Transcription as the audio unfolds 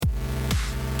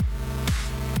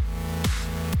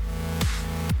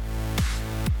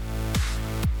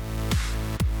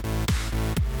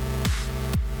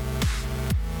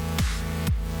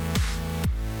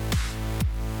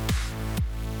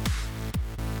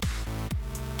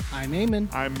I'm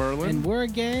Eamon. I'm Merlin. And we're a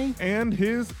gay. And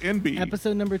his Enby.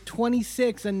 Episode number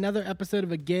 26, another episode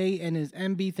of A Gay and His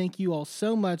Enby. Thank you all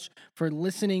so much for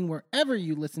listening wherever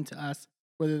you listen to us,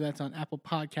 whether that's on Apple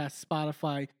Podcasts,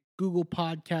 Spotify, Google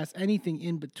Podcasts, anything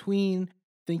in between.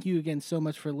 Thank you again so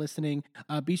much for listening.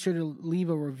 Be sure to leave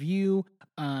a review.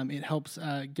 It helps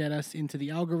get us into the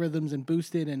algorithms and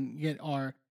boost it and get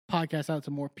our podcast out to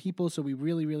more people. So we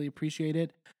really, really appreciate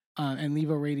it. And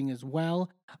leave a rating as well.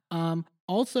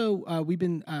 Also, we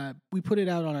put it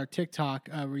out on our TikTok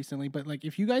recently, but like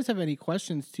if you guys have any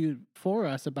questions for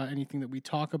us about anything that we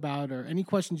talk about or any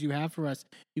questions you have for us,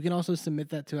 you can also submit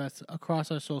that to us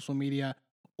across our social media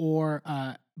or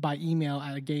by email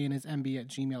at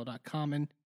agayandhisenby@gmail.com. And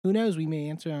who knows, we may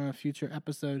answer on a future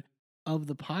episode of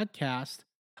the podcast.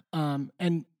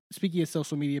 And speaking of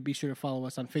social media, be sure to follow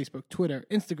us on Facebook, Twitter,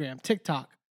 Instagram,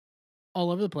 TikTok,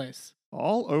 all over the place.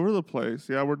 All over the place.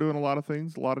 Yeah, we're doing a lot of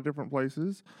things, a lot of different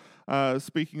places.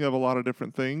 Speaking of a lot of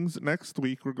different things, next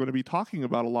week we're going to be talking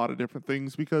about a lot of different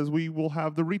things because we will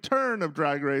have the return of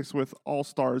Drag Race with All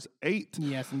Stars 8.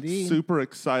 Yes, indeed. Super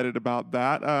excited about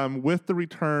that. With the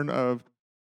return of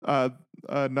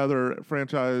another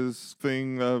franchise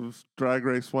thing of Drag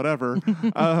Race, whatever.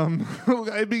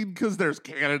 I mean, because there's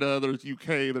Canada, there's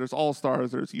UK, there's All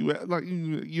Stars, there's US, like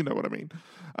you know what I mean.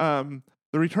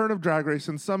 The return of Drag Race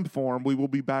in some form, we will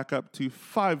be back up to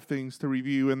 5 things to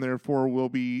review, and therefore we'll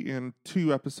be in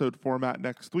 2-episode format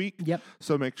next week. Yep.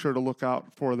 So make sure to look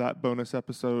out for that bonus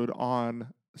episode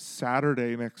on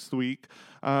Saturday next week.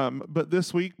 But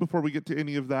this week, before we get to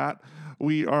any of that,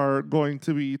 we are going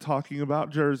to be talking about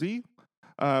Jersey.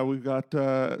 We've got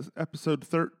episode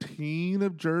 13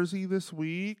 of Jersey this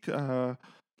week.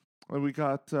 We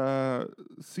got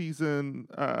season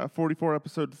 44,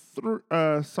 episode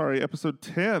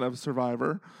 10 of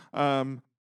Survivor.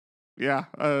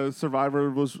 Survivor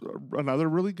was another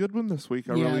really good one this week.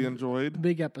 I really enjoyed.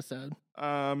 Big episode.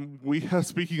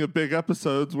 Speaking of big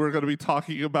episodes, we're going to be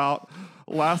talking about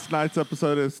last night's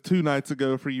episode is 2 nights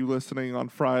ago for you listening on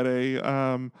Friday.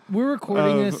 We're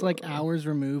recording this like hours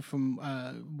removed from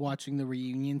watching the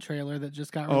reunion trailer that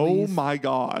just got released. Oh my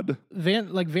God.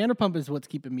 Vanderpump is what's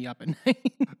keeping me up at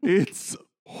night. It's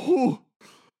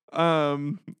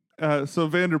so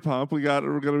Vanderpump, we're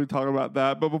going to be talking about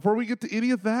that. But before we get to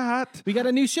any of that, we got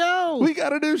a new show.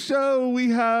 We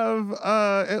have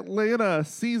Atlanta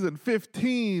season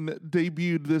 15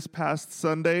 debuted this past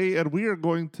Sunday, and we are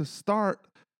going to start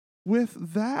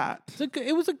with that.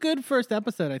 It was a good first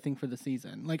episode, I think, for the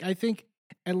season. Like, I think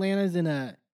I mean,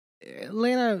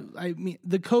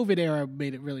 the COVID era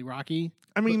made it really rocky.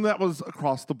 I mean, that was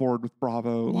across the board with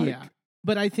Bravo. Yeah.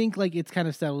 But I think like it's kind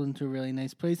of settled into a really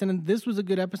nice place. And this was a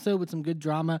good episode with some good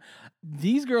drama.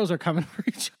 These girls are coming for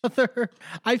each other.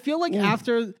 I feel like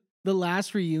after the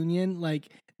last reunion, like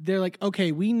they're like,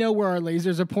 okay, we know where our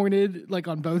lasers are pointed, like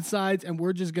on both sides, and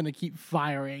we're just going to keep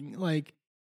firing. Like,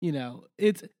 you know,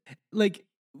 it's like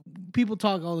people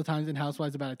talk all the time in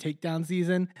Housewives about a takedown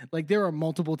season. Like there are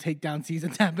multiple takedown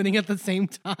seasons happening at the same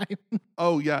time.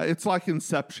 Oh yeah, it's like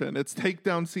Inception. It's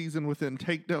takedown season within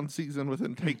takedown season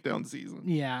within takedown season.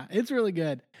 Yeah, it's really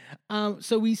good.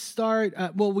 So we start.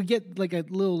 We get like a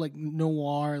little like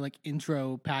noir like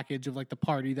intro package of like the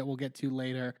party that we'll get to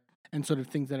later and sort of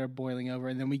things that are boiling over,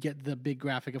 and then we get the big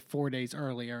graphic of 4 days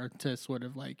earlier to sort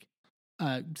of like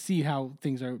see how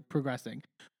things are progressing.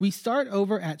 We start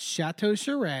over at Chateau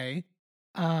Charest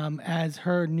as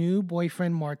her new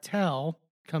boyfriend Martel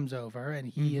comes over, and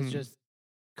he has just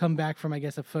come back from, I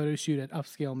guess, a photo shoot at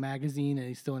Upscale Magazine, and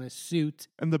he's still in a suit.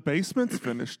 And the basement's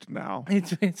finished now.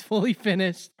 It's fully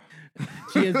finished.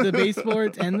 She has the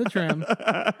baseboards and the trim.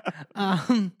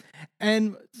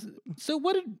 And so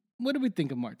what did we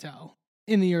think of Martel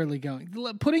in the early going?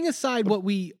 Putting aside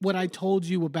what I told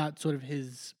you about sort of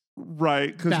his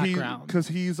right, because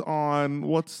he's on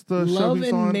what's the Love show he's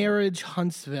and on? Marriage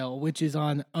Huntsville, which is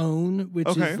on OWN, which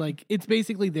is like it's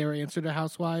basically their answer to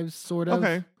Housewives, sort of.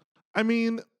 Okay, I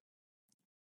mean,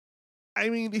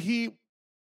 he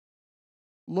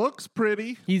looks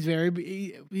pretty. He's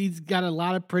got a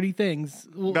lot of pretty things.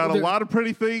 Got a lot of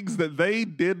pretty things that they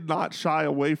did not shy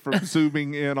away from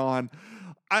zooming in on.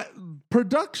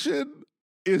 Production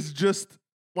is just.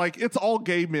 Like, it's all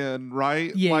gay men,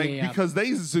 right? Yeah. Because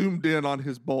they zoomed in on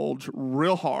his bulge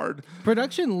real hard.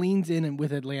 Production leans in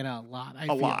with Atlanta a lot, I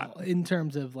feel. In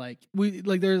terms of,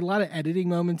 there's a lot of editing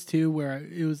moments, too, where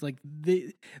it was, like,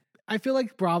 I feel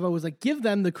like Bravo was, like, give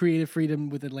them the creative freedom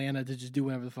with Atlanta to just do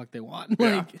whatever the fuck they want.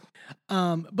 Yeah.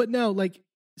 But no, like,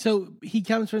 so he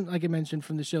comes from, like I mentioned,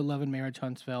 from the show Love and Marriage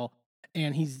Huntsville,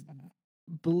 and he's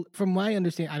from my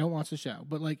understanding, I don't watch the show,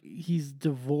 but like he's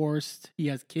divorced. He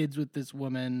has kids with this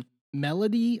woman,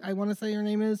 Melody, I want to say her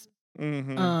name is.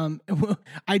 Mm-hmm.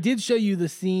 I did show you the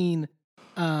scene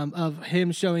of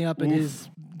him showing up at his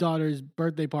daughter's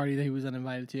birthday party that he was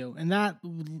uninvited to, and that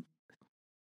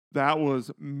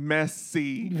was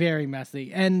messy, very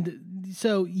messy. And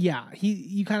so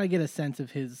you kind of get a sense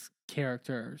of his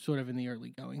character sort of in the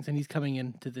early goings, and he's coming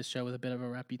into this show with a bit of a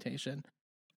reputation.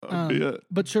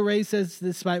 But Sheree says,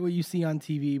 despite what you see on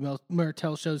TV,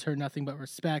 Martell shows her nothing but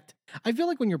respect. I feel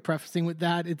like when you're prefacing with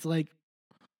that, it's like,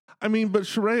 I mean, but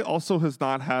Sheree also has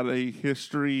not had a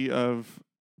history of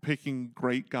picking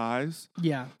great guys.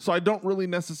 Yeah. So I don't really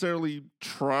necessarily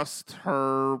trust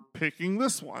her picking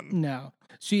this one. No.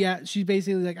 She's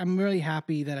basically like, I'm really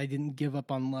happy that I didn't give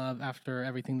up on love after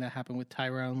everything that happened with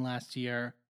Tyrone last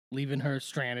year, leaving her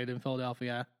stranded in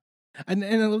Philadelphia. And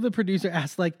I love the producer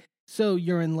asked, like, so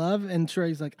you're in love? And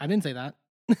Sheree's like, I didn't say that.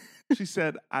 She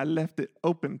said, I left it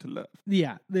open to love.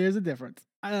 Yeah, there's a difference.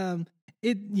 So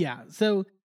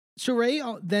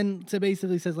Sheree then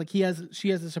basically says like she has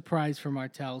a surprise for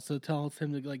Martell, so tells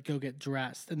him to like go get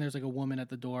dressed, and there's like a woman at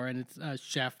the door, and it's a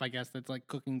chef, I guess, that's like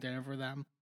cooking dinner for them.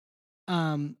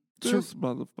 This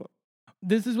motherfucker.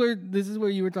 This is where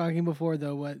you were talking before,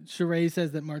 though. What Sheree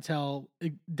says that Martell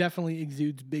definitely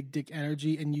exudes big dick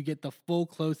energy, and you get the full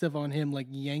close up on him, like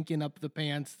yanking up the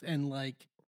pants and like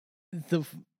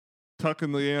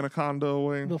tucking the anaconda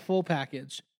away, the full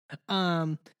package.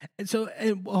 But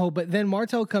then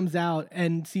Martell comes out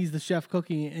and sees the chef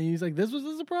cooking, and he's like, "This was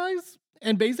a surprise,"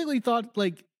 and basically thought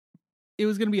like it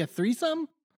was going to be a threesome.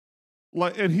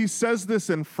 Like, and he says this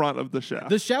in front of the chef.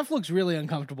 The chef looks really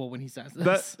uncomfortable when he says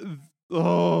this.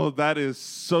 That is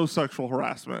so sexual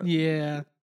harassment. Yeah.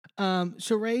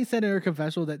 Sheree said in her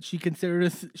confessional that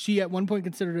she at one point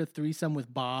considered a threesome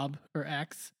with Bob, her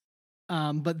ex,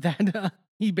 but then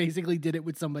he basically did it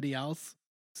with somebody else.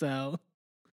 So,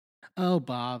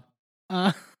 Bob,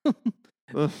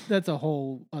 that's a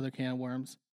whole other can of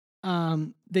worms.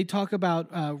 They talk about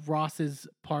Ross's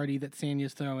party that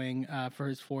Sanya's throwing for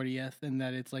his 40th, and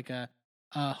that it's like a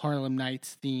Harlem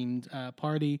Nights themed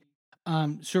party.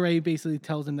 Sheree basically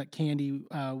tells him that Candy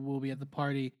will be at the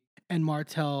party, and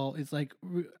Martell is like,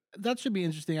 that should be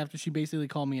interesting after she basically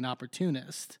called me an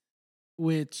opportunist,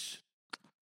 which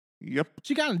yep,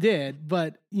 she kind of did,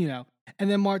 but and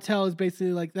then Martell is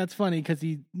basically like, that's funny because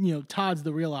he, Todd's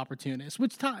the real opportunist,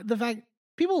 which the fact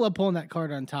people love pulling that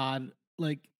card on Todd,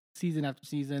 like season after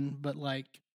season, but like,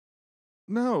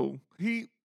 no,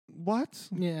 what?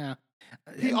 Yeah.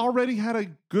 He already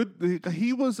had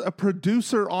he was a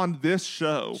producer on this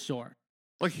show. Sure.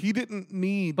 Like, he didn't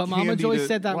need But Mama Candy Joyce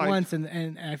said that once,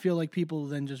 and I feel like people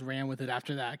then just ran with it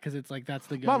after that, because it's like, that's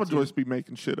the go-to. Mama Joyce be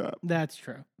making shit up. That's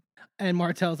true. And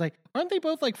Martell's like, aren't they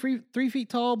both like 3 feet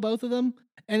tall, both of them?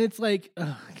 And it's like,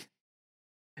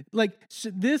 like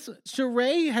this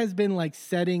Sheree has been like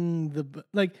setting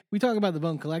like we talk about the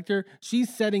bone collector.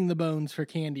 She's setting the bones for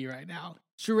Candy right now.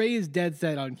 Sheree is dead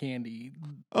set on Candy.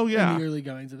 Oh yeah, in the early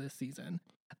goings of this season.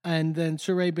 And then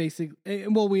Sheree basically,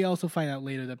 well, we also find out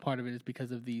later that part of it is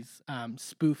because of these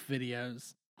spoof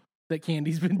videos that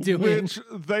Candy's been doing. Which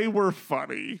they were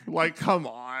funny. Like, come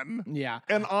on. Yeah.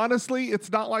 And honestly,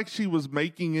 it's not like she was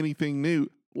making anything new.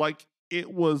 Like,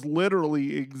 it was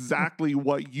literally exactly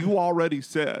what you already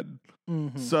said.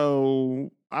 Mm-hmm.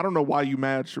 So I don't know why you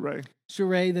mad, Sheree.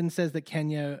 Sheree then says that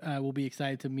Kenya will be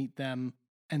excited to meet them,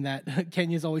 and that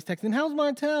Kenya's always texting, "How's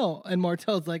Martell?" And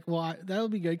Martell's like, "Well, that'll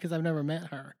be good because I've never met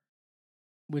her,"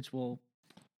 which we'll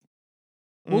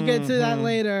get to that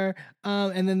later.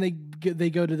 And then they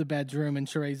go to the bedroom, and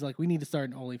Sheree's like, "We need to start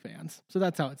an OnlyFans." So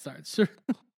that's how it starts.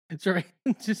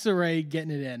 Sheree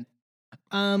getting it in.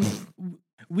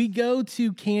 We go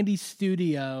to Candy's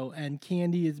studio, and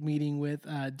Candy is meeting with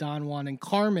Don Juan and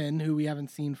Carmen, who we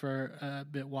haven't seen for a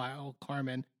bit while.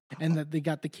 Carmen. And that they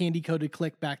got the candy-coated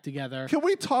click back together. Can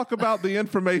we talk about the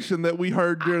information that we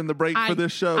heard during the break for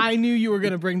this show? I knew you were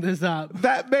going to bring this up.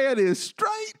 That man is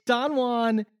straight. Don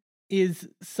Juan is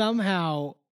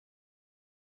somehow...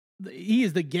 He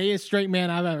is the gayest straight man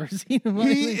I've ever seen.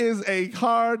 He is a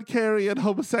card-carrying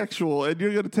homosexual, and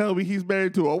you're going to tell me he's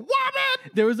married to a woman?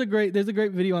 There's a great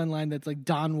video online that's like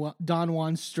Don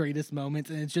Juan's straightest moments,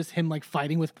 and it's just him like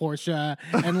fighting with Portia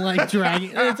and like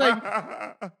dragging. And it's like...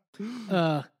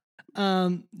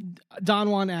 Don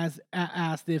Juan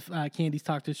asked if Candy's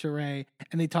talked to Sheree,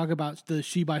 and they talk about the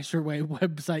She by Sheree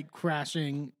website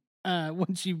crashing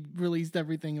when she released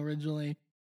everything originally.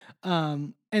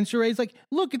 And Sheree's like,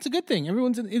 "Look, it's a good thing. It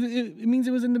means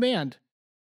it was in demand."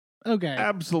 Okay,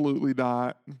 absolutely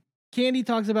not. Candy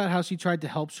talks about how she tried to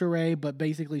help Sheree, but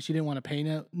basically she didn't want to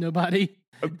pay nobody.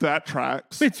 That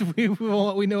tracks. Which we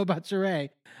know about Sheree.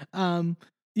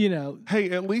 You know.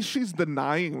 Hey, at least she's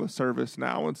denying the service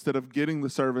now instead of getting the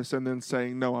service and then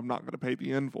saying, no, I'm not going to pay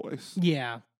the invoice.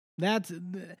 Yeah. That's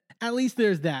at least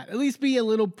there's that. At least be a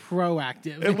little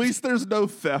proactive. At least there's no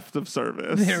theft of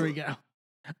service. There we go.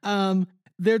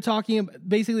 They're talking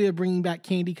basically they're bringing back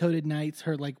Candy Coated Nights,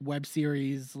 her like web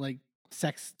series, like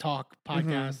sex talk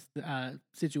podcast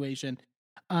situation.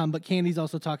 But Candy's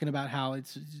also talking about how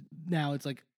it's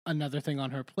like another thing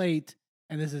on her plate,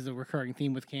 and this is a recurring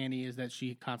theme with Candy is that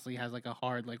she constantly has like a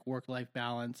hard like work-life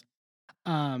balance.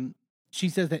 She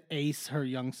says that Ace, her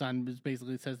young son,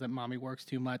 basically says that mommy works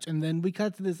too much. And then we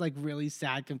cut to this like really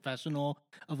sad confessional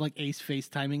of like Ace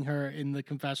FaceTiming her in the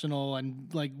confessional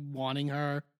and like wanting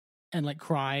her and like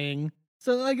crying.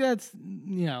 So like that's,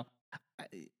 you know,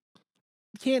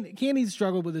 Candy's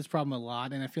struggled with this problem a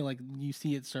lot. And I feel like you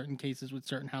see it certain cases with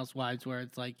certain housewives where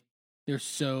it's like they're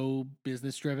so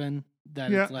business driven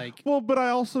that it's like. Well, but I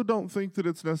also don't think that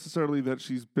it's necessarily that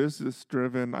she's business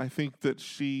driven. I think that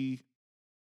she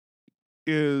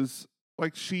is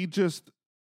like she gets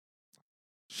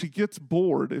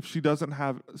bored if she doesn't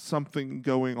have something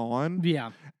going on.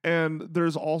 Yeah. And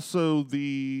there's also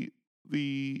the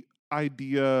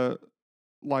idea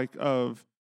like of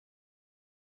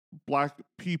black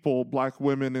people, black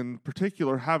women in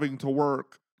particular, having to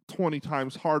work 20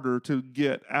 times harder to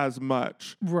get as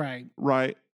much. Right.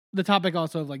 Right. The topic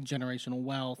also of like generational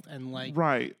wealth and like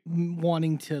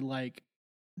wanting to like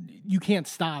you can't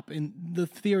stop, and the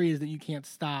theory is that you can't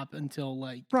stop until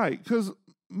like because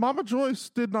Mama Joyce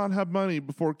did not have money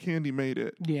before Candy made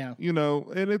it. Yeah, you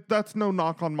know, and that's no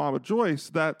knock on Mama Joyce.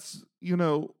 That's, you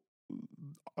know,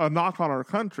 a knock on our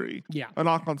country. Yeah, a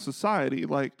knock on society.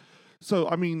 Like, so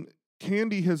I mean,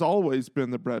 Candy has always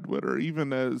been the breadwinner,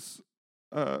 even as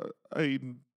a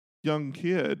young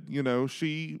kid. You know,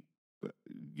 she,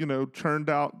 you know, churned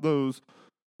out those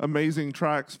amazing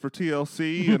tracks for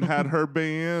TLC and had her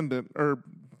band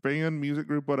music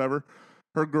group, whatever,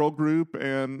 her girl group,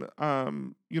 and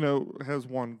you know, has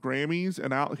won Grammys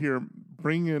and out here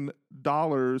bringing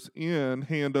dollars in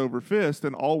hand over fist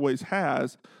and always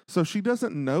has. So she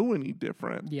doesn't know any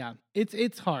different. Yeah,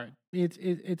 it's hard.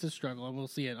 It's a struggle, and we'll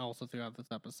see it also throughout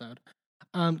this episode.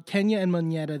 Kenya and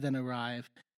Moneta then arrive.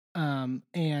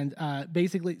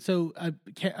 Basically, so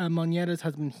Moneta's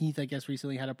husband Heath, I guess,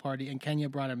 recently had a party, and Kenya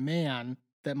brought a man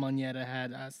that Moneta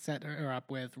had set her up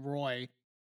with, Roy,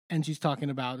 and she's talking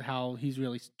about how he's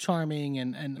really charming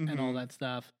and all that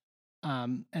stuff.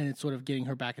 And it's sort of getting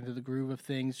her back into the groove of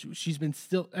things. She's been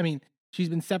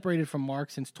separated from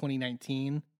Mark since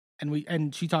 2019,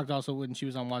 and she talked also when she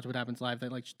was on Watch What Happens Live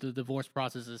that like the divorce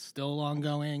process is still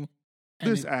ongoing.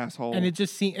 Asshole. And it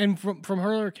just seems, and from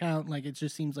her account, like it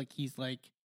just seems like he's like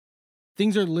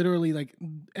things are literally like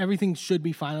everything should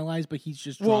be finalized, but he's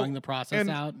just drawing the process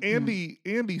out.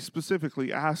 Andy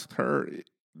specifically asked her,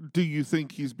 do you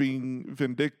think he's being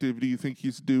vindictive? Do you think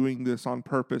he's doing this on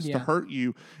purpose to hurt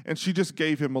you? And she just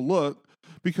gave him a look,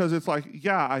 because it's like,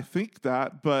 yeah, I think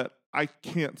that, but I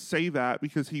can't say that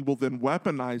because he will then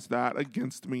weaponize that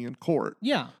against me in court.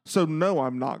 Yeah. So no,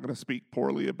 I'm not going to speak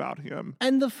poorly about him.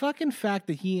 And the fucking fact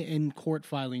that he in court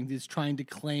filings is trying to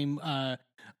claim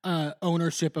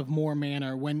ownership of Moore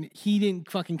Manor when he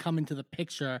didn't fucking come into the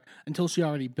picture until she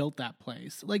already built that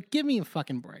place. Like, give me a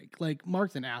fucking break. Like,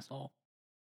 Mark's an asshole.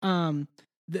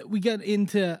 We get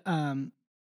into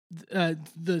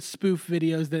the spoof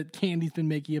videos that Candy's been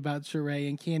making about Sheree,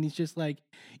 and Candy's just like,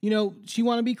 you know, she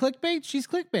want to be clickbait? She's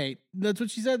clickbait. That's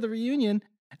what she said at the reunion.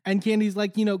 And Candy's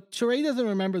like, you know, Sheree doesn't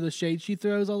remember the shade she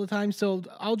throws all the time, so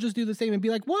I'll just do the same and be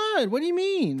like, what? What do you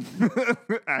mean?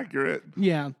 Accurate.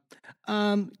 Yeah.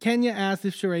 Kenya asked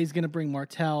if Sheree's going to bring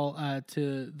Martell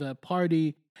to the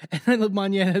party, and then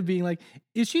Moneta being like,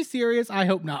 is she serious? I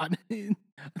hope not.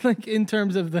 Like in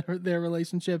terms of their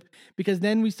relationship, because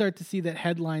then we start to see that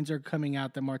headlines are coming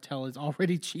out that Martell is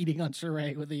already cheating on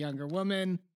Sheree with a younger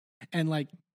woman, and like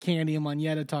Candy and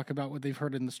Moneta talk about what they've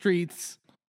heard in the streets,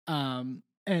 and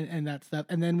that stuff.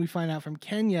 And then we find out from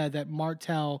Kenya that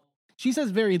Martell, she says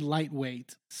very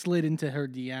lightweight, slid into her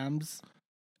DMs.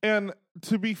 And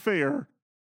to be fair,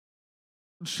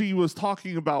 she was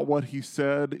talking about what he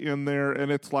said in there,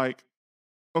 and it's like,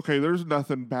 okay, there's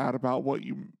nothing bad about what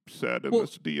you said in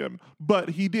this DM,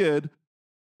 but he did.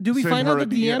 Do we find out the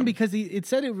DM because it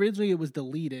said originally it was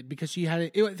deleted because she had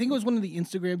it. I think it was one of the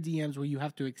Instagram DMs where you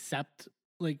have to accept,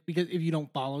 like, because if you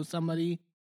don't follow somebody,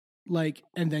 like,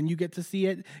 and then you get to see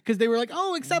it, because they were like,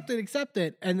 oh, accept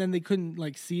it, and then they couldn't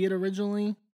like see it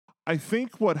originally. I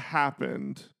think what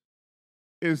happened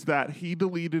is that he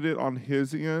deleted it on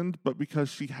his end, but because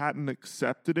she hadn't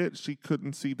accepted it, she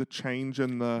couldn't see the change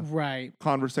in the Right.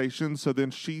 conversation. So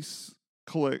then she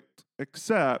clicked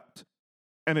accept,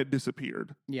 and it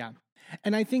disappeared. Yeah.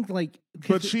 And I think like,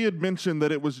 but she had mentioned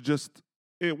that it was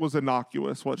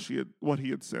innocuous what he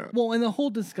had sent. Well, and the whole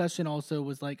discussion also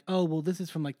was like, oh, well, this is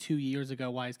from like 2 years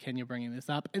ago. Why is Kenya bringing this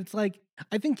up? It's like,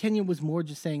 I think Kenya was more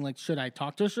just saying like, should I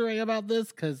talk to Sheree about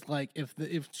this? Because like, if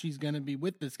she's gonna be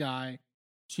with this guy,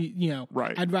 she,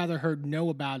 right. I'd rather her know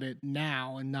about it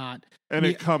now and not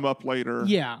it come up later.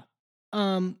 Yeah.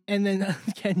 And then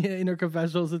Kenya in her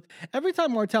confessional says, every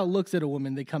time Martell looks at a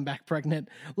woman, they come back pregnant.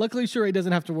 Luckily, Sheree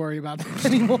doesn't have to worry about this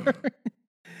anymore.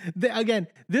 Again,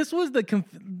 this was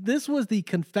the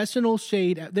confessional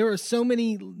shade. There are so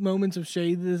many moments of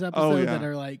shade in this episode that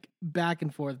are like back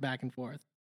and forth.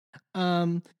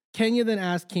 Kenya then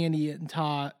asked Candy and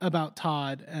Todd about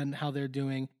Todd and how they're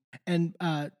doing. And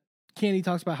Candy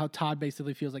talks about how Todd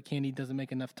basically feels like Candy doesn't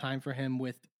make enough time for him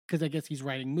because I guess he's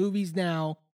writing movies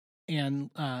now and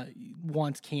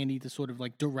wants Candy to sort of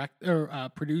like direct or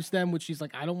produce them, which she's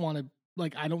like, I don't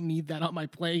need that on my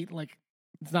plate. Like,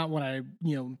 it's not what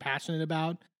I'm passionate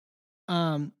about.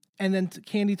 And then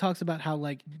Candy talks about how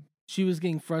like she was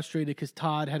getting frustrated because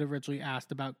Todd had originally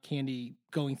asked about Candy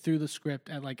going through the script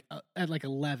at like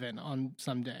 11 on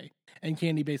some day, and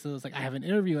Candy basically was like, I have an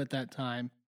interview at that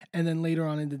time. And then later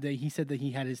on in the day, he said that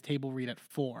he had his table read at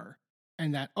 4,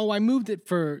 and that I moved it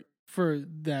for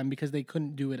them because they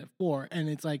couldn't do it at 4. And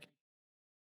it's like,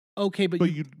 okay, but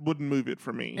you wouldn't move it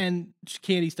for me. And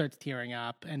Candy starts tearing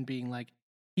up and being like,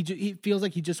 he feels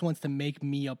like he just wants to make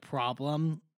me a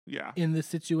problem. Yeah. In this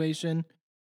situation.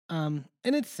 And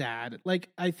it's sad. Like,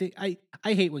 I think I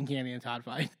hate when Candy and Todd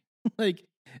fight. like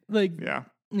yeah.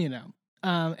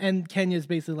 And Kenya's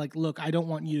basically like, look, I don't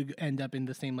want you to end up in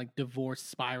the same like divorce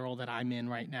spiral that I'm in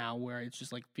right now, where it's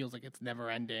just like feels like it's never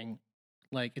ending.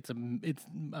 Like it's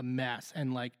a mess.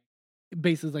 And like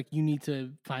basically like you need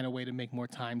to find a way to make more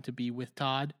time to be with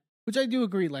Todd, which I do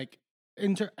agree, like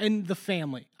in the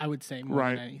family, I would say more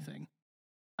than anything.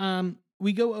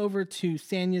 We go over to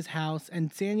Sanya's house,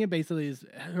 and Sanya basically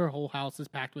her whole house is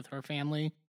packed with her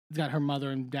family. It's got her mother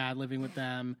and dad living with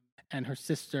them, and her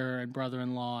sister and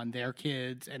brother-in-law and their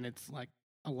kids, and it's like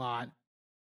a lot.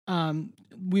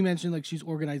 We mentioned like she's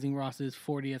organizing Ross's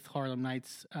 40th Harlem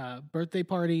Nights birthday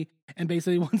party, and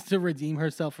basically wants to redeem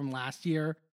herself from last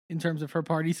year in terms of her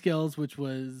party skills, which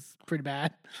was pretty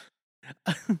bad.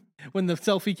 When the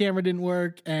selfie camera didn't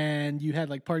work and you had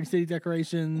like Party City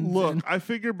decorations. Look, I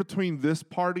figure between this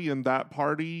party and that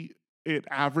party, it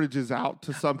averages out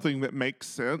to something that makes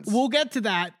sense. We'll get to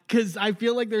that because I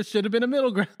feel like there should have been a middle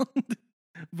ground.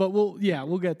 But we'll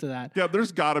get to that. Yeah,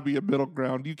 there's got to be a middle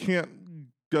ground. You can't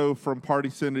go from Party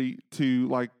City to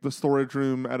like the storage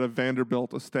room at a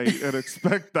Vanderbilt estate and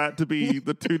expect that to be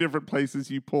the two different places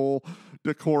you pull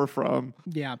decor from.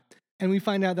 Yeah. And we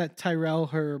find out that Tyrell,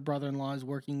 her brother-in-law, is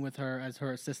working with her as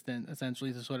her assistant,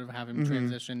 essentially, to sort of have him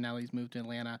transition now he's moved to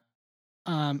Atlanta.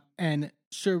 And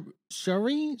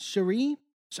Cherie?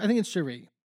 I think it's Cherie.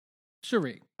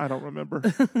 I don't remember.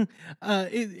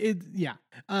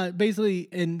 Basically,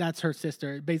 and that's her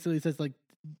sister. It basically says like,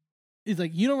 it's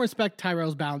like, you don't respect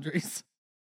Tyrell's boundaries.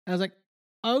 And I was like,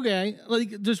 okay,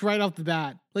 like just right off the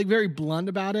bat, like very blunt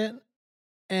about it.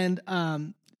 And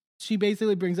she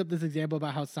basically brings up this example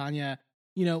about how Sanya,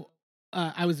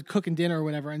 I was cooking dinner or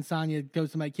whatever, and Sanya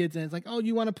goes to my kids and it's like, oh,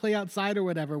 you want to play outside or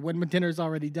whatever when my dinner's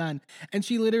already done. And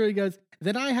she literally goes,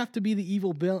 then I have to be the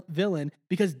evil villain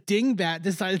because Dingbat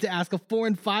decided to ask a 4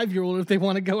 and 5-year-old if they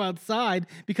want to go outside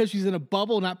because she's in a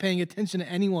bubble not paying attention to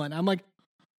anyone. I'm like,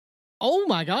 oh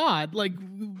my God. Like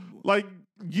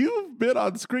you've been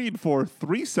on screen for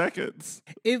 3 seconds.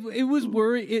 It was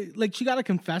worry. Like she got a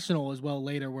confessional as well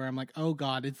later where I'm like, oh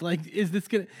God, it's like, is this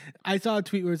gonna? I saw a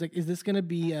tweet where it's like, is this gonna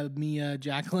be a Mia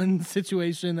Jacqueline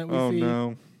situation that we see? Oh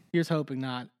no. Here's hoping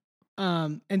not.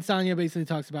 And Sanya basically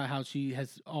talks about how she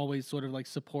has always sort of like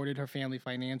supported her family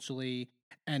financially,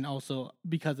 and also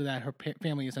because of that, her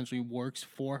family essentially works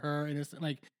for her, and it's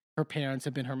like her parents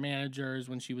have been her managers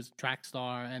when she was track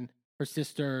star, and her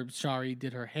sister Shari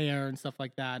did her hair and stuff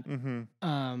like that.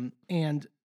 And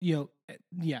so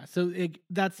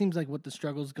that seems like what the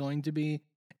struggle is going to be.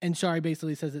 And Shari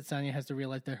basically says that Sanya has to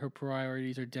realize that her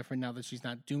priorities are different now that she's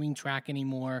not doing track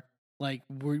anymore. Like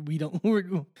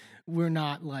we're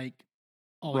not like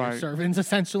all your servants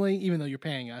essentially, even though you're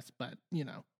paying us. But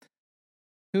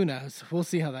who knows? We'll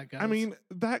see how that goes. I mean,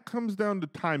 that comes down to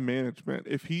time management.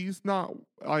 If he's not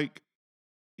like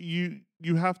you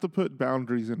have to put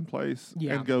boundaries in place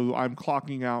and go, I'm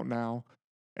clocking out now.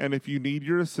 And if you need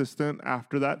your assistant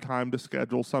after that time to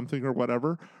schedule something or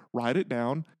whatever, write it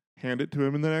down, hand it to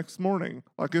him in the next morning.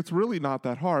 Like, it's really not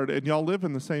that hard. And y'all live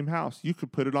in the same house. You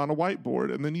could put it on a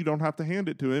whiteboard and then you don't have to hand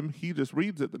it to him. He just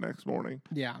reads it the next morning.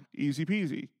 Yeah. Easy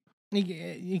peasy.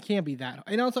 You can't be that.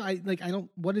 And also, I don't,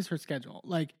 what is her schedule?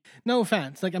 Like, no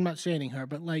offense. Like, I'm not shading her,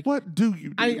 but like. What do you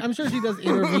do? I'm sure she does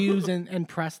interviews and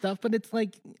press stuff, but it's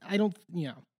like, I don't,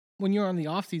 when you're on the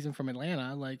off season from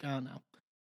Atlanta, like, I don't know.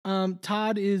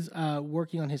 Todd is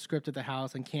working on his script at the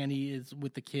house, and Candy is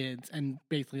with the kids and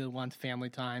basically wants family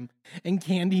time. And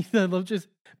Candy, I love just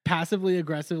passively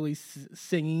aggressively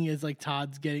singing as like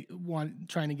Todd's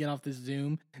trying to get off this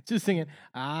Zoom, just singing,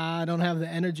 I don't have the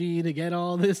energy to get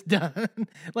all this done.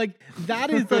 Like, that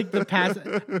is like the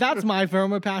passive. That's my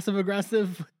form of passive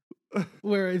aggressive,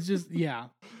 where it's just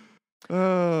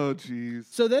Oh,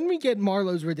 jeez. So then we get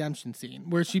Marlo's redemption scene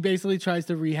where she basically tries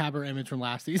to rehab her image from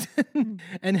last season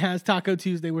and has Taco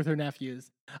Tuesday with her nephews.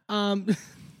 I'm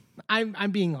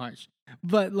being harsh,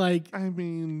 but like, I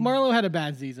mean, Marlo had a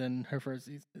bad season, her first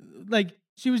season. Like,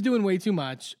 she was doing way too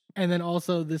much, and then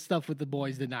also this stuff with the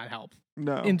boys did not help.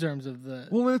 No. In terms of the...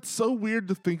 Well, it's so weird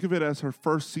to think of it as her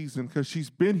first season because she's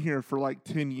been here for like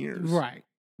 10 years. Right.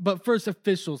 But first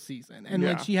official season. And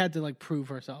like, she had to like prove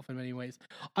herself in many ways.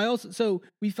 So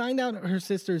we find out her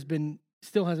sister's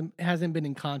hasn't been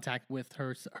in contact with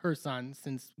her son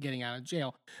since getting out of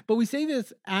jail. But we say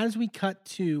this as we cut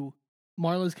to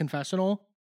Marlo's confessional,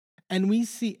 and we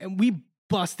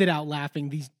busted out laughing.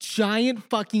 These giant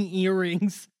fucking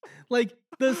earrings, like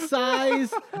the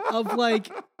size of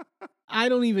like, I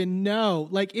don't even know.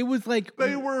 Like, it was like,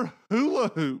 they were hula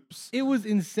hoops. It was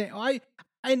insane.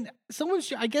 And someone,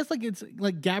 I guess, like, it's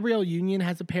like Gabrielle Union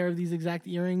has a pair of these exact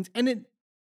earrings, and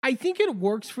I think it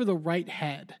works for the right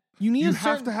head. You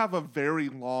have to have a very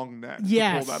long neck to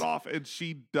pull that off, and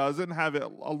she doesn't have a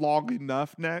long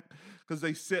enough neck because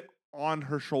they sit on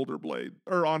her shoulder blade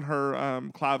or on her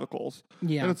clavicles.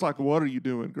 Yeah, and it's like, what are you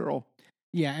doing, girl?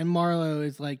 Yeah, and Marlo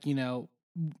is like,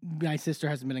 my sister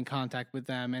hasn't been in contact with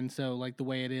them, and so like the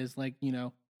way it is, like,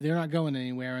 they're not going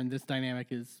anywhere, and this dynamic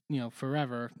is,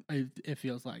 forever, it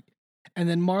feels like. And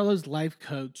then Marlo's life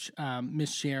coach,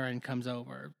 Miss Sharon, comes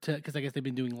over because I guess they've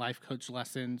been doing life coach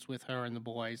lessons with her and the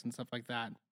boys and stuff like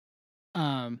that.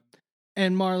 And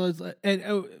Marlo's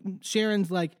Sharon's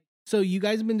like, so you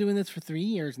guys have been doing this for 3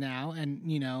 years now, and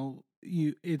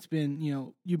you've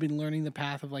been learning the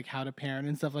path of like how to parent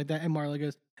and stuff like that. And Marlo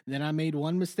goes, then I made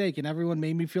one mistake, and everyone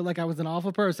made me feel like I was an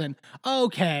awful person.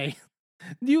 Okay.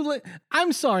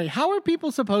 I'm sorry. How are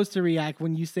people supposed to react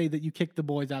when you say that you kicked the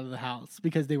boys out of the house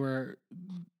because they were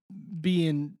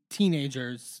being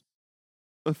teenagers?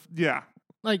 Yeah.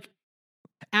 Like,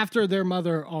 after their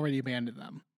mother already abandoned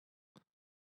them.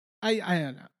 I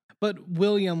don't know. But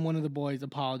William, one of the boys,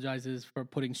 apologizes for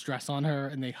putting stress on her,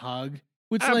 and they hug.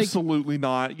 Which, absolutely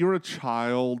not. You're a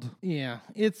child. Yeah.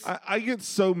 It's. I get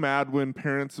so mad when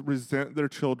parents resent their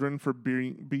children for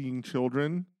being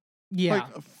children. Yeah.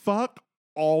 Like, fuck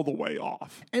all the way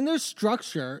off. And there's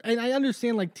structure, and I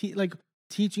understand like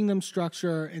teaching them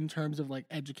structure in terms of like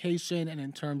education and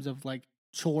in terms of like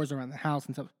chores around the house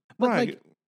and stuff. But like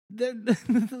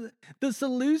the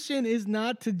solution is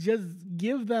not to just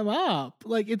give them up.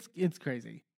 Like, it's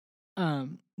crazy.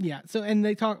 Yeah. So, and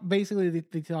they talk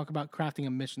about crafting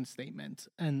a mission statement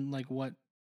and like what,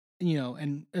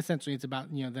 and essentially it's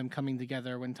about, them coming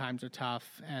together when times are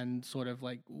tough, and sort of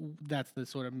like that's the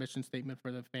sort of mission statement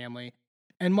for the family.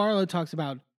 And Marlo talks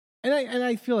about, and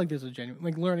I feel like this is genuine,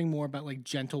 like learning more about like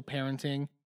gentle parenting,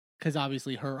 because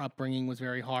obviously her upbringing was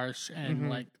very harsh and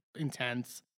like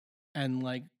intense, and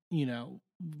like,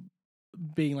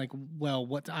 being like, well,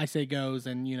 what I say goes,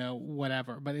 and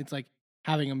whatever. But it's like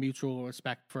having a mutual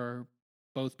respect for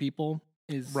both people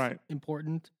is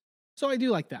important. So I do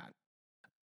like that.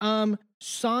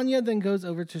 Sonia then goes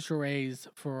over to Sheree's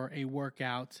for a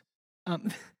workout.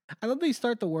 I love they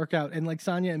start the workout, and like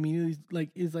Sonia immediately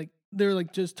is like they're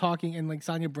like just talking, and like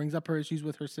Sonia brings up her issues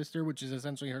with her sister, which is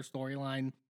essentially her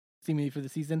storyline seemingly for the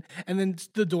season. And then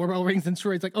the doorbell rings, and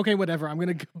Sheree's like, okay, whatever, I'm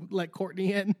gonna go let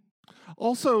Courtney in.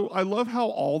 Also, I love how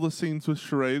all the scenes with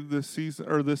Sheree this season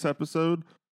or this episode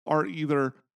are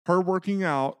either her working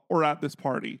out or at this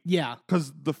party. Yeah.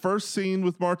 Because the first scene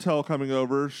with Martell coming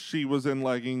over, she was in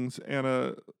leggings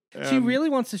and she really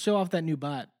wants to show off that new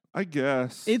butt. I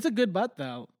guess. It's a good butt,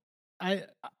 though.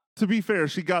 To be fair,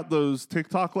 she got those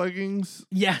TikTok leggings.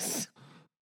 Yes.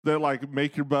 That, like,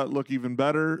 make your butt look even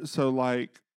better. So,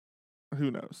 like,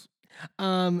 who knows?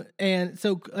 And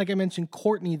so, like I mentioned,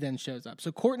 Courtney then shows up.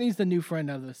 So Courtney's the new friend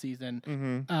of the season.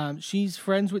 Mm-hmm. She's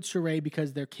friends with Sheree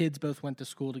because their kids both went to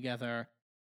school together.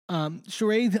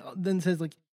 Sheree then says,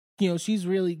 like, you know, she's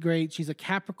really great. She's a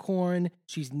Capricorn.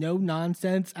 She's no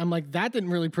nonsense. I'm like, that didn't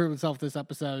really prove itself this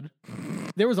episode.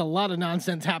 There was a lot of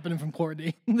nonsense happening from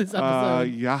Courtney this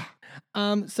episode. Yeah.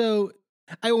 So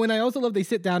I also love they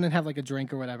sit down and have like a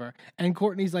drink or whatever. And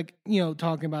Courtney's like, you know,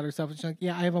 talking about herself. And she's like,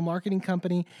 yeah, I have a marketing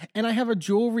company and I have a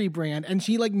jewelry brand. And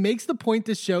she like makes the point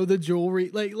to show the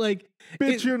jewelry. Like,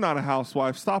 bitch, you're not a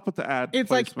housewife. Stop with the ad It's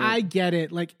placement. like, I get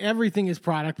it. Like everything is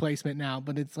product placement now,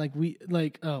 but it's like,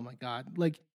 oh my God.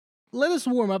 Like, let us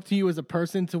warm up to you as a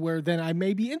person to where then I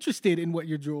may be interested in what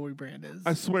your jewelry brand is.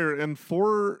 I swear, in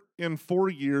 4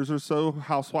 years or so,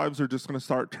 housewives are just going to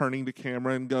start turning to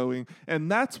camera and going,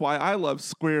 and that's why I love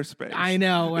Squarespace. I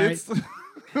know, right?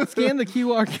 Scan the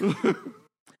QR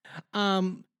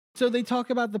code. So they talk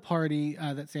about the party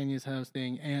that Sanya's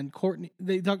hosting, and Courtney.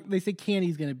 They say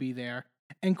Candy's going to be there,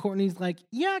 and Courtney's like,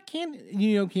 "Yeah,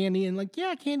 Candy," and like,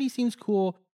 "Yeah, Candy seems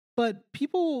cool." But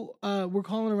people were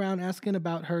calling around asking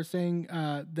about her, saying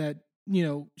that, you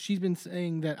know, she's been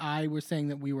saying that I was saying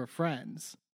that we were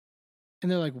friends. And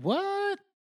they're like, what?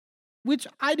 Which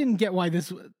I didn't get why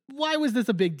was this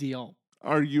a big deal?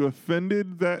 Are you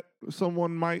offended that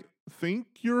someone might think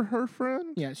you're her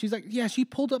friend? Yeah, she's like, yeah, she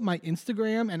pulled up my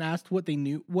Instagram and asked what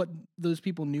those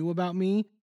people knew about me.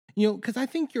 You know, because I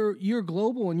think you're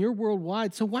global and you're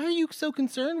worldwide. So why are you so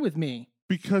concerned with me?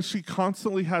 Because she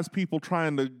constantly has people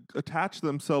trying to attach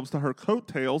themselves to her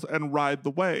coattails and ride the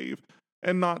wave.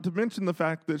 And not to mention the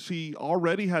fact that she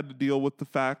already had to deal with the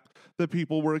fact that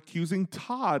people were accusing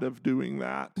Todd of doing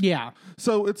that. Yeah.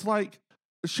 So it's like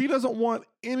she doesn't want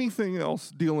anything else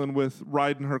dealing with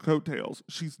riding her coattails.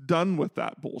 She's done with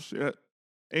that bullshit.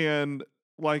 And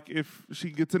like, if she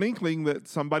gets an inkling that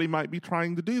somebody might be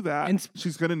trying to do that,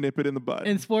 she's going to nip it in the bud.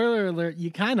 And spoiler alert,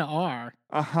 you kind of are.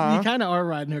 Uh-huh. You kind of are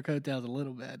riding her coattails a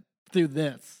little bit through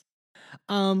this.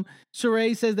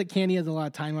 Sheree says that Candy has a lot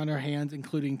of time on her hands,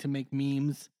 including to make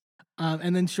memes.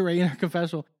 And then Sheree in her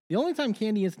confessional, the only time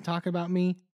Candy isn't talking about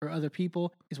me or other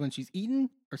people is when she's eating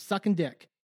or sucking dick,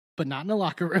 but not in the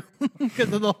locker room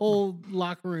because of the whole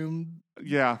locker room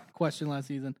question last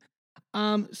season.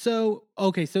 So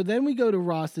then we go to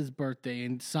Ross's birthday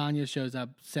and Sonya shows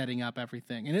up setting up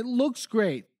everything and it looks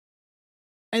great.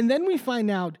 And then we find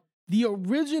out the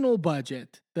original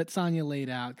budget that Sonya laid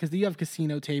out, because you have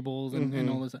casino tables and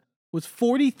all this, was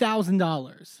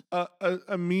 $40,000.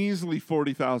 A measly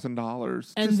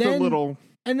 $40,000. And just then, a little.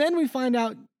 And then we find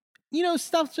out, you know,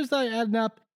 stuff's just like adding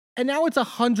up. And now it's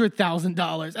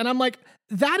 $100,000. And I'm like,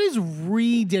 that is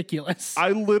ridiculous. I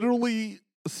literally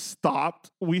stopped.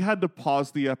 We had to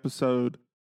pause the episode.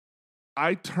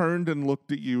 I turned and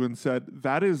looked at you and said,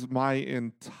 that is my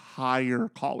entire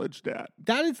college debt.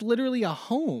 That is literally a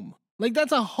home. Like,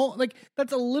 that's a home. Like,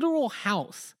 that's a literal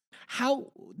house.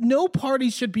 No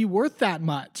party should be worth that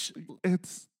much.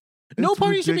 No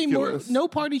party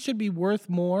should be worth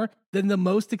more than the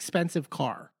most expensive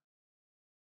car.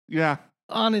 Yeah.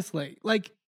 Honestly.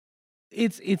 Like,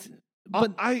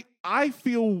 but I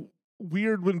feel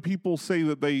weird when people say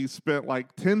that they spent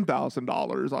like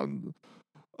 $10,000 on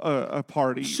a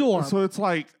party. Sure. So it's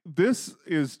like, this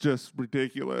is just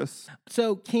ridiculous.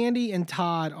 So Candy and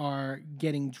Todd are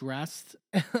getting dressed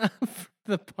for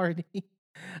the party.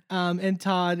 And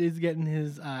Todd is getting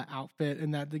his outfit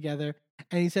and that together.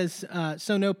 And he says,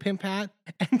 so no pimp hat?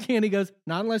 And Candy goes,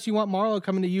 not unless you want Marlo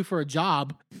coming to you for a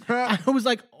job. I was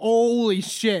like, holy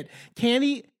shit.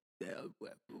 Candy,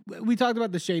 we talked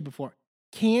about the shade before.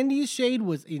 Candy's shade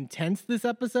was intense this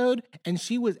episode, and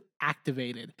she was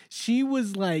activated. She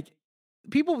was like,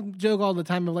 people joke all the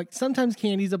time of like, sometimes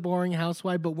Candy's a boring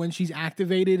housewife, but when she's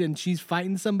activated and she's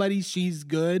fighting somebody, she's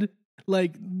good.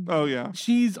 Like, oh yeah,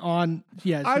 she's on.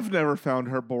 Yeah, I've never found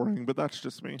her boring, but that's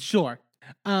just me. Sure.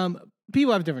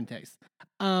 People have different tastes.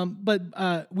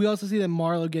 But we also see that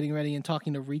Marlo getting ready and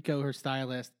talking to Rico, her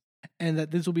stylist, and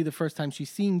that this will be the first time she's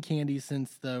seen Candy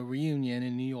since the reunion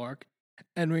in New York.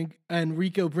 And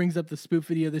Rico brings up the spoof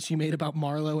video that she made about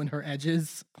Marlo and her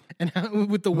edges and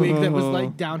with the wig that was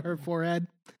like down her forehead.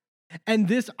 And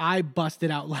this, I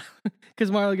busted out loud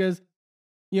because Marlo goes,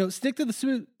 you know, stick to the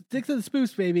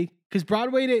spoofs, baby, because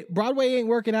Broadway ain't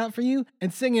working out for you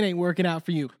and singing ain't working out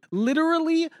for you.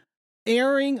 Literally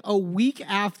airing a week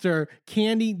after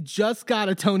Candy just got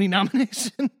a Tony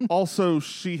nomination. Also,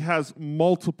 she has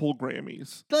multiple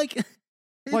Grammys. Like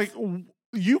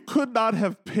you could not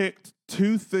have picked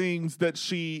two things that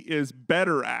she is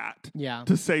better at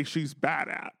to say she's bad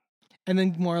at. And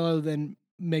then Marlo then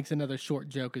makes another short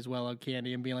joke as well on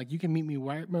Candy and being like, you can meet me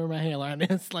right where my hairline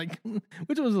is, like,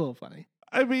 which was a little funny.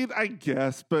 I mean, I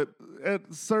guess, but at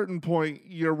a certain point,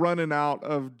 you're running out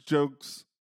of jokes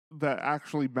that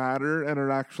actually matter and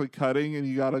are actually cutting, and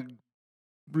you got to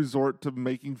resort to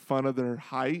making fun of their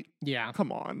height. Yeah.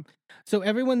 Come on. So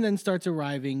everyone then starts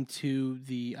arriving to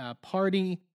the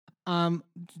party.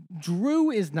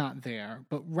 Drew is not there,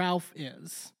 but Ralph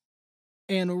is.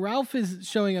 And Ralph is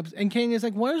showing up, and Kenya's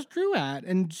like, "Where's Drew at?"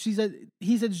 And he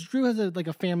said Drew has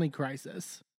a family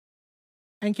crisis.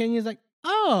 And Kenya's like,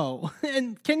 "Oh."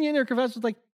 And Kenya in her confessional was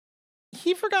like,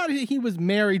 he forgot he was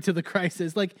married to the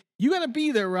crisis. Like, you gotta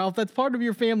be there, Ralph. That's part of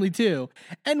your family too.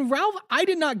 And Ralph, I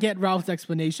did not get Ralph's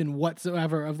explanation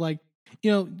whatsoever of like,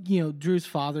 Drew's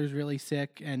father's really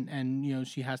sick and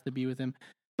she has to be with him.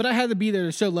 But I had to be there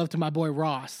to show love to my boy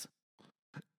Ross.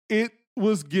 It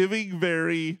was giving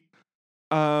very,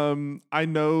 I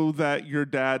know that your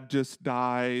dad just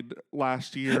died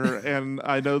last year, and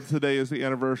I know today is the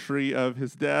anniversary of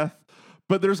his death.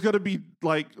 But there's going to be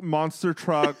like monster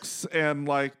trucks and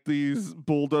like these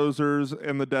bulldozers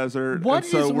in the desert.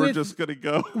 We're just going to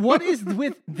go. What is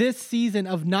with this season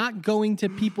of not going to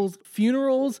people's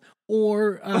funerals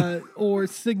or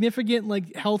significant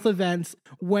like health events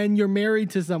when you're married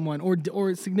to someone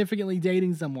or significantly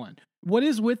dating someone? What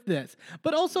is with this?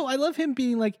 But also, I love him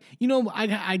being like,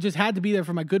 I just had to be there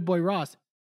for my good boy Ross.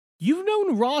 You've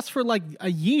known Ross for like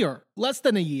a year, less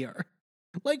than a year.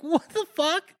 Like, what the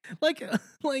fuck? Like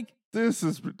this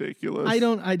is ridiculous. I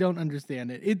don't understand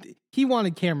it. He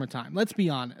wanted camera time. Let's be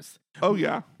honest. Oh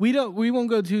yeah. We won't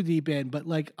go too deep in, but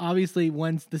like obviously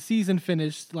once the season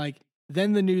finished, like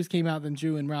then the news came out that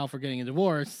Drew and Ralph are getting a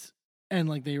divorce, and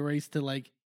like they raced to like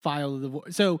file the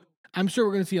divorce. So I'm sure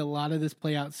we're gonna see a lot of this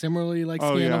play out similarly, like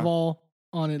Scandival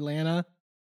on Atlanta.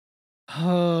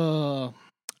 Oh.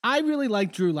 I really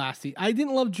liked Drew last season. I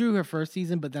didn't love Drew her first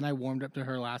season, but then I warmed up to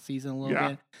her last season a little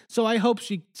bit. So I hope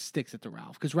she sticks it to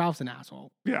Ralph, because Ralph's an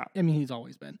asshole. Yeah. I mean, he's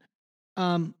always been.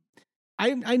 I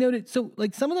noted, so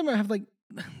like some of them have like,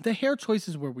 the hair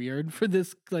choices were weird for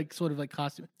this like sort of like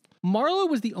costume. Marlo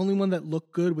was the only one that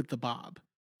looked good with the bob.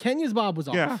 Kenya's bob was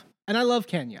off. Yeah. And I love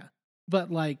Kenya, but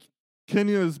like.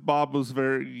 Kenya's bob was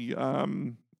very,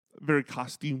 very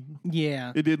costume.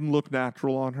 Yeah. It didn't look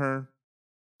natural on her.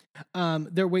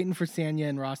 They're waiting for Sanya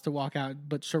and Ross to walk out,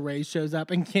 but Sheree shows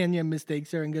up and Kenya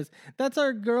mistakes her and goes, "That's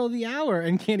our girl of the hour."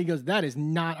 And Candy goes, "That is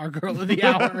not our girl of the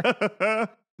hour."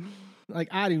 Like,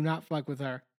 I do not fuck with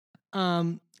her.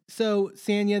 So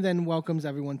Sanya then welcomes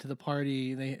everyone to the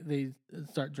party. They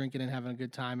start drinking and having a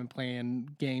good time and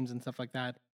playing games and stuff like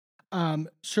that.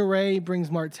 Sheree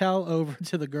brings Martell over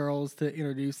to the girls to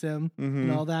introduce him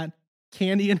and all that.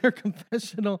 Candy in her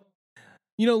confessional.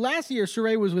 Last year,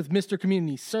 Sheree was with Mr.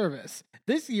 Community Service.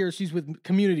 This year, she's with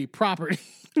Community Property.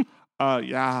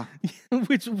 Yeah.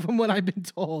 Which, from what I've been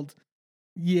told,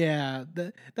 yeah,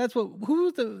 that's what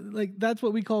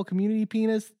we call Community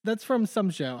Penis. That's from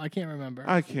some show. I can't remember.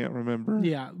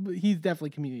 Yeah, but he's definitely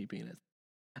Community Penis.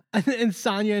 And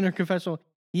Sonya in her confessional,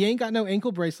 he ain't got no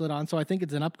ankle bracelet on, so I think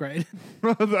it's an upgrade.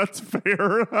 That's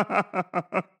fair.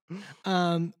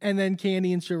 And then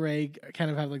Candy and Sheree kind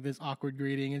of have like this awkward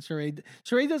greeting, and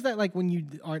Sheree does that like when you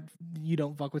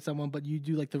don't fuck with someone, but you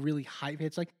do like the really high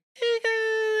pitch, like, "Hey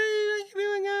guys, how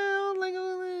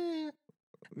you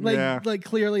doing?" Like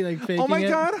clearly like faking it. Oh my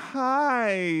god,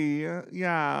 hi.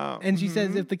 Yeah. And she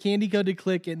says if the candy code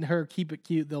click and her keep it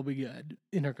cute, they'll be good.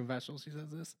 In her confessional, she says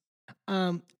this.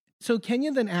 So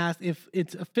Kenya then asked if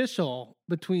it's official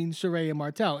between Sheree and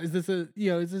Martell. Is this an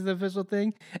official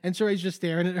thing? And Sheree's just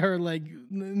staring at her like,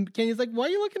 Kenya's like, "Why are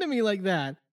you looking at me like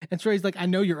that?" And Sheree's like, "I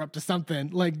know you're up to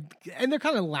something." Like, and they're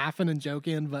kind of laughing and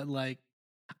joking, but like,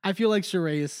 I feel like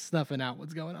Sheree is snuffing out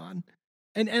what's going on.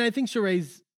 And I think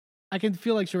I can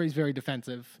feel like Sheree's very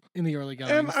defensive in the early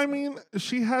goings. And I mean,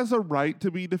 she has a right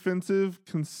to be defensive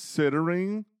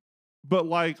considering, but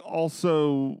like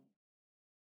also,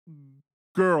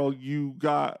 girl, you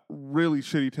got really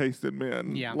shitty taste in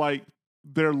men. Yeah. Like,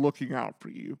 they're looking out for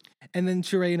you. And then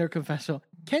Sheree in her confessional,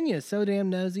 "Kenya is so damn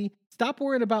nosy. Stop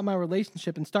worrying about my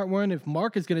relationship and start worrying if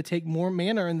Mark is going to take more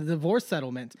manner in the divorce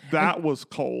settlement." That was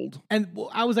cold. And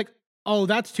I was like, oh,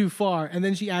 that's too far. And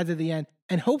then she adds at the end,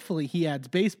 "And hopefully he adds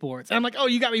baseboards." And I'm like, oh,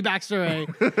 you got me back, Sheree.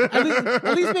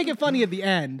 at least make it funny at the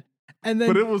end. And then,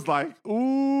 but it was like,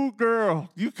 ooh,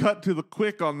 girl, you cut to the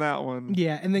quick on that one.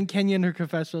 Yeah, and then Kenya in her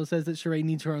confessional says that Sheree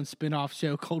needs her own spin-off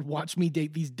show called Watch Me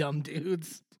Date These Dumb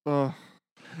Dudes. And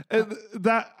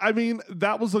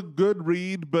that was a good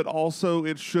read, but also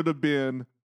it should have been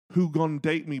Who Gonna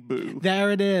Date Me, Boo?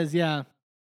 There it is, yeah.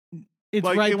 It's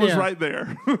like, right it there. was right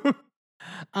there.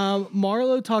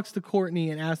 Marlo talks to Courtney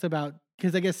and asks about,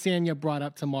 because I guess Sanya brought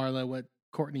up to Marlo what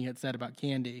Courtney had said about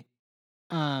Candy.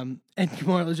 And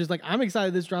Marlo's just like, I'm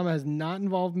excited this drama has not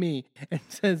involved me. And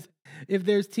says, if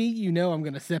there's tea, you know I'm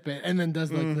going to sip it. And then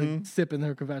does like the sip in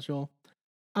her confessional.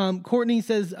 Courtney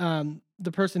says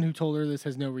the person who told her this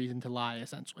has no reason to lie,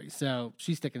 essentially. So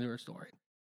she's sticking to her story.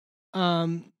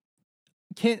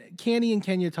 Candy and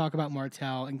Kenya talk about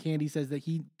Martell, and Candy says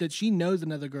that she knows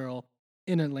another girl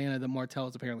in Atlanta that Martell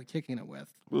is apparently kicking it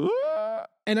with.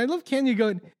 And I love Kenya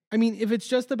going, I mean, if it's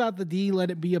just about the D,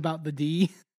 let it be about the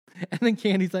D. And then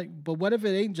Candy's like, but what if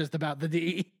it ain't just about the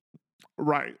D?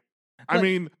 Right. I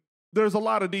mean, there's a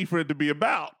lot of D for it to be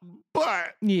about,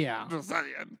 but yeah. Just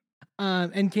saying.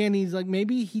 And Candy's like,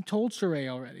 maybe he told Sheree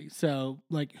already. So,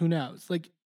 like, who knows? Like,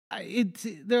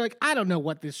 they're like, I don't know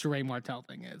what this Sheree Martell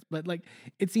thing is, but like,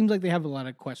 it seems like they have a lot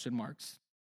of question marks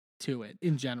to it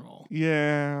in general.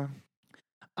 Yeah.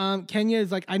 Kenya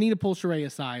is like, I need to pull Sheree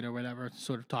aside or whatever to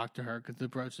sort of talk to her because to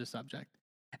broach the subject.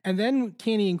 And then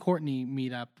Candy and Courtney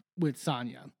meet up with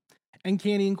Sonia, and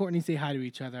Candy and Courtney say hi to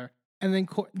each other. And then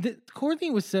Courtney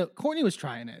was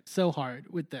trying it so hard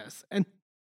with this, and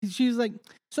she's like,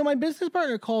 so my business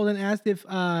partner called and asked if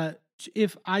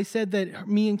I said that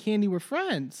me and Candy were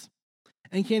friends.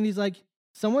 And Candy's like,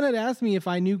 someone had asked me if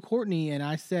I knew Courtney, and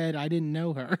I said I didn't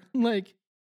know her. Like,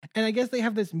 and I guess they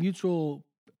have this mutual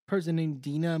person named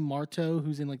Dina Marto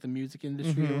who's in like the music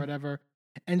industry or whatever.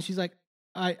 And she's like,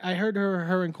 I heard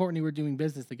her and Courtney were doing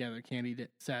business together, Candy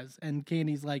says. And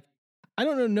Candy's like, I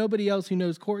don't know nobody else who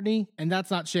knows Courtney, and that's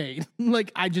not shade.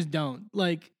 Like, I just don't.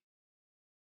 Like,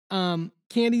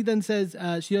 Candy then says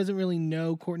she doesn't really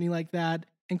know Courtney like that.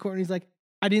 And Courtney's like,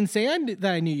 I didn't say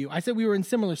that I knew you. I said we were in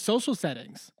similar social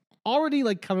settings. Already,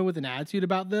 like, coming with an attitude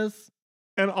about this.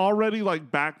 And already,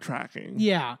 like, backtracking.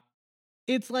 Yeah.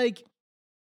 It's like,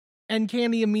 and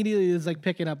Candy immediately is, like,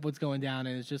 picking up what's going down.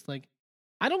 And it's just like,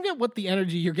 I don't get what the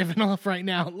energy you're giving off right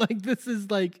now. Like, this is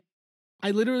like,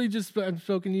 I literally just I've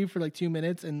spoken to you for like 2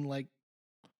 minutes, and like,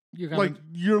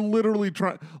 you're literally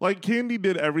trying. Like, Candy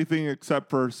did everything except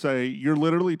for say you're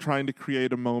literally trying to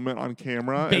create a moment on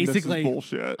camera. Basically, and this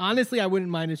is bullshit. Honestly, I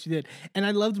wouldn't mind if she did. And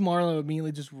I loved Marlo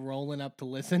immediately just rolling up to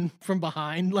listen from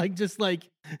behind, like just like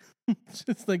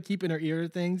keeping her ear to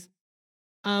things.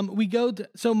 We go to,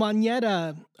 so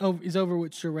Moneta is over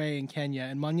with Sheree and Kenya,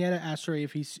 and Moneta asks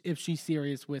Sheree if she's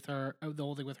serious with her, the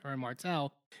whole thing with her and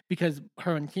Martell, because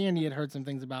her and Candy had heard some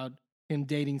things about him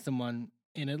dating someone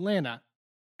in Atlanta.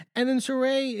 And then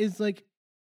Sheree is like,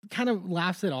 kind of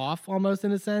laughs it off almost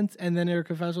in a sense, and then her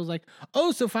confessional is like,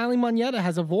 oh, so finally Moneta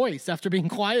has a voice after being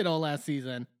quiet all last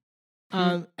season.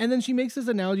 And then she makes this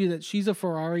analogy that she's a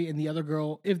Ferrari and the other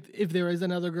girl, if there is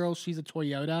another girl, she's a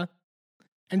Toyota.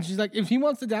 And she's like, if he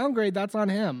wants to downgrade, that's on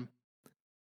him.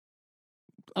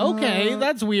 Okay,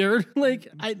 that's weird. Like,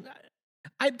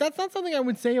 I that's not something I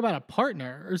would say about a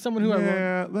partner or someone who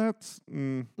that's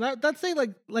say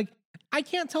like I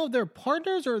can't tell if they're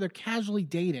partners or they're casually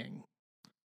dating.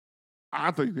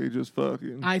 I think they just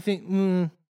fucking. I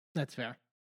think that's fair.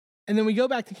 And then we go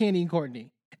back to Candy and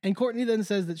Courtney. And Courtney then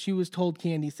says that she was told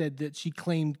Candy said that she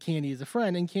claimed Candy as a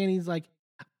friend. And Candy's like,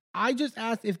 I just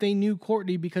asked if they knew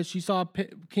Courtney because she saw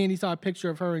Candy saw a picture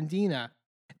of her and Dina.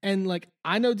 And like,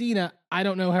 I know Dina, I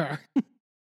don't know her.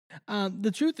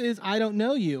 The truth is, I don't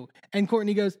know you. And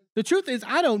Courtney goes, the truth is,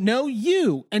 I don't know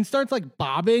you. And starts like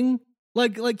bobbing.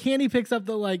 Like Candy picks up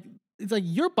the like, it's like,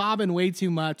 you're bobbing way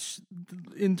too much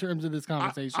in terms of this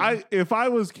conversation. If I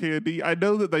was Candy, I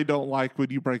know that they don't like when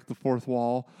you break the fourth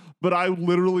wall, but I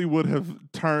literally would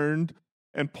have turned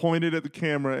and pointed at the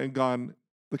camera and gone,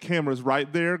 the camera's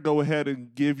right there. Go ahead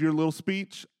and give your little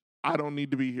speech. I don't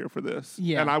need to be here for this.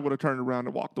 Yeah. And I would have turned around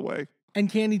and walked away. And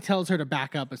Candy tells her to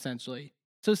back up, essentially.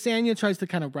 So Sanya tries to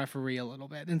kind of referee a little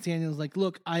bit. And Sanya's like,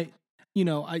 look,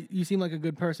 you seem like a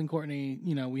good person, Courtney.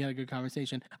 You know, we had a good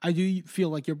conversation. I do feel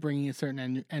like you're bringing a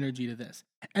certain energy to this.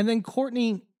 And then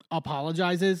Courtney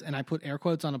apologizes, and I put air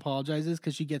quotes on apologizes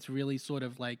because she gets really sort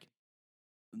of like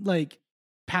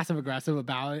passive aggressive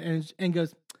about it and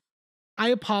goes, I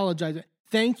apologize.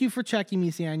 Thank you for checking me,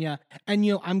 Sanya. And,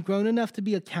 I'm grown enough to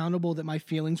be accountable that my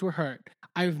feelings were hurt.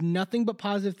 I have nothing but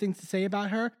positive things to say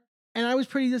about her. And I was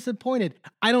pretty disappointed.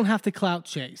 I don't have to clout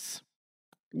chase.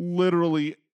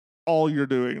 Literally all you're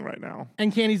doing right now.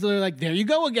 And Candy's literally like, there you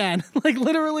go again. Like,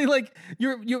 literally, like,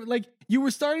 you're like, you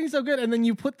were starting so good, and then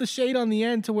you put the shade on the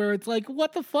end to where it's like,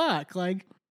 what the fuck? Like,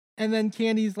 and then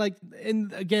Candy's like,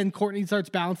 and again, Courtney starts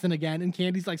bouncing again, and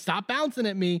Candy's like, stop bouncing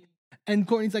at me. And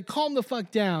Courtney's like, calm the fuck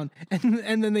down.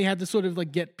 And then they had to sort of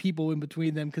like get people in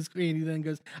between them because Candy then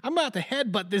goes, I'm about to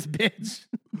headbutt this bitch.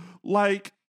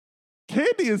 Like,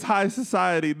 Candy is high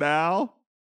society now,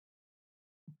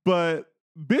 but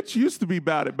bitch used to be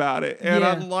bad about it. And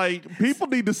I'm like, people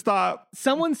need to stop.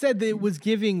 Someone said that it was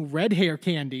giving red hair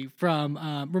Candy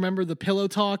from, remember the Pillow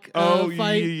Talk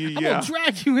fight? Yeah. I'm going to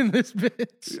drag you in this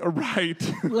bitch.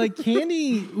 Right. Like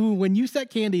Candy, when you set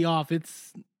Candy off,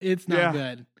 it's not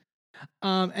good.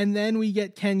 And then we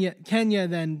get Kenya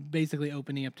then basically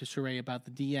opening up to Sheree about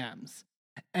the DMs.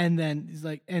 And then he's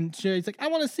like, and Sheree's like, I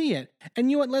want to see it. And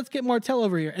you know what? Let's get Martell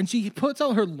over here. And she puts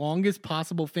out her longest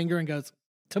possible finger and goes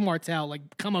to Martell, like,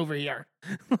 come over here.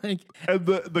 Like, and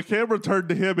the camera turned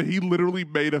to him and he literally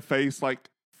made a face like,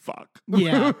 fuck.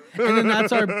 Yeah. And then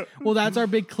that's our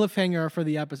big cliffhanger for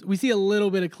the episode. We see a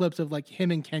little bit of clips of like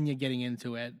him and Kenya getting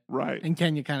into it. Right. And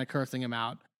Kenya kind of cursing him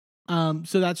out.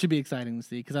 So that should be exciting to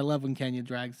see because I love when Kenya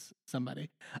drags somebody.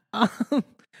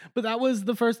 But that was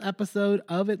the first episode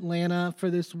of Atlanta for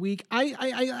this week.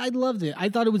 I loved it. I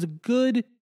thought it was a good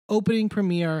opening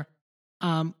premiere.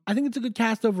 I think it's a good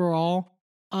cast overall.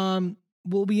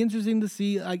 Will be interesting to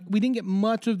see. Like, we didn't get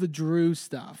much of the Drew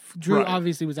stuff. Drew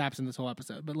obviously was absent this whole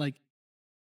episode, but like,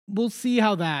 we'll see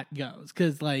how that goes.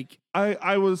 Because like,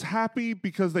 I was happy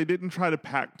because they didn't try to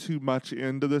pack too much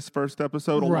into this first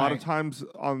episode. A lot of times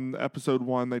on episode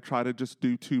 1, they try to just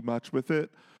do too much with it.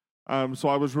 So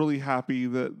I was really happy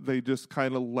that they just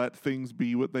kind of let things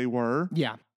be what they were.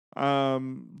 Yeah.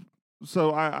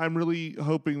 So I'm really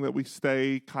hoping that we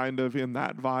stay kind of in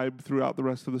that vibe throughout the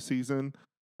rest of the season.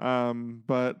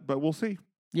 But we'll see.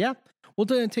 Yeah. We'll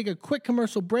take a quick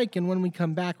commercial break, and when we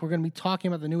come back, we're going to be talking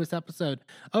about the newest episode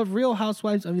of Real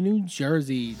Housewives of New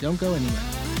Jersey. Don't go anywhere.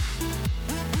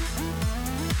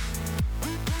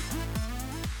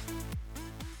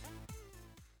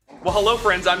 Well, hello,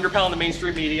 friends. I'm your pal in the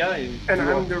mainstream media. And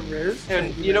I'm the Riz.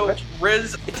 And, you know,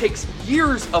 Riz, it takes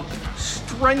years of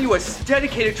strenuous,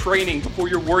 dedicated training before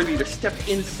you're worthy to step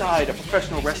inside a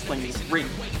professional wrestling ring.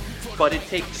 But it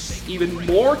takes even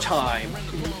more time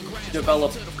to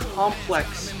develop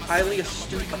complex, highly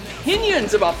astute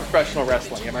opinions about professional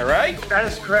wrestling. Am I right? That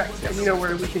is correct. And you know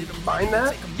where we can find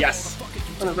that? Yes.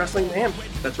 On the Wrestling Mayhem.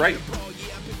 That's right.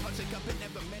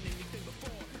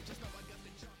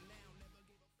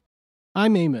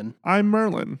 I'm Eamon. I'm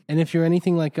Merlin. And if you're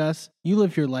anything like us, you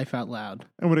live your life out loud.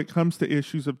 And when it comes to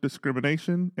issues of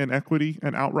discrimination, inequity,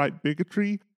 and outright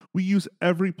bigotry, we use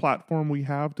every platform we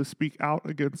have to speak out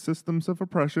against systems of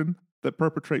oppression that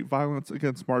perpetrate violence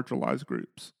against marginalized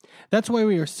groups. That's why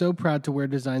we are so proud to wear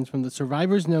designs from the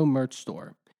Survivors Know merch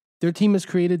store. Their team has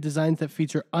created designs that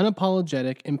feature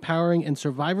unapologetic, empowering, and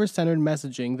survivor-centered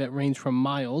messaging that range from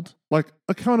mild, like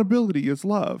accountability is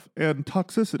love and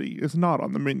toxicity is not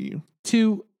on the menu,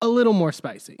 to a little more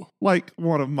spicy. Like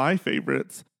one of my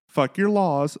favorites, fuck your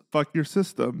laws, fuck your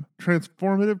system,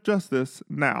 transformative justice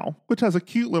now, which has a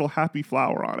cute little happy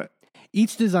flower on it.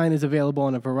 Each design is available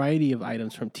on a variety of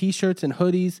items from t-shirts and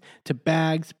hoodies to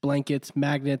bags, blankets,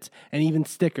 magnets, and even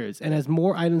stickers. And as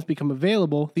more items become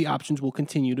available, the options will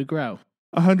continue to grow.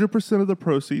 100% of the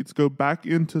proceeds go back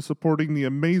into supporting the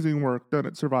amazing work done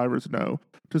at Survivors Know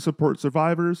to support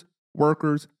survivors,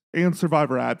 workers, and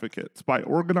survivor advocates by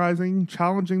organizing,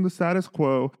 challenging the status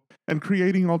quo, and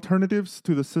creating alternatives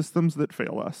to the systems that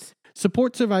fail us.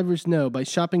 Support Survivors Know by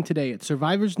shopping today at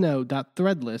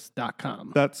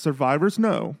survivorsknow.threadless.com. That's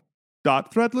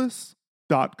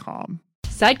survivorsknow.threadless.com.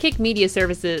 Sidekick Media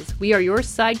Services. We are your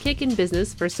sidekick in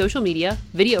business for social media,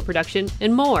 video production,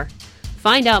 and more.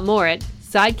 Find out more at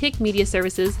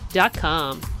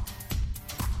sidekickmediaservices.com.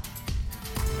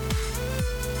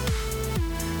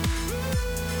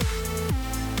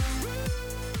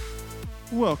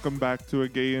 Welcome back to A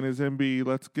Gay and His Enby.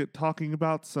 Let's get talking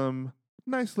about some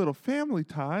nice little family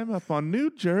time up on New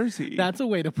Jersey. That's a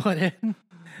way to put it.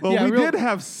 Well, yeah, we did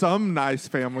have some nice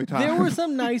family time. There were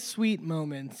some nice, sweet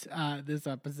moments this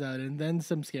episode, and then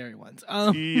some scary ones.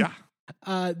 We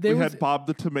had Bob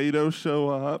the Tomato show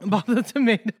up. Bob the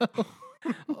Tomato.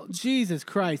 Oh, Jesus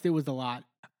Christ, it was a lot.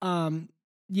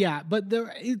 Yeah, but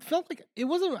it felt like it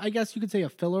wasn't, I guess you could say, a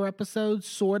filler episode,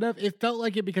 sort of. It felt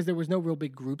like it because there was no real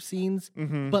big group scenes.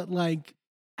 Mm-hmm. But like,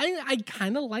 I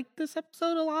kind of liked this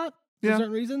episode a lot for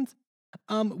certain reasons.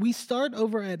 We start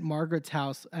over at Margaret's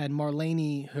house, and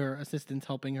Marlene, her assistant's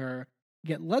helping her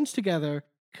get lunch together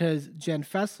because Jen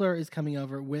Fessler is coming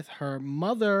over with her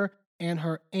mother and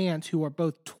her aunt, who are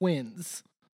both twins,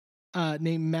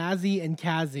 named Mazzy and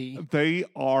Kazzy. They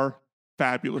are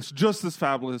fabulous, just as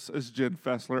fabulous as Jen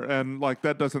Fessler, and like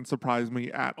that doesn't surprise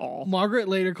me at all. Margaret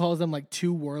later calls them like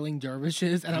two whirling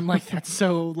dervishes, and I'm like, that's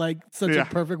so like such a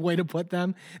perfect way to put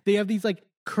them. They have these like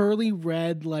curly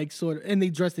red like sort of, and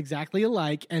they dress exactly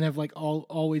alike and have like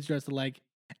always dressed alike,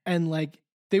 and like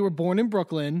they were born in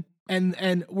Brooklyn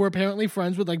and were apparently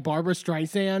friends with like Barbara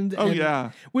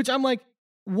Streisand. Which I'm like,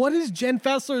 what is Jen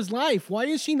Fessler's life? Why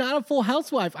is she not a full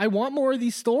housewife? I want more of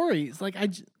these stories.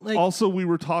 Also, we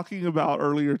were talking about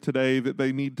earlier today that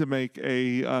they need to make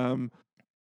an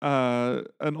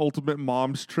ultimate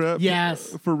mom's trip.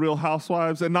 Yes. For Real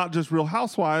Housewives, and not just Real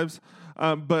Housewives,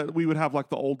 but we would have like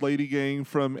the old lady gang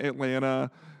from Atlanta,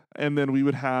 and then we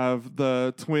would have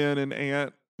the twin and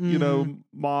aunt, you know,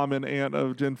 mom and aunt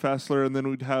of Jen Fessler, and then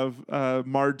we'd have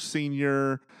Marge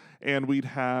Sr., and we'd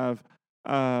have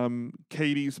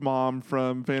Katie's mom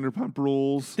from Vanderpump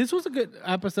Rules. This was a good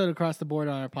episode across the board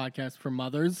on our podcast for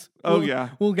mothers. Yeah.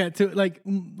 We'll get to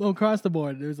across the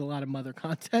board. There's a lot of mother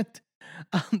content.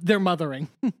 They're mothering,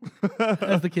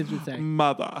 as the kids would say.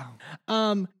 Mother.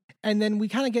 And then we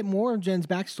kind of get more of Jen's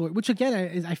backstory, which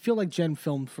again, I feel like Jen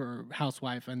filmed for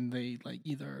Housewife and they like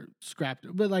either scrapped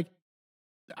it, but like,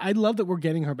 I love that we're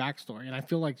getting her backstory, and I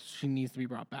feel like she needs to be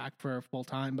brought back for full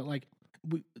time. But like,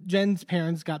 Jen's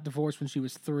parents got divorced when she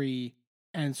was 3,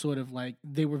 and sort of like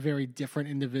they were very different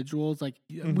individuals. Like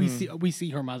we see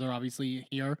her mother obviously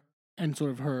here, and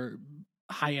sort of her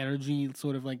high energy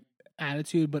sort of like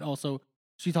attitude, but also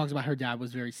she talks about her dad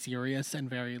was very serious and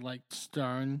very like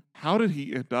stern. How did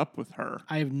he end up with her?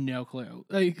 I have no clue.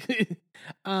 Like,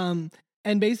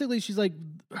 and basically she's like,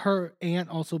 her aunt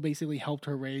also basically helped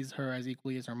her raise her as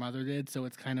equally as her mother did. So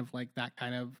it's kind of like that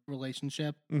kind of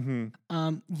relationship.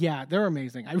 Yeah, they're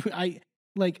amazing. I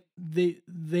like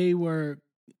they were,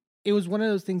 it was one of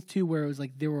those things too, where it was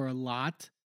like, there were a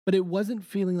lot, but it wasn't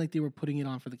feeling like they were putting it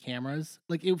on for the cameras.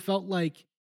 Like it felt like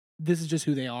this is just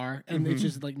who they are. And it's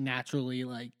just like naturally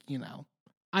like, you know,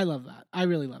 I love that. I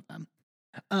really love them.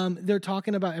 They're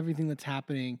talking about everything that's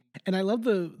happening, and I love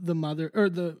the mother or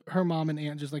her mom and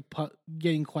aunt just like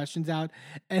getting questions out,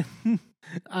 and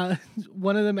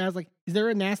one of them asks like, "Is there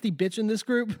a nasty bitch in this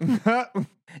group?"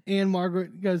 And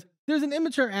Margaret goes, "There's an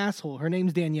immature asshole. Her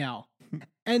name's Danielle,"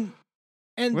 and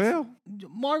well,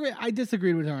 Margaret, I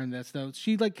disagreed with her on this though.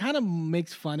 She like kind of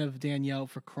makes fun of Danielle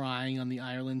for crying on the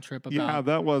Ireland trip about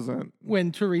that wasn't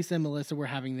when Teresa and Melissa were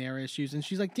having their issues, and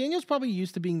she's like, Danielle's probably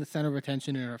used to being the center of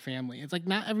attention in her family. It's like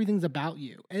not everything's about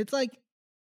you. And it's like,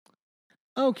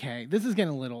 okay, this is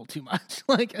getting a little too much.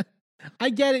 Like, I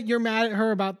get it, you're mad at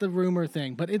her about the rumor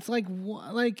thing, but it's like,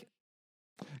 like,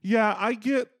 yeah, I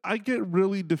get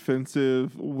really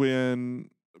defensive when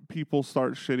people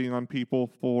start shitting on people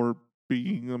for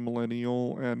being a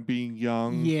millennial and being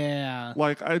young. Yeah.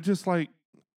 Like, I just like,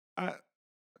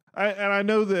 I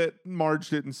know that Marge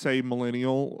didn't say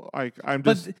millennial. Like, I'm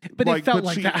just, but like, it felt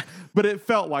like that. But it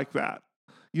felt like that,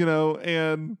 you know.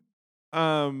 And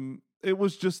it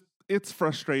was just, it's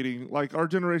frustrating. Like, our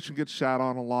generation gets shat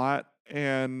on a lot,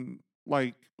 and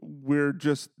like we're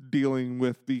just dealing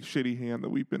with the shitty hand that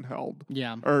we've been held,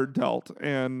 or dealt,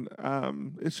 and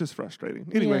it's just frustrating.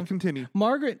 Anyway, continue.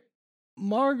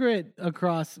 Margaret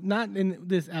across, not in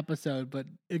this episode, but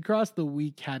across the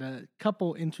week, had a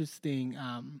couple interesting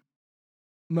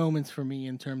moments for me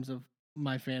in terms of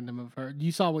my fandom of her.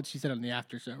 You saw what she said on the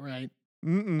after show, right?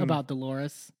 About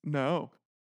Dolores? No.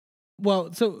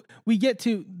 Well, so we get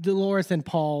to Dolores and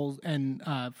Paul and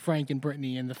Frank and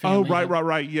Brittany and the family. Oh,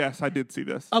 right. Yes, I did see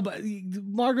this. Oh, but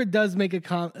Margaret does make a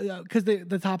comment, because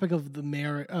the topic of the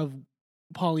merit of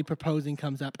Paulie proposing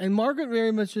comes up. And Margaret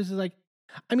very much just is like,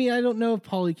 I mean, I don't know if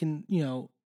Paulie can, you know,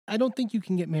 I don't think you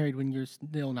can get married when you're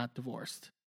still not divorced.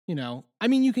 You know, I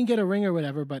mean, you can get a ring or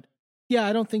whatever, but yeah,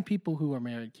 I don't think people who are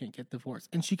married can't get divorced.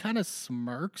 And she kind of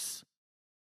smirks.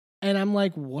 And I'm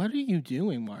like, what are you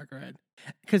doing, Margaret?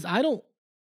 Because I don't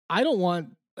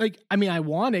want, like, I mean, I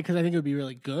want it because I think it would be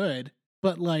really good,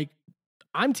 but like,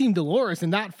 I'm Team Dolores in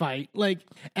that fight. Like,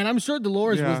 and I'm sure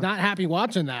Dolores was not happy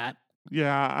watching that.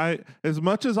 Yeah, as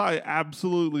much as I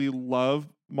absolutely love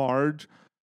Marge,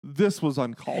 this was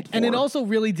uncalled for. And it also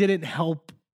really didn't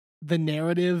help the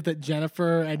narrative that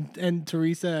Jennifer and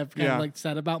Teresa have kind of like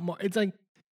said about Marge. It's like,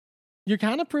 you're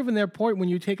kind of proving their point when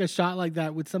you take a shot like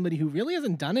that with somebody who really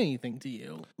hasn't done anything to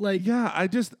you. Like, yeah, I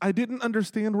didn't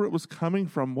understand where it was coming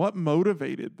from. What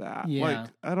motivated that? Yeah.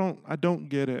 Like, I don't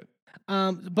get it.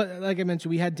 But like I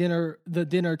mentioned, we had dinner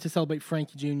to celebrate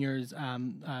Frankie Jr.'s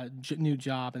new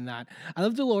job and that. I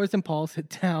love Dolores and Paul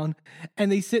sit down,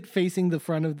 and they sit facing the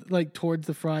front of, like, towards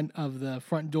the front of the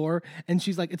front door, and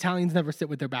she's like, Italians never sit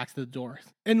with their backs to the door.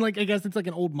 And like, I guess it's like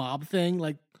an old mob thing.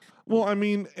 Like, well, I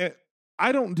mean,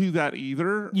 I don't do that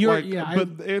either.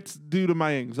 But it's due to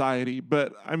my anxiety.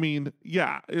 But I mean,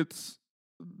 yeah, it's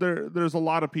there's a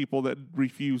lot of people that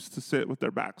refuse to sit with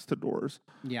their backs to doors.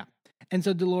 Yeah. And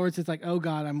so Dolores is like, oh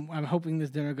God, I'm hoping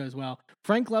this dinner goes well.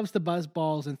 Frank loves to buzz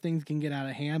balls and things can get out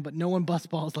of hand, but no one buzz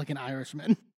balls like an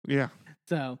Irishman. Yeah.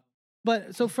 So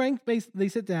Frank, they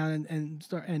sit down and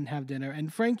start and have dinner.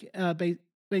 And Frank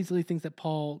basically thinks that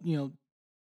Paul,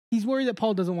 he's worried that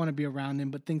Paul doesn't want to be around him,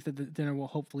 but thinks that the dinner will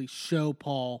hopefully show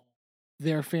Paul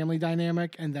their family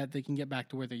dynamic and that they can get back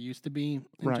to where they used to be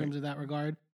in terms of that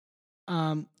regard.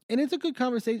 And it's a good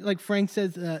conversation. Like Frank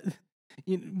says,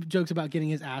 jokes about getting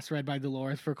his ass read by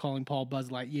Dolores for calling Paul Buzz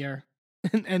Lightyear.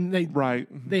 and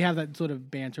they have that sort of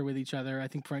banter with each other. I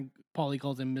think Paulie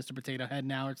calls him Mr. Potato Head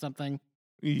now or something.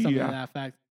 Something to that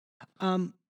effect.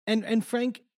 And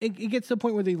Frank, it gets to the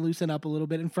point where they loosen up a little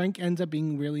bit, and Frank ends up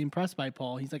being really impressed by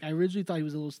Paul. He's like, I originally thought he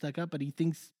was a little stuck up, but he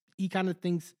kind of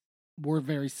thinks we're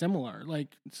very similar.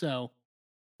 Like, so.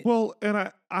 Well,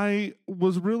 and I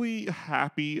was really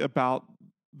happy about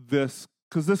this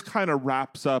because this kind of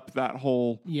wraps up that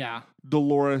whole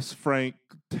Dolores Frank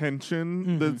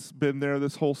tension that's been there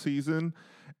this whole season.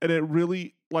 And it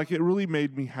really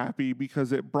made me happy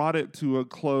because it brought it to a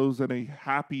close in a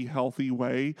happy, healthy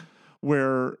way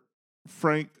where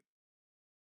Frank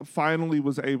finally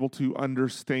was able to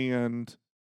understand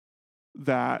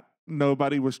that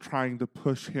nobody was trying to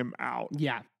push him out.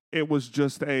 Yeah. It was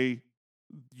just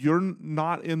you're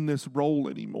not in this role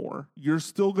anymore. You're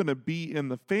still going to be in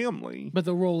the family. But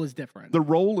the role is different. The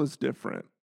role is different.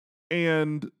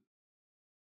 And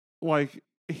like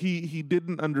he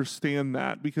didn't understand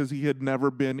that because he had never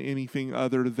been anything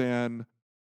other than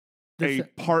a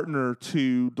partner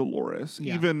to Dolores.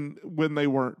 Yeah. Even when they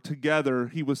weren't together,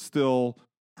 he was still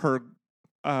her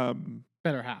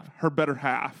better half. Her better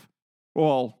half.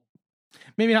 Well,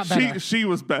 maybe not better. She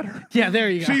was better. Yeah, there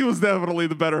you go. She was definitely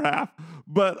the better half.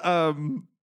 But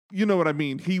you know what I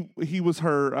mean. He was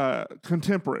her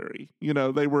contemporary.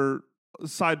 They were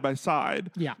side by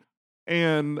side. Yeah.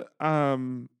 And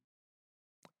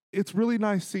it's really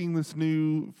nice seeing this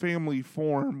new family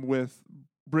form with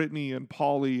Brittany and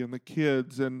Paulie and the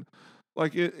kids, and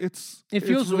like it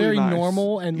feels really very nice.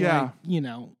 Normal and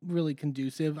really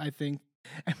conducive, I think.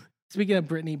 Speaking of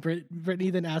Brittany, Brittany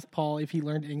then asked Paul if he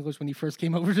learned English when he first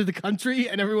came over to the country,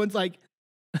 and everyone's like,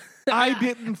 I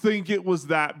didn't think it was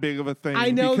that big of a thing.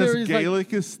 I know because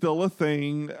Gaelic is still a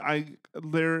thing.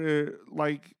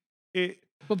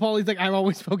 But Paulie's like, I've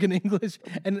always spoken English.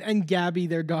 And Gabby,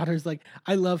 their daughter's like,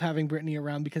 I love having Brittany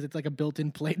around because it's like a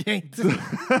built-in play date.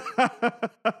 That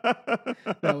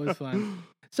was fun.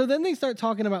 So then they start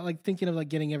talking about like thinking of like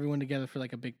getting everyone together for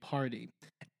like a big party.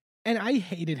 And I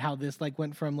hated how this like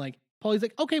went from like, Paulie's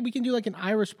like, okay, we can do like an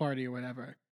Irish party or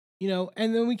whatever,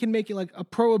 and then we can make it like a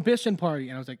prohibition party.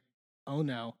 And I was like, oh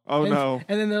no. No.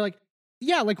 And then they're like,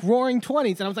 yeah, like Roaring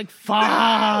 20s. And I was like,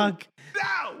 fuck.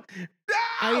 No.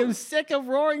 I am sick of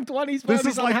Roaring 20s parties. This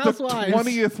is on like Housewives. The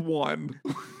 20th one.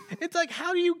 It's like,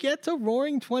 how do you get to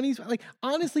Roaring 20s? Like,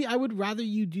 honestly, I would rather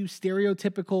you do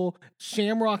stereotypical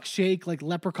Shamrock Shake, like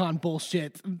leprechaun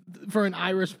bullshit for an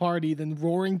Irish party than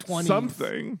Roaring 20s.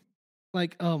 Something.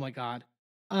 Like, oh my God.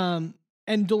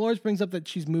 And Dolores brings up that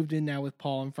she's moved in now with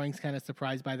Paul, and Frank's kind of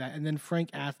surprised by that. And then Frank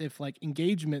asks if like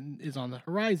engagement is on the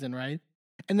horizon, right?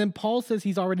 And then Paul says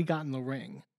he's already gotten the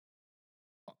ring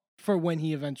for when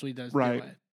he eventually does do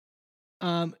it.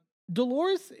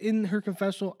 Dolores, in her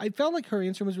confessional, I felt like her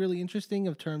answer was really interesting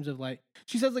in terms of like,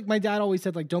 she says like, my dad always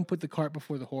said like, don't put the cart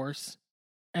before the horse.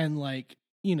 And like,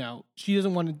 she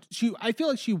doesn't want to, I feel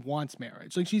like she wants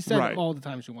marriage. Like she said all the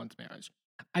time she wants marriage.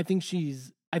 I think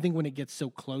when it gets so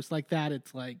close like that,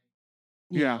 it's like,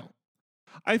 you know.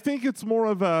 I think it's more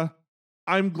of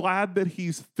I'm glad that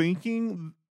he's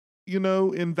thinking,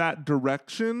 in that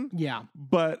direction. Yeah.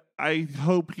 But I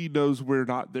hope he knows we're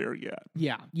not there yet.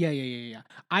 Yeah.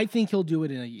 I think he'll do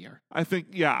it in a year.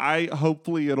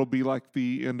 Hopefully it'll be like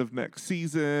the end of next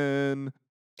season.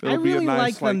 It'll be a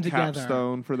nice like them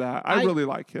capstone for that. I really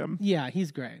like him. Yeah,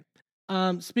 he's great.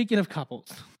 Speaking of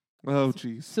couples. Oh,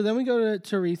 geez. So then we go to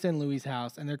Teresa and Louis'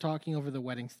 house, and they're talking over the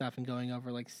wedding stuff and going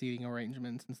over like seating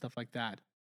arrangements and stuff like that.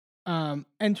 And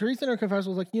Teresa in her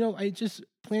confessional was like,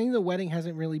 planning the wedding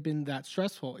hasn't really been that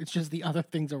stressful. It's just the other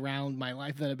things around my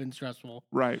life that have been stressful.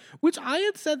 Right. Which I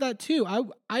had said that too.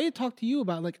 I had talked to you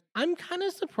about like, I'm kind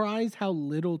of surprised how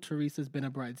little Teresa's been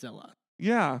a bridezilla.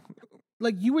 Yeah.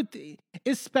 Like you would,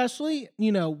 especially,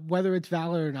 whether it's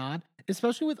valid or not,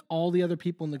 especially with all the other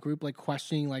people in the group, like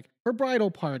questioning like her bridal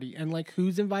party and like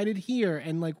who's invited here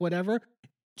and like whatever.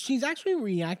 She's actually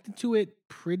reacted to it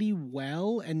pretty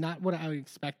well and not what I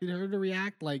expected her to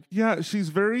react like. Yeah, she's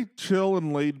very chill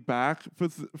and laid back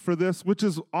for this, which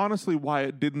is honestly why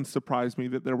it didn't surprise me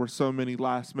that there were so many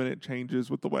last minute changes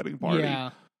with the wedding party.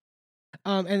 Yeah.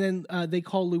 And then they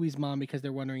call Louis' mom because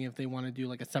they're wondering if they want to do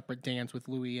like a separate dance with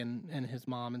Louis and his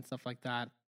mom and stuff like that.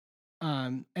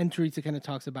 And Teresa kind of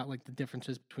talks about like the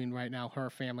differences between right now her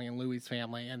family and Louis'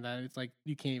 family, and that it's like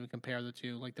you can't even compare the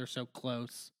two. Like they're so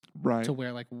close, Right. to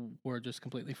where like we're just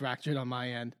completely fractured on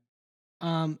my end.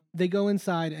 They go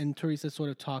inside, and Teresa sort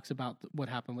of talks about what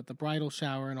happened with the bridal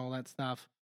shower and all that stuff.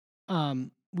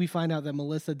 We find out that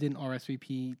Melissa didn't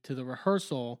RSVP to the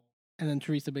rehearsal, and then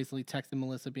Teresa basically texted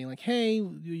Melissa being like, "Hey,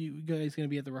 you guys going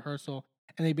to be at the rehearsal?"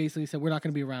 And they basically said, "We're not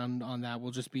going to be around on that.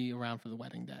 We'll just be around for the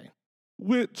wedding day."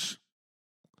 Which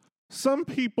some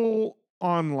people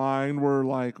online were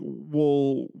like,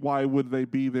 well, why would they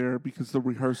be there? Because the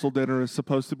rehearsal dinner is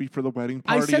supposed to be for the wedding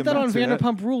party. I said and that on that's it.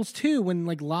 Vanderpump Rules too, when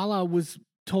like Lala was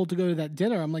told to go to that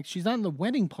dinner. I'm like, she's not in the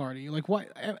wedding party. Like, what?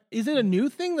 Is it a new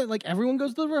thing that like everyone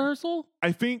goes to the rehearsal?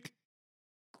 I think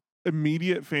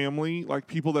immediate family, like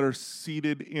people that are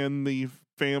seated in the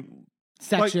like,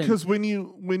 Section. because when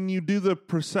you do the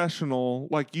processional,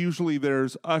 like usually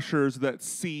there's ushers that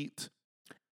seat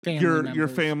your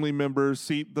members. family members,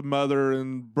 seat the mother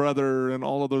and brother and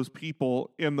all of those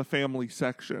people in the family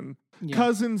section. Yeah.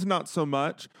 Cousins, not so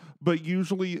much, but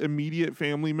usually immediate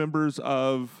family members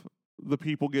of the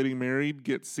people getting married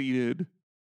get seated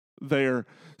there.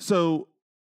 So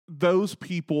those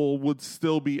people would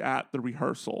still be at the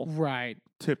rehearsal. Right.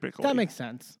 Typically. That makes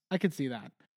sense. I could see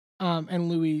that. And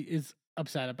Louis is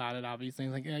upset about it, obviously.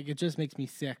 Like it just makes me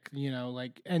sick,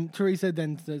 like, and Teresa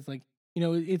then says like,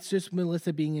 it's just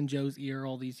Melissa being in Joe's ear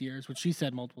all these years, which she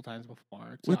said multiple times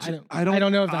before. So Which I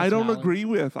don't know if that's valid. agree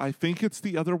with. I think it's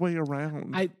the other way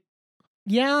around.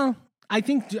 I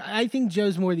think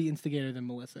Joe's more the instigator than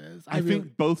Melissa is. I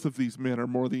think both of these men are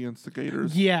more the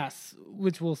instigators. Yes,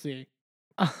 which we'll see.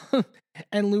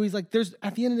 And Louis like,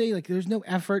 at the end of the day, like there's no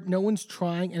effort, no one's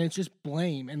trying, and it's just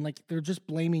blame, and like they're just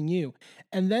blaming you.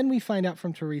 And then we find out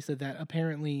from Teresa that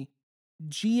apparently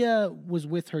Gia was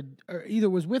with her, or either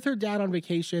was with her dad on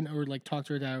vacation, or like talked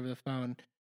to her dad over the phone,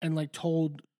 and like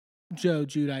told Joe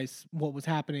Giudice what was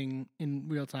happening in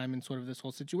real time and sort of this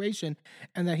whole situation,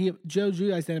 and that Joe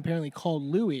Giudice then apparently called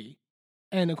Louis,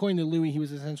 and according to Louis, he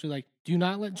was essentially like, "Do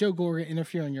not let Joe Gorga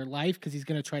interfere in your life because he's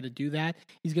going to try to do that.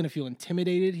 He's going to feel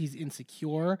intimidated. He's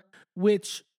insecure."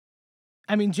 Which,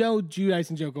 I mean, Joe Giudice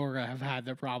and Joe Gorga have had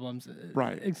their problems,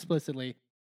 right? Explicitly.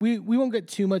 We won't get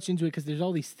too much into it because there's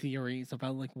all these theories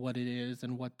about like what it is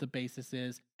and what the basis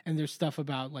is, and there's stuff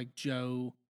about like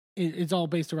Joe. It's all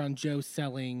based around Joe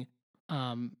selling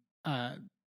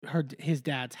his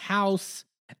dad's house,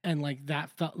 and like that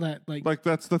felt that like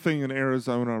that's the thing in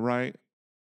Arizona, right?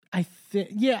 I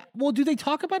think, yeah. Well, do they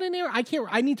talk about it in there? I can't.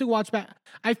 I need to watch back.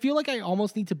 I feel like I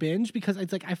almost need to binge because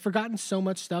it's like I've forgotten so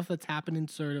much stuff that's happened in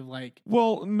sort of like.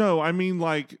 Well, no, I mean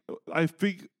like I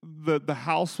think the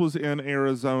house was in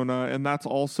Arizona, and that's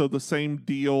also the same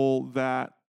deal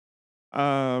that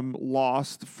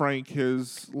lost Frank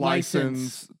his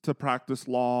license to practice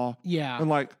law. Yeah, and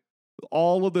like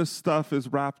all of this stuff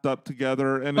is wrapped up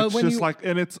together, and but it's just like,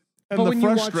 and it's. And the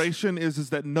frustration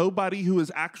is that nobody who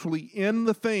is actually in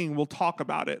the thing will talk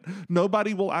about it.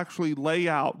 Nobody will actually lay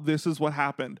out, this is what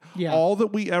happened. Yeah. All that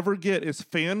we ever get is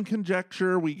fan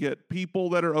conjecture. We get people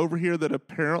that are over here that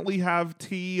apparently have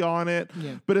tea on it.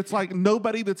 Yeah. But it's like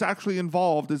nobody that's actually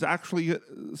involved is actually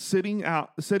sitting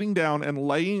down and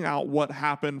laying out what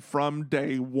happened from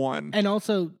day one. And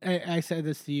also, I said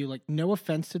this to you, like, no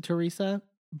offense to Teresa,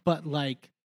 but like,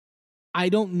 I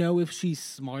don't know if she's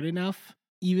smart enough,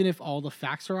 even if all the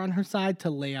facts are on her side,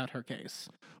 to lay out her case.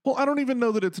 Well, I don't even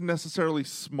know that it's necessarily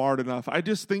smart enough. I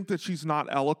just think that she's not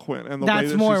eloquent in the way that she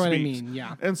speaks. That's more what I mean,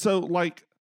 yeah. And so, like,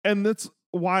 and that's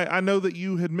why I know that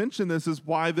you had mentioned this, is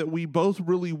why that we both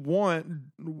really want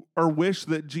or wish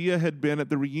that Gia had been at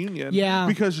the reunion. Yeah.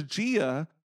 Because Gia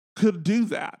could do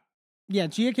that. Yeah,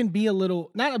 Gia can be a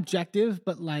little, not objective,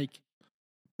 but like.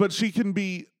 But she can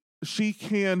be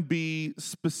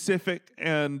specific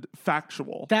and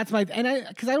factual. That's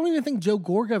because I don't even think Joe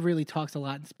Gorga really talks a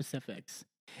lot in specifics.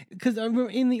 Because I remember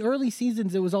in the early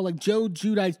seasons, it was all like Joe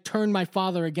Giudice turned my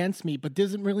father against me, but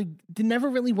never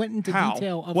really went into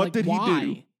detail of what did why.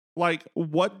 He do? Like,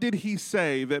 what did he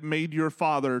say that made your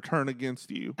father turn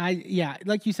against you? Yeah,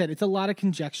 like you said, it's a lot of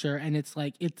conjecture, and it's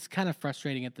like it's kind of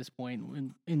frustrating at this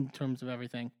point in terms of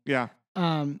everything. Yeah.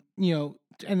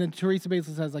 And then Teresa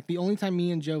basically says, like, the only time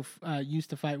me and Joe used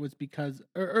to fight was because,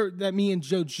 or that me and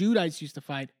Joe Giudice used to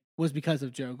fight was because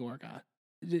of Joe Gorga,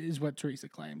 is what Teresa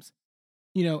claims.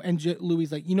 And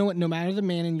Louis like, you know what? No matter the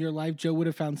man in your life, Joe would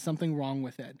have found something wrong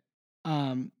with it.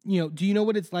 Do you know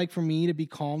what it's like for me to be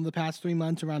calm the past 3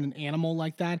 months around an animal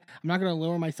like that? I'm not going to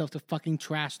lower myself to fucking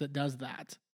trash that does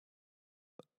that.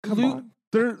 Come on.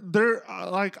 They're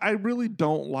like, I really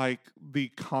don't like the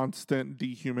constant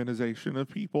dehumanization of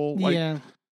people. Like, yeah.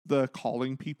 the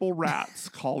calling people rats,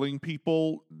 calling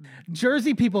people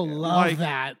Jersey people love like,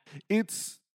 that.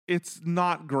 It's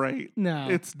not great. No.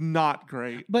 It's not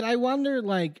great. But I wonder,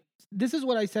 like, this is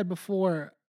what I said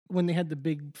before when they had the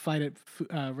big fight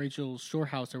at Rachel's shore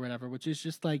house or whatever, which is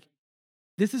just like,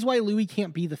 this is why Louis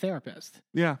can't be the therapist.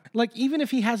 Yeah. Like, even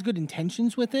if he has good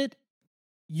intentions with it,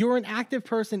 you're an active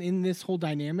person in this whole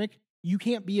dynamic. You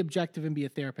can't be objective and be a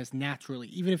therapist naturally,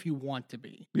 even if you want to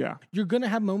be. Yeah. You're going to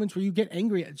have moments where you get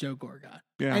angry at Joe Gorga.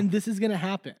 Yeah. And this is going to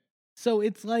happen. So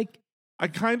it's like, I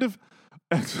kind of,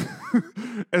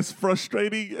 as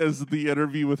frustrating as the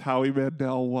interview with Howie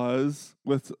Mandel was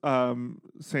with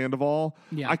Sandoval,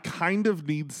 yeah. I kind of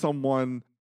need someone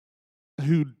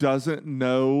who doesn't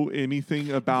know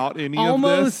anything about any of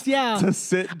this to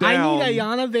sit down. I need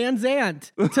Ayanna Van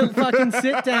Zant to fucking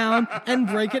sit down and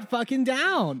break it fucking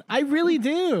down. I really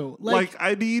do. Like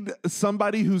I need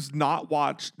somebody who's not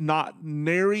watched not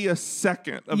nary a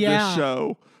second of this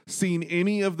show, seen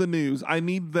any of the news. I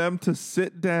need them to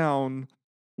sit down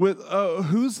with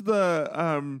who's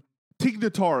the Tig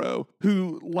Notaro,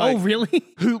 who like, oh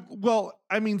really? Who, well,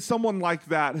 I mean, someone like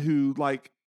that who like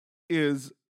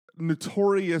is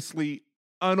notoriously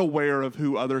unaware of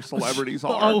who other celebrities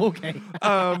are. Oh, okay.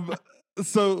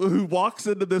 So who walks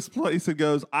into this place and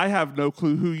goes, I have no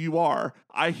clue who you are.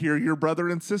 I hear your brother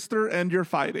and sister and you're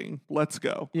fighting. Let's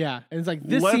go. Yeah. And it's like,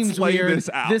 this Let's seems lay weird. this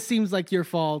out. This seems like your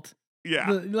fault. Yeah.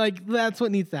 Like, that's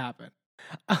what needs to happen.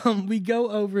 We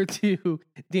go over to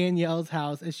Danielle's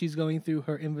house as she's going through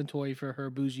her inventory for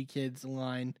her bougie kids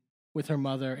line with her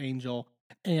mother, Angel.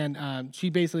 And she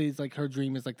basically is like, her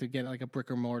dream is like to get like a brick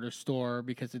or mortar store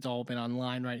because it's all been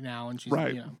online right now. And she's,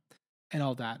 right. you know, and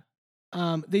all that.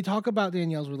 They talk about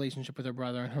Danielle's relationship with her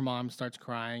brother, and her mom starts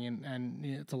crying, and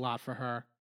it's a lot for her.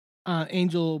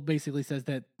 Angel basically says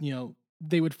that, you know,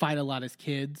 they would fight a lot as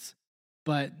kids,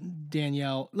 but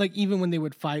Danielle, like, even when they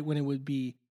would fight, when it would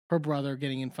be her brother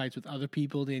getting in fights with other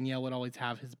people, Danielle would always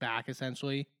have his back,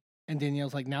 essentially. And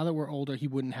Danielle's like, now that we're older, he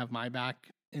wouldn't have my back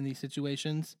in these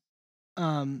situations.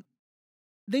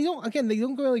 They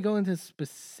don't really go into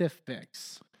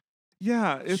specifics.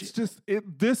 Yeah, it's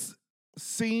this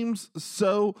seems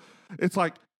so, it's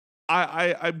like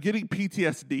I'm getting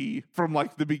PTSD from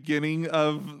like the beginning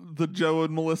of the Joe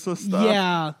and Melissa stuff.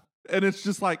 Yeah. And it's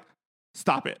just like,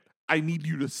 stop it. I need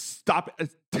you to stop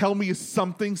it. Tell me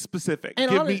something specific. And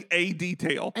give me a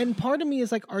detail. And part of me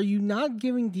is like, are you not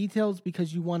giving details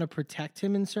because you want to protect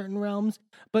him in certain realms?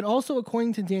 But also,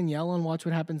 according to Danielle on Watch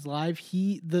What Happens Live,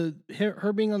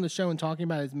 her being on the show and talking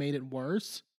about it has made it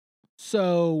worse.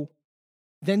 So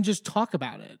then just talk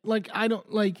about it. Like, I don't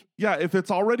like. Yeah, if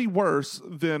it's already worse,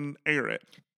 then air it.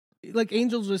 Like,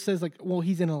 Angel just says like, well,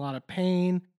 he's in a lot of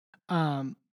pain.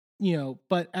 You know,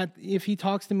 but if he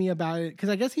talks to me about it, because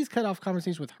I guess he's cut off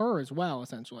conversation with her as well,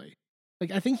 essentially.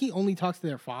 Like, I think he only talks to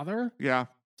their father. Yeah.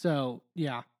 So,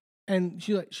 yeah. And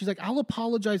she's like, I'll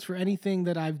apologize for anything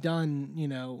that I've done, you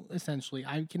know, essentially.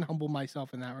 I can humble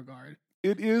myself in that regard.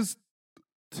 It is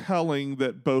telling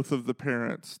that both of the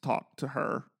parents talk to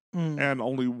her and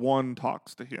only one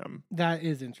talks to him. That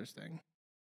is interesting.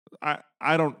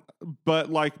 I don't,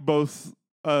 but like both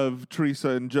of Teresa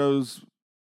and Joe's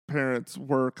parents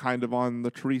were kind of on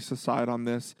the Teresa side on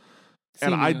this.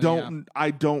 And I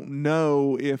don't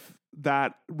know if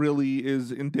that really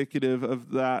is indicative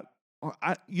of that.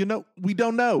 We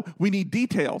don't know. We need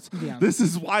details. Yeah. This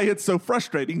is why it's so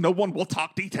frustrating. No one will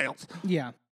talk details.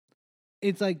 Yeah.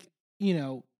 It's like, you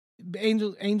know,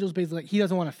 Angel's basically like, he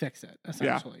doesn't want to fix it,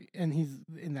 essentially. Yeah. And he's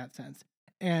in that sense.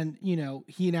 And, you know,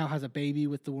 he now has a baby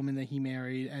with the woman that he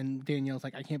married. And Danielle's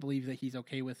like, I can't believe that he's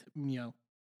okay with, you know,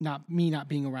 not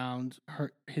being around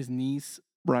his niece,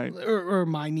 right, or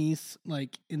my niece,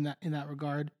 like in that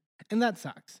regard, and that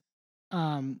sucks.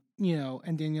 You know,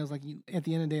 and Danielle's like, at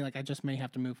the end of the day, like, I just may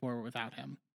have to move forward without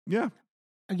him. Yeah.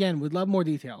 Again, we'd love more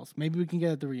details. Maybe we can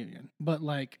get at the reunion, but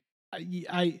like,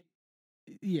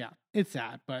 yeah, it's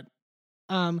sad. But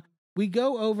we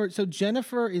go over. So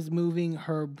Jennifer is moving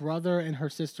her brother and her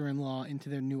sister-in-law into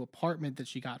their new apartment that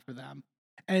she got for them,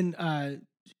 and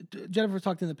Jennifer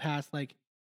talked in the past, like,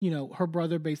 you know, her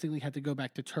brother basically had to go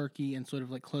back to Turkey and sort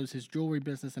of like close his jewelry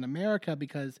business in America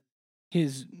because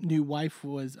his new wife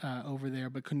was over there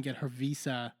but couldn't get her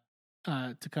visa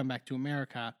to come back to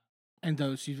America. And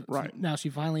though now she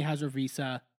finally has her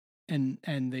visa and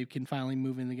they can finally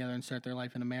move in together and start their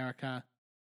life in America.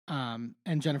 And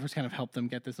Jennifer's kind of helped them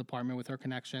get this apartment with her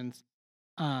connections.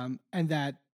 And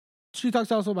that she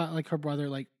talks also about like her brother,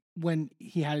 like when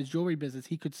he had his jewelry business,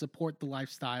 he could support the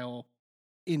lifestyle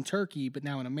in Turkey, but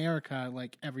now in America,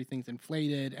 like everything's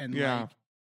inflated and like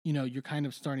you're kind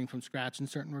of starting from scratch in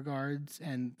certain regards,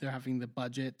 and they're having the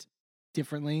budget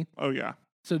differently. Oh yeah.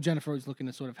 So Jennifer is looking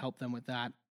to sort of help them with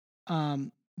that.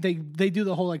 They do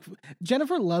the whole like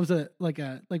Jennifer loves like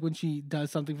when she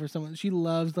does something for someone, she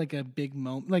loves like a big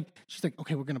moment. Like she's like,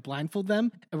 okay, we're gonna blindfold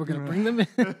them and we're gonna bring them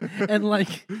in, and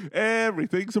like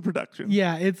everything's a production.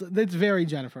 Yeah, it's very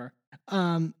Jennifer.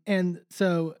 And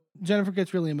so Jennifer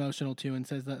gets really emotional too and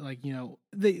says that like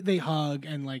they hug,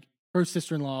 and like her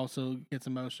sister-in-law also gets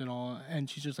emotional, and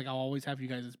she's just like, I'll always have you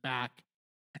guys' back.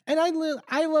 And I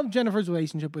love Jennifer's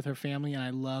relationship with her family, and I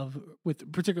love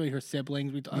with particularly her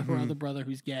siblings, with her other brother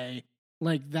who's gay.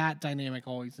 Like that dynamic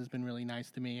always has been really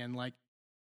nice to me, and like,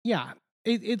 yeah,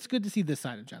 it's good to see this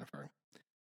side of Jennifer.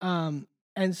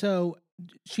 And so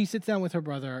she sits down with her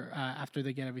brother after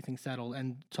they get everything settled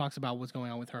and talks about what's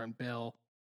going on with her and Bill,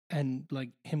 and like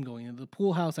him going into the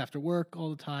pool house after work all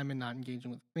the time and not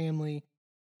engaging with the family.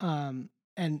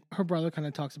 And her brother kind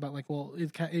of talks about like, well,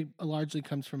 it largely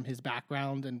comes from his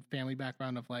background and family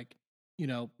background of like,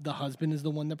 the husband is the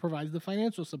one that provides the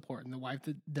financial support and the wife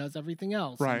that does everything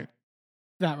else. Right.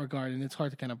 That regard. And it's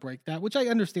hard to kind of break that, which I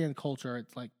understand culture.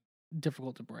 It's like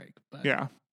difficult to break, but yeah.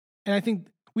 And I think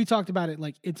we talked about it.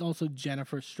 Like it's also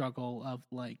Jennifer's struggle of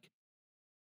like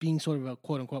being sort of a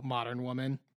quote unquote modern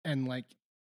woman and like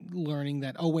learning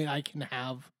that, oh wait, I can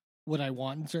have what I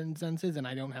want in certain senses, and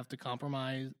I don't have to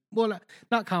compromise. Well,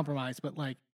 not compromise, but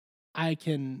like I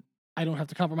don't have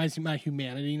to compromise my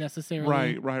humanity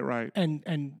necessarily. Right.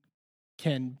 And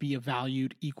can be a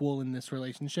valued equal in this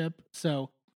relationship.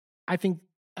 So I think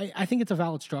it's a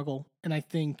valid struggle, and I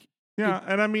think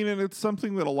and I mean, and it's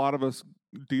something that a lot of us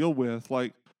deal with.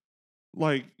 Like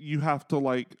you have to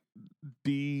like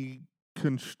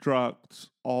deconstruct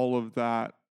all of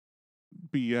that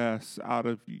BS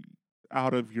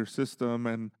out of your system,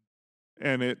 and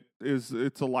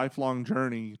it's a lifelong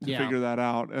journey to figure that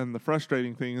out. And the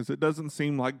frustrating thing is it doesn't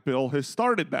seem like Bill has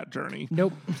started that journey.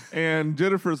 Nope. And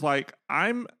Jennifer's like,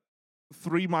 I'm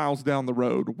 3 miles down the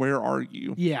road. Where are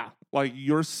you? Yeah. Like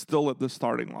you're still at the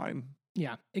starting line.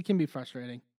 Yeah, it can be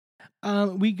frustrating.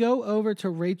 We go over to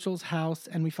Rachel's house,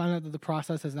 and we find out that the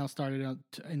process has now started out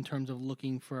in terms of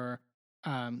looking for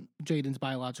Jaden's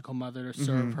biological mother to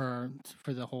serve her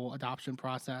for the whole adoption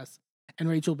process. And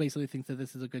Rachel basically thinks that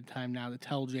this is a good time now to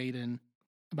tell Jaden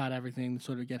about everything, to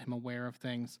sort of get him aware of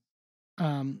things.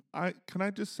 Can I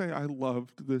just say I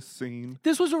loved this scene.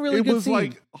 This was a really good scene. It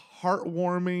was like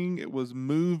heartwarming. It was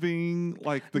moving.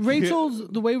 Like the way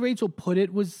Rachel put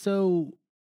it was so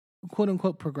quote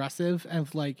unquote progressive,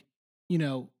 of like,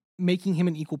 making him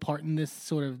an equal part in this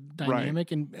sort of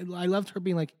dynamic. Right. And I loved her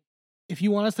being like, if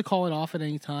you want us to call it off at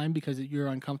any time because you're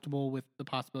uncomfortable with the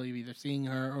possibility of either seeing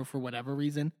her or for whatever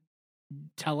reason,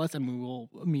 tell us and we will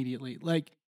immediately.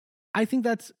 Like, I think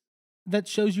that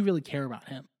shows you really care about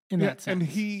him in that sense. And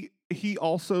he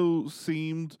also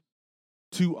seemed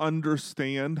to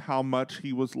understand how much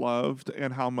he was loved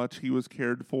and how much he was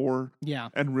cared for. Yeah.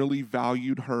 And really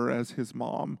valued her as his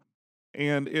mom.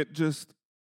 And it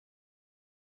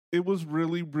was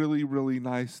really, really, really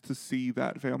nice to see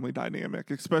that family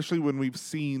dynamic, especially when we've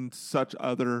seen such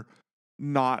other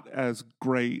not as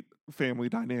great family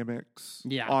dynamics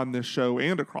on this show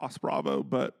and across Bravo.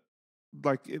 But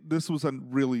this was a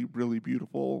really, really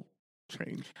beautiful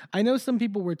change. I know some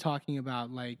people were talking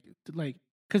about like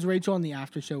because Rachel on the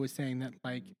after show was saying that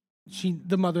like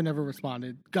the mother never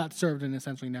responded, got served and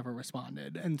essentially never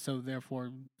responded. And so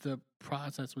therefore the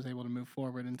process was able to move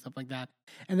forward and stuff like that.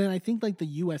 And then I think like the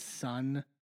US Sun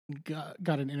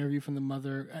got an interview from the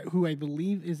mother, who I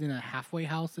believe is in a halfway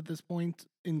house at this point,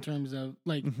 in terms of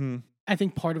like, I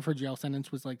think part of her jail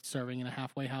sentence was like serving in a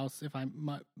halfway house, if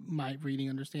I'm my reading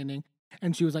understanding.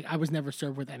 And she was like, I was never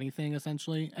served with anything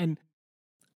essentially. And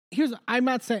I'm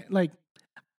not saying like,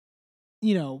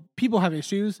 people have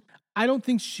issues. I don't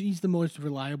think she's the most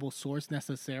reliable source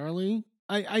necessarily.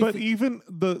 But even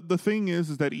the thing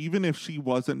is that even if she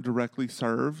wasn't directly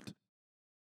served,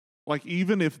 like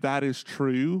even if that is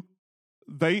true,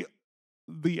 the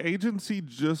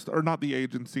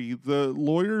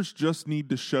lawyers just need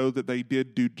to show that they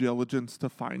did due diligence to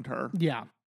find her. Yeah.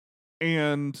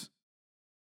 And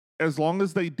as long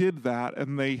as they did that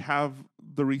and they have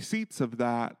the receipts of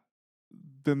that,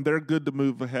 then they're good to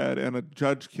move ahead, and a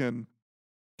judge can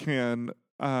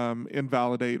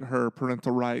invalidate her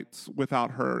parental rights without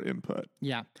her input.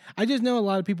 Yeah. I just know a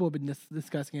lot of people have been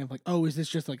discussing it, like, oh, is this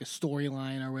just like a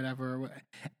storyline or whatever?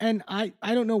 And I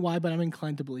don't know why, but I'm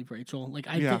inclined to believe Rachel. Like,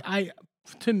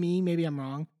 to me, maybe I'm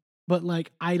wrong, but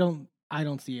like, I don't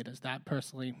see it as that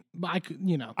personally. But I could,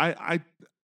 I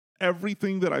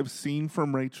everything that I've seen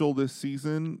from Rachel this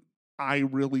season, I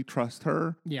really trust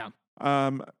her. Yeah.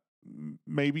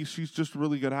 Maybe she's just a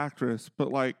really good actress,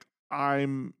 but like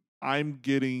I'm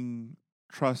getting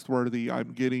trustworthy.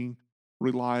 I'm getting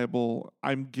reliable.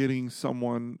 I'm getting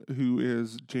someone who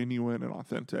is genuine and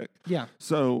authentic. Yeah.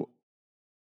 So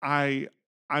I'm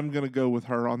gonna go with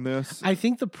her on this. I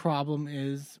think the problem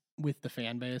is with the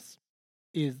fan base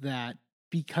is that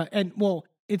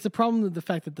it's a problem with the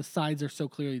fact that the sides are so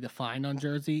clearly defined on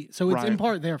Jersey. So it's in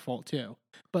part their fault too.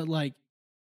 But like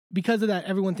because of that,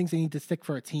 everyone thinks they need to stick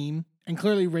for a team. And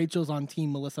clearly Rachel's on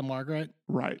team Melissa Margaret.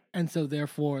 Right. And so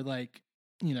therefore, like,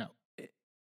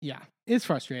 it's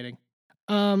frustrating.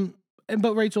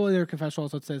 But Rachel in her confessional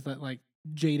also says that like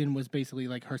Jaden was basically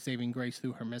like her saving grace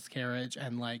through her miscarriage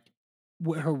and like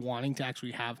her wanting to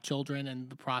actually have children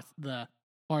and the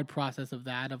hard process of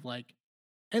that of like,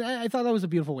 and I thought that was a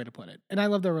beautiful way to put it. And I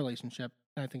love their relationship.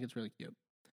 And I think it's really cute.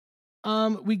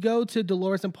 We go to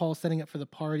Dolores and Paul setting up for the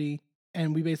party.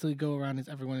 And we basically go around as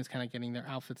everyone is kind of getting their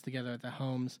outfits together at their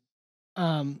homes.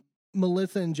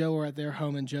 Melissa and Joe are at their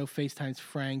home, and Joe FaceTimes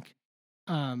Frank.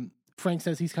 Frank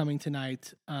says he's coming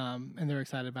tonight, and they're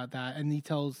excited about that. And he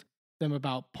tells them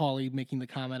about Paulie making the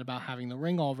comment about having the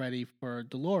ring all ready for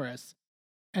Dolores.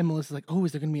 And Melissa's like, oh,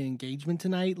 is there going to be an engagement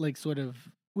tonight? Like, sort of,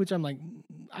 which I'm like,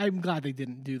 I'm glad they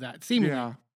didn't do that. Seemingly,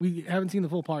 yeah. We haven't seen the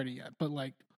full party yet, but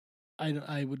like,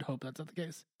 I would hope that's not the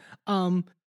case.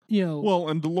 Well,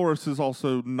 and Dolores is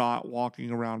also not walking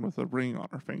around with a ring on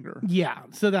her finger. Yeah,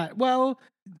 so that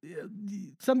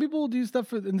some people will do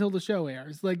stuff until the show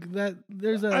airs. Like that,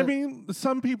 I mean,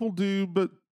 some people do,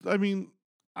 but I mean,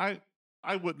 I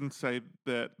wouldn't say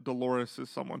that Dolores is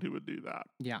someone who would do that.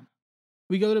 Yeah,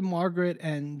 we go to Margaret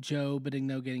and Joe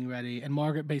Benigno getting ready, and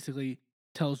Margaret basically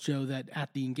tells Joe that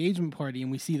at the engagement party,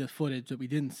 and we see the footage that we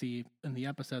didn't see in the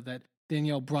episode that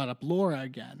Danielle brought up Laura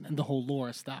again and the whole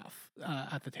Laura stuff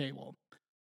at the table.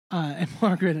 And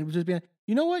Margaret would just be like,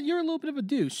 you know what? You're a little bit of a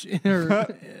douche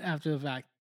after the fact.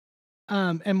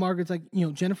 And Margaret's like,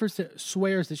 Jennifer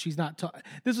swears that she's not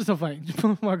This was so funny.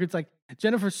 Margaret's like,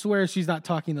 Jennifer swears she's not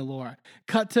talking to Laura.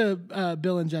 Cut to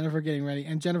Bill and Jennifer getting ready.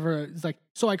 And Jennifer is like,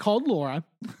 so I called Laura.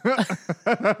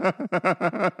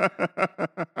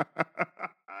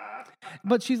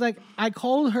 But she's like, I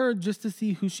called her just to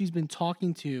see who she's been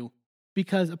talking to.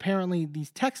 Because apparently these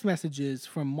text messages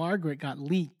from Margaret got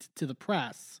leaked to the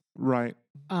press. Right.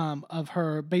 Of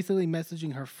her basically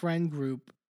messaging her friend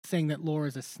group saying that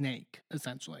Laura's a snake,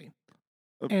 essentially.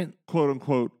 And quote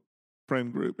unquote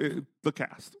friend group. The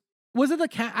cast. Was it the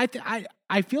cast?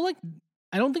 I feel like,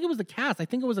 I don't think it was the cast. I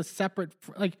think it was a separate,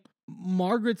 like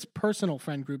Margaret's personal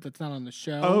friend group that's not on the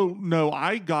show. Oh, no.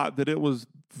 I got that it was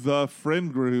the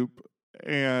friend group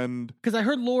and... Because I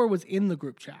heard Laura was in the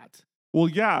group chat. Well,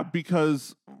 yeah,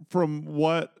 because from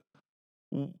what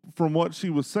she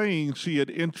was saying, she had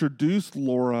introduced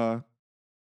Laura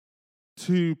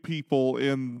to people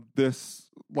in this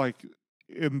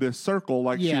circle,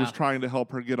 like she was trying to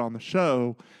help her get on the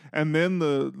show, and then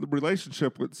the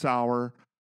relationship went sour,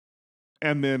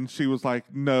 and then she was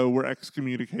like, "No, we're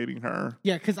excommunicating her."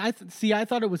 Yeah, because I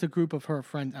thought it was a group of her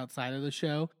friends outside of the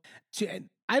show.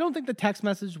 I don't think the text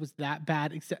message was that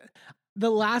bad, except. The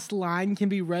last line can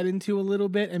be read into a little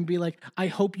bit and be like, I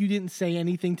hope you didn't say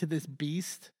anything to this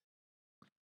beast.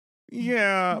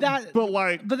 Yeah,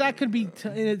 but that could be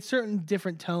in a certain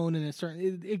different tone and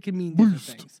it can mean different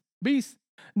things. Beast.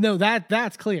 No,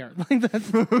 that's clear. Like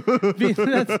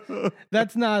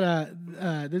that's not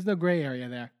there's no gray area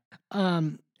there.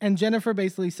 And Jennifer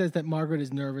basically says that Margaret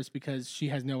is nervous because she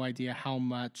has no idea how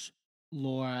much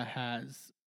Laura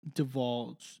has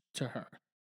divulged to her.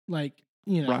 Like,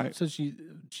 right. So she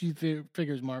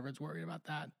figures Margaret's worried about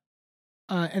that.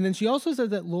 And then she also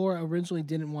said that Laura originally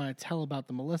didn't want to tell about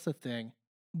the Melissa thing,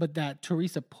 but that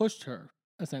Teresa pushed her,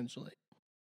 essentially.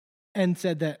 And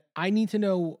said that, I need to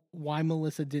know why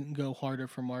Melissa didn't go harder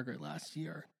for Margaret last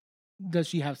year. Does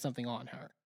she have something on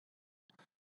her?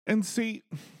 And see,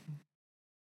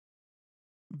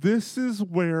 this is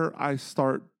where I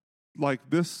start, like,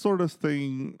 this sort of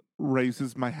thing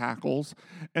raises my hackles,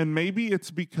 and maybe it's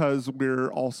because we're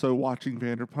also watching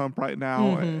Vanderpump right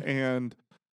now, and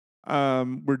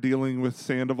we're dealing with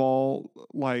Sandoval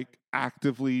like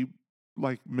actively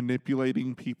like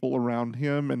manipulating people around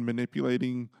him and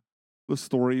manipulating the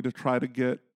story to try to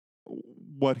get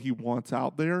what he wants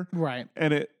out there, right?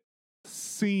 And it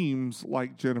seems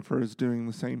like Jennifer is doing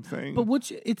the same thing,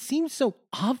 but it seems so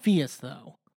obvious,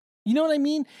 though. You know what I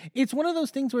mean? It's one of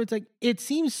those things where it's like, it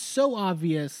seems so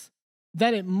obvious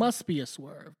that it must be a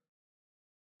swerve.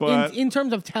 But in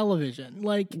terms of television,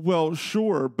 like... Well,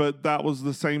 sure, but that was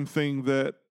the same thing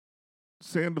that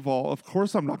Sandoval, of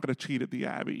course I'm not going to cheat at the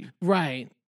Abbey.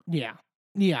 Right. Yeah.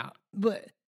 Yeah. But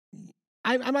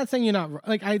I'm not saying you're not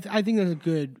like I think there's a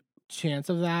good chance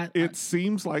of that. It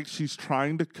seems like she's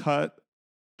trying to cut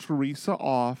Teresa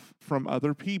off from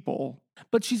other people.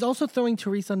 But she's also throwing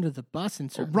Teresa under the bus in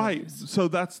certain Right. ways. So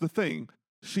that's the thing.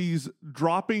 She's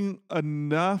dropping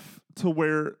enough to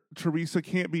where Teresa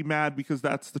can't be mad because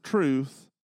that's the truth.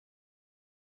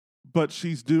 But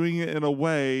she's doing it in a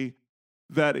way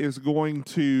that is going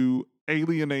to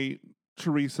alienate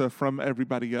Teresa from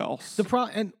everybody else.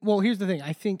 Here's the thing.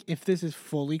 I think if this is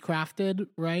fully crafted,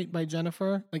 right, by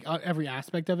Jennifer, like every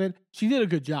aspect of it, she did a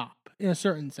good job in a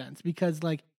certain sense because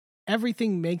like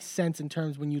everything makes sense in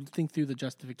terms when you think through the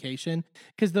justification.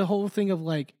 Because the whole thing of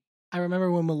like, I remember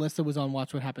when Melissa was on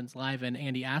Watch What Happens Live and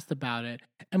Andy asked about it,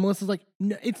 and Melissa's like,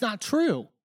 no, it's not true.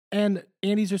 And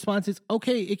Andy's response is,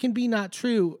 okay, it can be not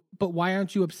true, but why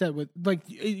aren't you upset with, like,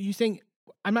 you saying,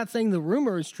 I'm not saying the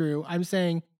rumor is true. I'm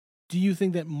saying, do you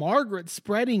think that Margaret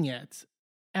spreading it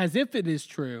as if it is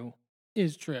true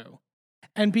is true?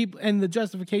 And the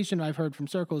justification I've heard from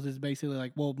circles is basically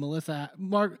like, well,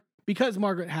 because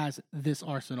Margaret has this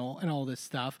arsenal and all this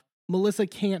stuff, Melissa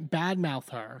can't badmouth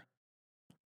her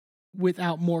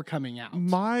without more coming out.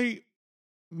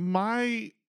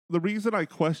 The reason I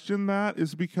question that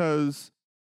is because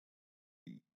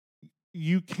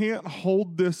you can't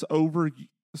hold this over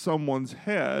someone's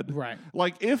head. Right.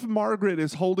 Like if Margaret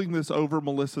is holding this over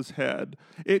Melissa's head,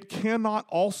 it cannot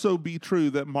also be true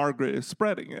that Margaret is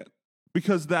spreading it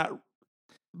because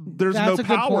there's no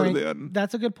power then.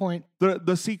 That's a good point.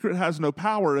 The secret has no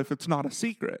power if it's not a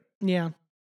secret. Yeah.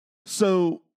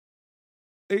 So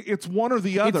it's one or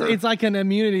the other. It's like an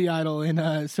immunity idol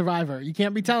in Survivor. You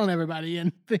can't be telling everybody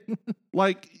anything.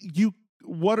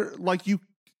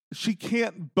 She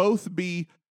can't both be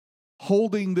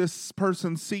holding this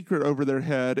person's secret over their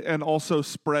head and also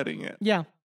spreading it. Yeah.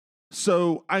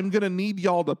 So I'm going to need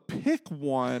y'all to pick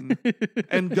one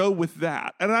and go with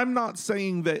that. And I'm not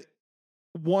saying that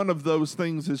one of those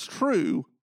things is true,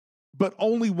 but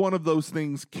only one of those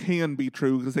things can be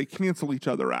true because they cancel each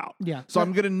other out. Yeah. So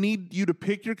I'm going to need you to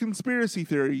pick your conspiracy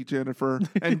theory, Jennifer,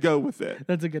 and go with it.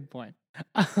 That's a good point.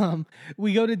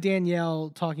 We go to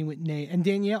Danielle talking with Nate. And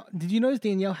Danielle, did you notice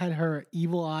Danielle had her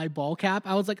evil eye ball cap?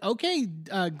 I was like, okay,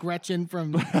 Gretchen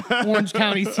from Orange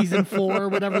County season 4,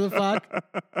 whatever the fuck.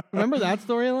 Remember that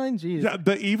storyline? Jeez. Yeah,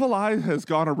 the evil eye has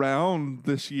gone around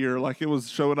this year. Like it was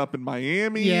showing up in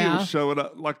Miami. Yeah. It was showing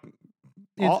up like...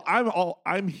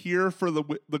 I'm here for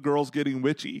the girls getting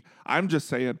witchy. I'm just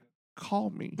saying, call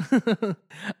me.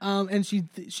 And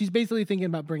she's basically thinking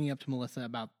about bringing up to Melissa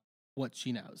about what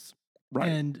she knows. Right.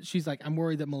 And she's like, I'm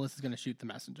worried that Melissa's going to shoot the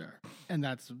messenger. And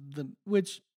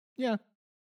yeah.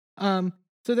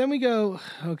 So then we go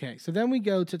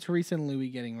to Teresa and Louis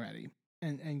getting ready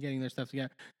and getting their stuff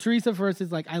together. Teresa first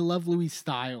is like, I love Louis'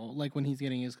 style. Like when he's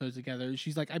getting his clothes together,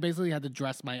 she's like, I basically had to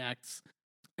dress my ex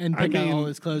and pick out all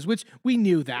his clothes, which we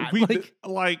knew that.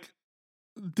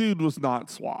 Dude was not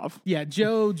suave. Yeah,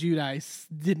 Joe Giudice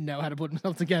didn't know how to put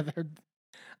himself together.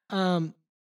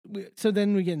 So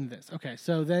then we get into this. Okay,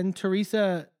 so then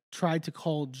Teresa tried to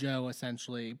call Joe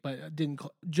essentially, but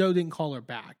Joe didn't call her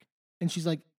back. And she's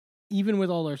like, even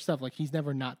with all her stuff, like he's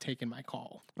never not taken my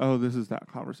call. Oh, this is that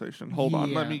conversation. Hold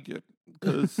on, let me get,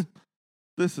 because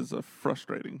this is a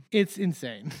frustrating. It's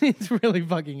insane. It's really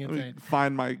fucking insane. Let me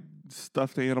find my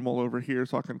stuffed animal over here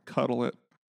so I can cuddle it.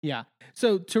 Yeah.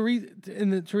 So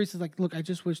Teresa's like, look, I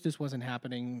just wish this wasn't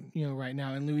happening, right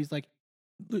now. And Louis like,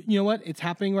 you know what? It's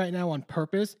happening right now on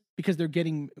purpose because we're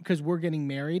getting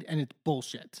married and it's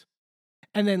bullshit.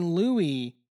 And then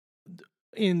Louis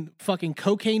in fucking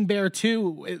Cocaine Bear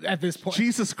 2 at this point.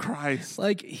 Jesus Christ.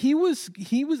 Like he was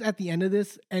at the end of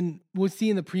this and we'll see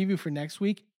in the preview for next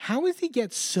week. How does he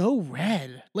get so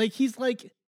red? Like he's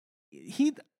like,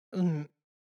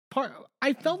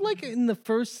 I felt like in the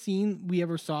first scene we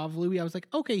ever saw of Louis, I was like,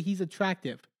 okay, he's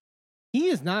attractive. He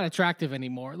is not attractive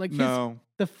anymore. Like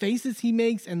the faces he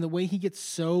makes and the way he gets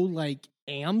so like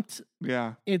amped.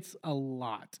 Yeah. It's a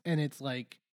lot. And it's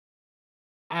like,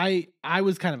 I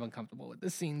was kind of uncomfortable with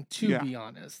this scene, to be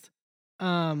honest.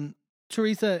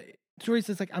 Teresa's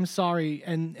like, I'm sorry.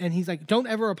 And he's like, don't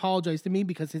ever apologize to me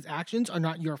because his actions are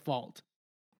not your fault.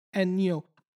 And,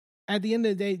 at the end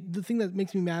of the day, the thing that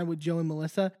makes me mad with Joe and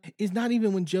Melissa is not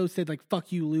even when Joe said, like,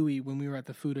 fuck you, Louis, when we were at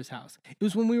the Fuda's house. It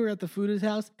was when we were at the Fuda's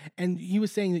house and he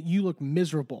was saying that you look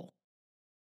miserable.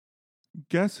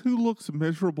 Guess who looks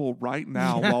miserable right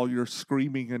now while you're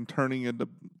screaming and turning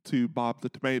into Bob the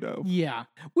Tomato? Yeah.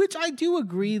 Which I do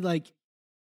agree, like,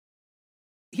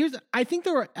 here's the thing. I think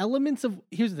there are elements of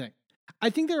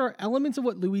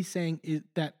what Louis is saying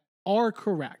that are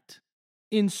correct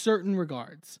in certain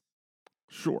regards.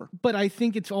 Sure. But I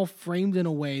think it's all framed in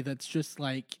a way that's just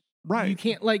like, Right. you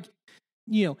can't, like,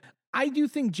 I do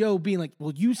think Joe being like,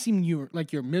 well, you seem you're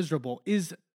miserable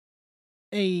is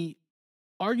a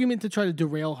argument to try to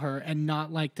derail her and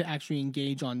not like to actually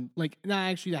engage on, like, not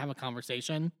actually to have a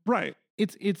conversation. Right.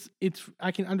 It's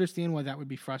I can understand why that would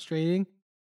be frustrating,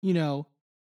 and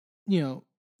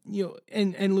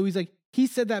Louis like, he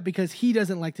said that because he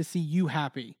doesn't like to see you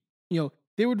happy.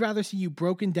 They would rather see you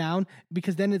broken down,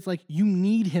 because then it's like you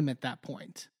need him at that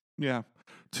point. Yeah.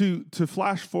 To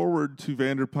flash forward to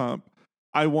Vanderpump,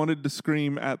 I wanted to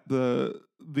scream at the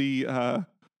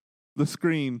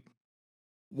screen,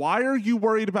 why are you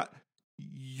worried about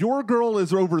your girl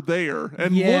is over there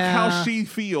and look how she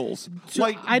feels. So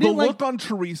like I the didn't look on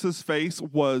Teresa's face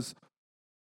was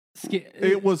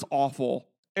it was awful.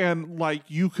 And like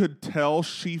you could tell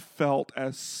she felt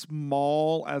as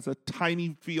small as a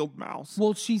tiny field mouse.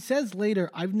 Well, she says later,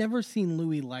 I've never seen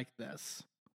Louis like this.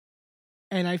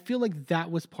 And I feel like that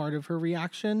was part of her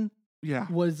reaction. Yeah.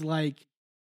 Was like,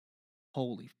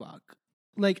 holy fuck.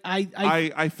 Like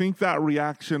I think that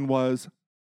reaction was,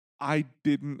 I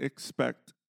didn't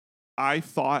expect. I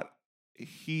thought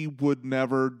he would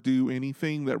never do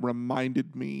anything that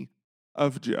reminded me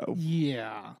of Joe.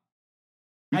 Yeah.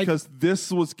 Because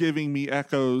this was giving me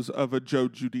echoes of a Joe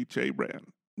Giudice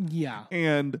brand. Yeah.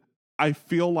 And I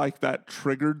feel like that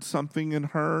triggered something in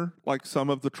her, like some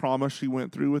of the trauma she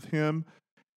went through with him,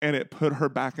 and it put her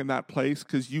back in that place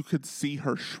because you could see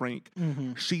her shrink.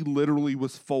 Mm-hmm. She literally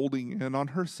was folding in on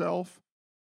herself.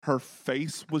 Her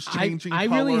face was changing I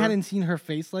color. really hadn't seen her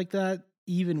face like that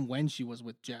even when she was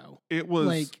with Joe. It was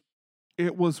like,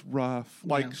 it was rough.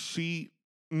 Like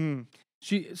yeah.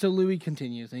 So Louis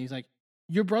continues and he's like,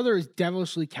 your brother is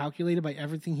devilishly calculated by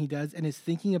everything he does and is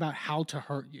thinking about how to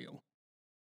hurt you.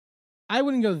 I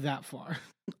wouldn't go that far.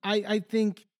 I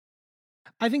think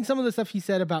some of the stuff he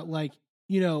said about, like,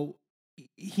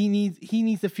 he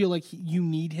needs to feel like you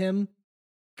need him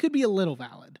could be a little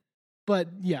valid. But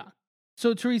yeah.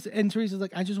 So Teresa's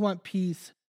like, I just want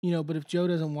peace, but if Joe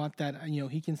doesn't want that,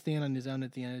 he can stand on his own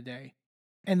at the end of the day.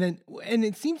 And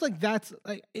it seems like that's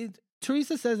like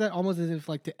Teresa says that almost as if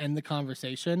like to end the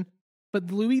conversation. But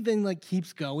Louis then like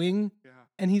keeps going. Yeah.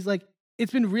 And he's like,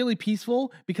 it's been really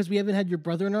peaceful because we haven't had your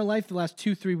brother in our life the last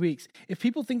 2-3 weeks. If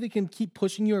people think they can keep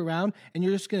pushing you around and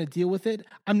you're just going to deal with it,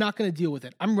 I'm not going to deal with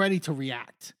it. I'm ready to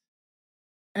react.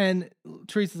 And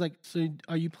Teresa's like, so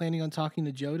are you planning on talking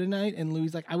to Joe tonight? And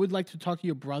Louis like, I would like to talk to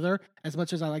your brother as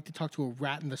much as I like to talk to a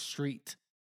rat in the street.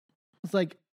 It's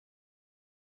like,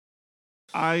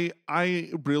 I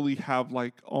really have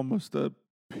like almost a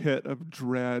pit of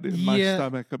dread in my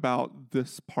stomach about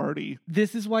this party.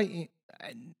 This is why,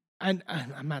 I'm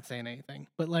not saying anything,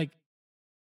 but like,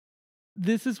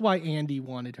 this is why Andy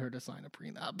wanted her to sign a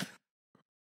prenup.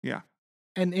 Yeah.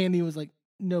 And Andy was like,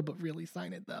 no, but really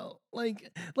sign it though. Like,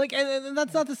 and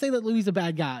that's not to say that Louis is a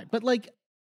bad guy, but like,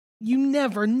 you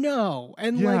never know.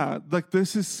 And like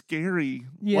this is scary.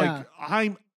 Yeah.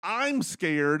 Like I'm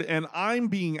scared and I'm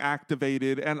being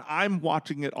activated and I'm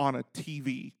watching it on a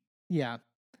TV. Yeah.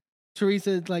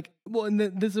 Teresa's like, well, and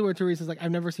this is where Teresa's like,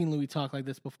 I've never seen Louis talk like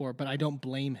this before, but I don't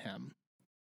blame him.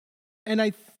 And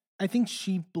I think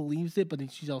she believes it, but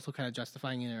she's also kind of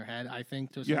justifying it in her head, I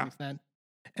think, to a certain extent.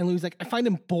 And Louis like, I find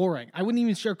him boring. I wouldn't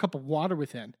even share a cup of water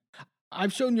with him.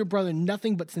 I've shown your brother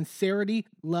nothing but sincerity,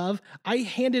 love. I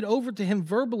handed over to him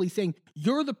verbally saying,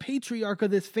 you're the patriarch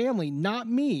of this family, not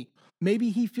me.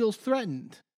 Maybe he feels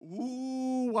threatened.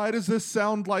 Ooh, why does this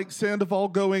sound like Sandoval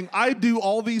going, I do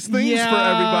all these things for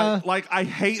everybody? Like, I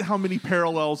hate how many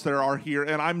parallels there are here.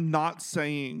 And I'm not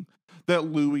saying that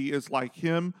Louis is like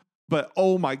him, but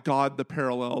oh my God, the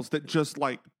parallels that just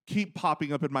like keep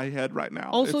popping up in my head right now.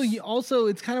 Also,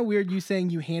 it's kind of weird you saying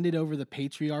you handed over the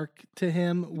patriarch to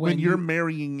him when you're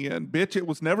marrying in, bitch. It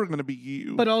was never going to be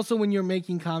you. But also when you're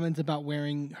making comments about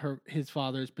wearing his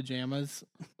father's pajamas.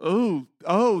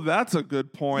 Oh, that's a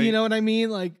good point. You know what I mean?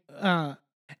 Like, and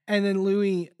then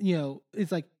Louis,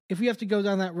 it's like, if we have to go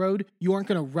down that road, you aren't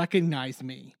going to recognize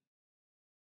me.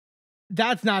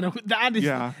 That's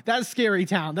Scary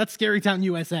Town. That's Scary Town,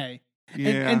 USA.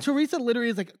 And Teresa literally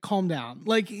is like, calm down.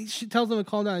 Like, she tells him to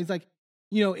calm down. He's like,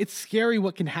 it's scary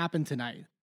what can happen tonight.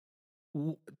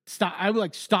 Stop. I would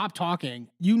like, stop talking.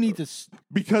 You need to.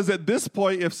 Because at this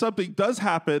point, if something does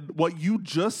happen, what you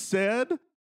just said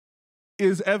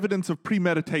is evidence of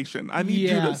premeditation. I need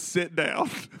you to sit down.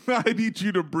 I need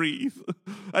you to breathe.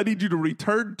 I need you to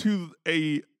return to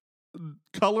a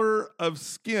color of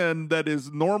skin that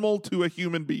is normal to a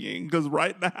human being. Because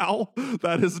right now,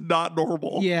 that is not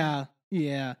normal. Yeah.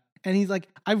 Yeah. And he's like,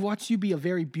 I've watched you be a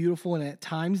very beautiful and at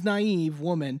times naive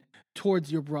woman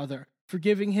towards your brother.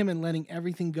 forgiving him and letting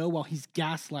everything go while he's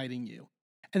gaslighting you.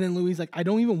 And then Louis like, I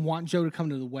don't even want Joe to come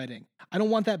to the wedding. I don't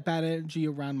want that bad energy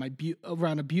around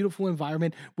around a beautiful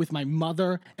environment with my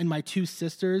mother and my 2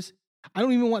 sisters. I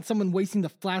don't even want someone wasting the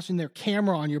flash in their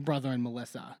camera on your brother and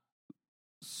Melissa.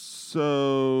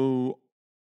 So,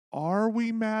 are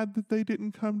we mad that they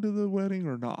didn't come to the wedding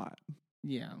or not?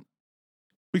 Yeah.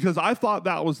 Because I thought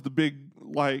that was the big,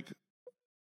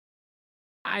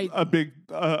 a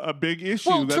big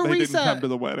issue that they didn't come to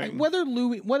the wedding.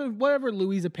 Whatever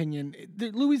Louis' opinion,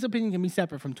 Louis' opinion can be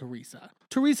separate from Teresa.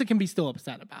 Teresa can be still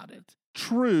upset about it.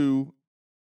 True,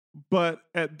 but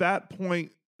at that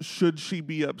point, should she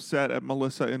be upset at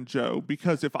Melissa and Joe?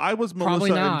 Because if I was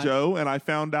Melissa and Joe and I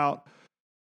found out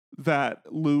that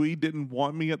Louis didn't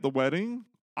want me at the wedding,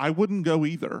 I wouldn't go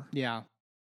either. Yeah.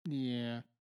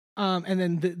 And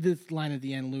then this line at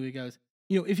the end, Louis goes,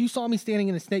 if you saw me standing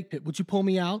in a snake pit, would you pull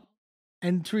me out?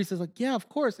 And Teresa's like, yeah, of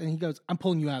course. And he goes, I'm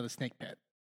pulling you out of the snake pit.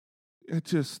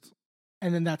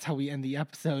 And then that's how we end the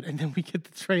episode. And then we get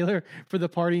the trailer for the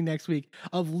party next week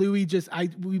of Louis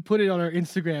we put it on our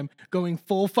Instagram going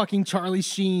full fucking Charlie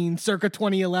Sheen circa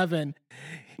 2011.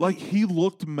 Like he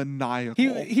looked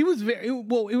maniacal. He was very,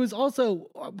 well, it was also,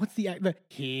 what's the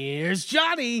here's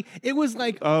Johnny. It was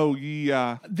like, oh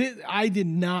yeah. I did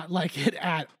not like it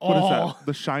at all. What is that?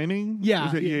 The Shining?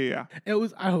 Yeah. Yeah. I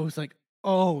was like,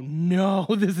 oh no,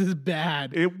 this is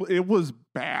bad. It was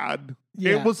bad.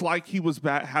 Yeah. It was like he was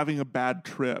having a bad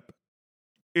trip.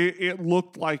 It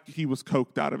looked like he was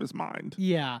coked out of his mind.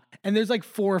 Yeah. And there's like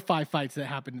 4 or 5 fights that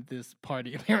happened at this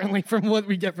party, apparently, from what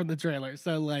we get from the trailer.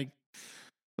 So like,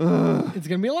 it's going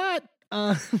to be a lot.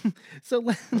 So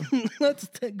let's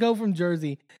go from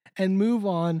Jersey and move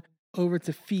on over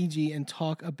to Fiji and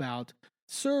talk about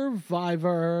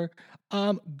Survivor.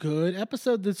 Good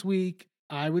episode this week,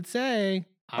 I would say.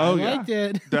 I liked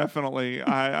it. Definitely.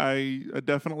 I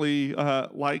definitely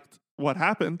liked what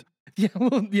happened.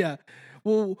 Yeah.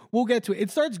 We'll get to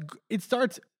it. It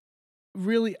starts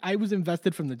really, I was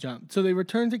invested from the jump. So they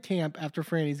return to camp after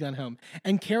Franny's gone home,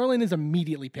 and Carolyn is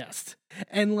immediately pissed.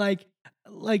 And like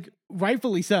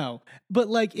rightfully so. But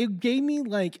like it gave me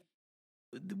like,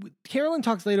 Carolyn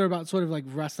talks later about sort of like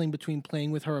wrestling between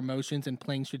playing with her emotions and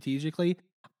playing strategically.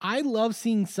 I love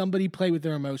seeing somebody play with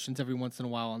their emotions every once in a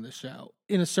while on the show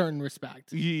in a certain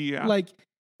respect. Yeah. Like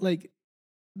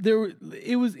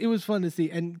it was fun to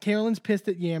see. And Carolyn's pissed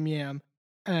at Yam Yam.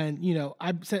 And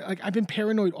I've said like I've been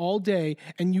paranoid all day,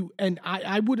 and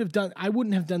I wouldn't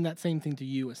have done that same thing to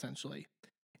you essentially.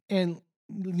 And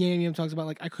Yam Yam talks about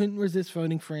like I couldn't resist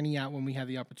voting Franny out when we had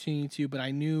the opportunity to, but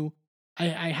I knew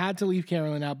I had to leave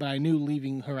Carolyn out, but I knew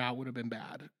leaving her out would have been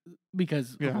bad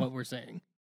because of what we're saying.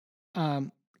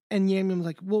 And Yam Yam's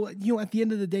like, well, at the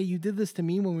end of the day, you did this to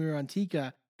me when we were on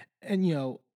Tika, and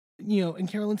and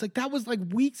Carolyn's like, that was like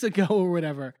weeks ago or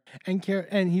whatever. And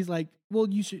he's like, well,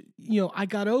 you should, I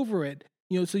got over it,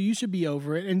 so you should be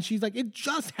over it. And she's like, it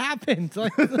just happened.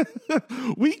 Like,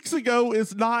 weeks ago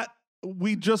is not,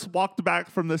 we just walked back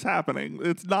from this happening.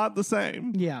 It's not the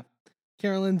same. Yeah.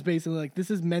 Carolyn's basically like,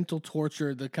 this is mental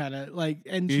torture, the kind of like,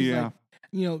 and she's like,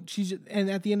 she's just,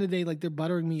 and at the end of the day, like they're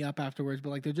buttering me up afterwards, but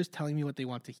like they're just telling me what they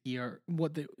want to hear,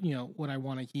 what I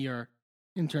want to hear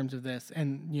in terms of this.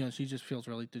 And, she just feels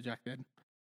really dejected.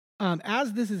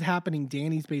 As this is happening,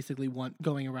 Danny's basically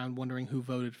going around wondering who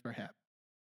voted for him.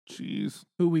 Jeez.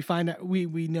 Who we find out,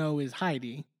 we know is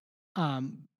Heidi.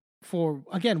 For,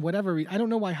 again, whatever reason. I don't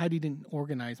know why Heidi didn't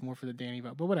organize more for the Danny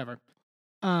vote, but whatever.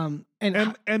 And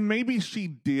maybe she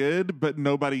did, but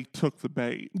nobody took the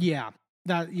bait. Yeah.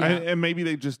 And maybe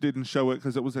they just didn't show it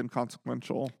because it was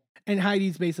inconsequential. And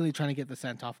Heidi's basically trying to get the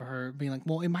scent off of her, being like,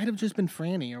 well, it might have just been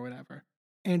Franny or whatever.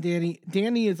 And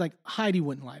Danny is like, Heidi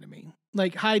wouldn't lie to me.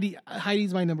 Like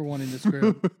Heidi's my number one in this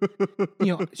group.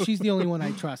 She's the only one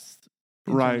I trust.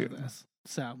 Right. This.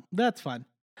 So that's fun.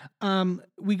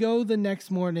 We go the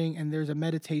next morning and there's a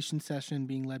meditation session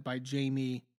being led by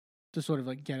Jamie to sort of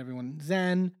like get everyone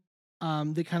zen.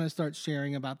 They kind of start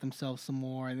sharing about themselves some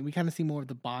more, and we kind of see more of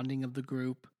the bonding of the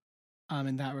group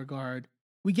in that regard.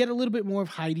 We get a little bit more of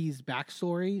Heidi's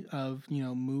backstory of,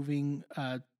 moving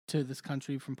to this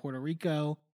country from Puerto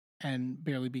Rico and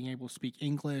barely being able to speak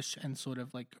English, and sort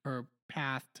of like her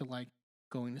path to like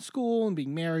going to school and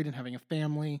being married and having a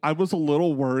family. I was a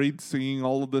little worried seeing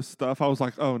all of this stuff. I was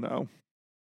like, oh no.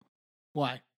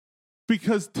 Why?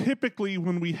 Because typically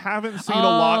when we haven't seen a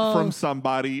lot from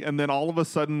somebody and then all of a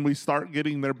sudden we start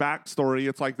getting their backstory,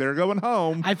 it's like they're going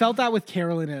home. I felt that with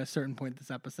Carolyn at a certain point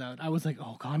this episode. I was like,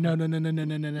 oh God, no.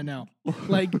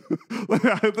 Like,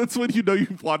 that's when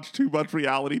you've watched too much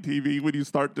reality TV, when you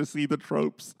start to see the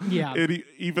tropes. Yeah. In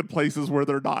even places where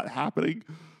they're not happening.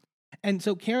 And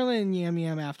so Carolyn and Yam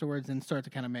Yam afterwards then start to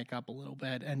kind of make up a little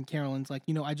bit. And Carolyn's like,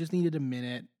 I just needed a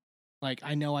minute. Like,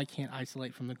 I know I can't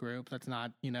isolate from the group. That's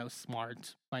not,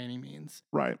 smart by any means.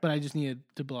 Right. But I just needed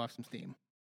to blow off some steam.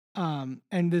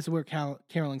 And this is where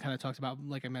Carolyn kind of talks about,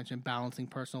 like I mentioned, balancing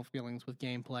personal feelings with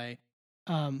gameplay.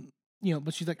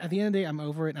 But she's like, at the end of the day, I'm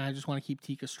over it, and I just want to keep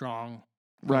Tika strong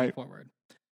going forward.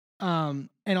 And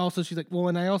also she's like, well,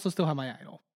 and I also still have my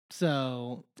idol.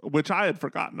 So, which I had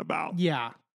forgotten about.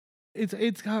 Yeah.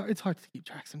 It's hard to keep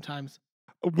track sometimes.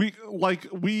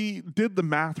 We did the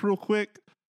math real quick.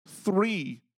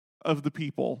 3 of the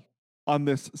people on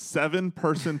this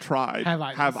 7-person tribe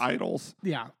have idols.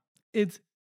 Yeah. They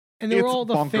were all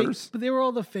the bonkers. fake, but they were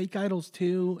all the fake idols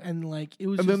too, and like it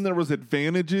was. And then there was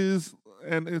advantages,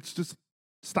 and it's just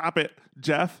stop it,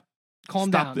 Jeff. Calm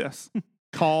stop down. This.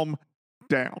 Calm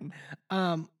down.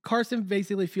 Carson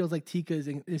basically feels like Tika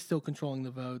is still controlling the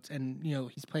votes, and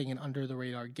he's playing an under the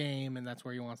radar game, and that's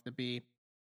where he wants to be.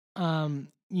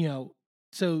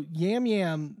 So Yam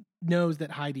Yam knows that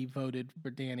Heidi voted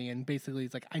for Danny, and basically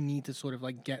it's like, I need to sort of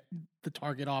like get the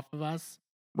target off of us.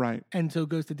 Right. And so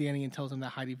goes to Danny and tells him that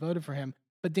Heidi voted for him.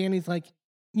 But Danny's like,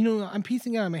 I'm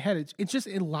piecing out in my head. It's just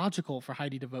illogical for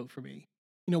Heidi to vote for me.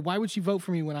 Why would she vote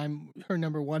for me when I'm her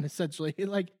number one, essentially?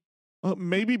 Like,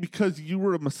 maybe because you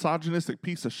were a misogynistic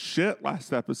piece of shit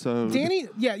last episode. Danny,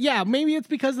 yeah. Maybe it's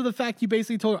because of the fact you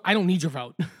basically told her, I don't need your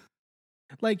vote.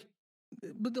 But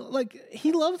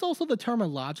he loves also the term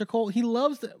illogical. He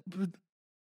loves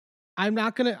I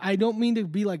don't mean to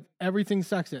be like everything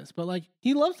sexist, but like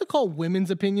he loves to call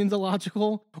women's opinions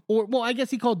illogical. Or, well, I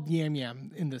guess he called Yam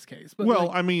Yam in this case. But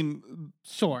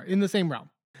sure, in the same realm.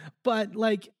 But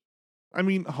homophobia,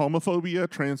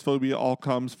 transphobia all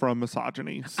comes from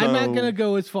misogyny. So I'm not going to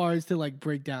go as far as to like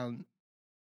break down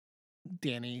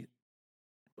Danny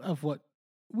of what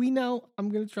we know. I'm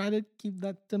going to try to keep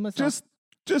that to myself.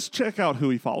 Just check out who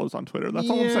he follows on Twitter. That's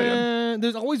all I'm saying.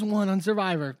 There's always one on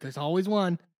Survivor. There's always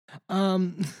one.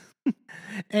 And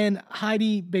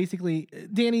Heidi basically,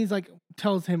 Danny's like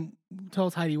tells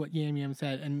Heidi what Yam Yam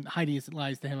said, and Heidi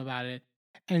lies to him about it.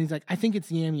 And he's like, I think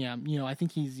it's Yam Yam. I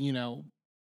think he's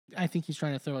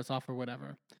trying to throw us off or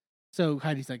whatever. So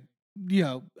Heidi's like,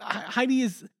 Heidi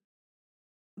is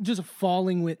just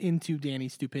falling into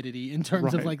Danny's stupidity in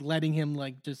terms of like letting him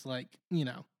it's not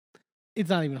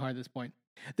even hard at this point.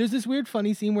 There's this weird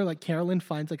funny scene where like Carolyn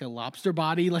finds like a lobster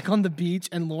body like on the beach,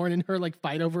 and Lauren and her like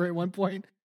fight over it at one point.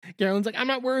 Carolyn's like, I'm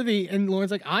not worthy, and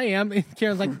Lauren's like, I am, and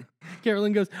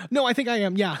Carolyn goes, no, I think I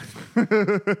am, yeah.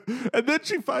 And then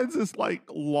she finds this like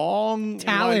long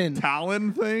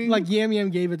talon thing, like Yam Yam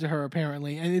gave it to her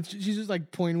apparently, and she's just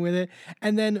like pointing with it,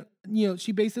 and then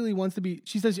she basically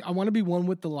she says, I want to be one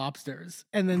with the lobsters,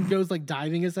 and then goes like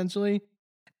diving essentially.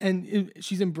 And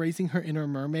she's embracing her inner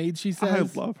mermaid, she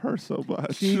says. I love her so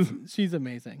much. She's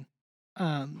amazing.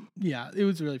 Yeah, it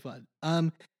was really fun.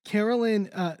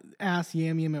 Carolyn asked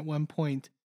Yam Yam at one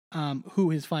point who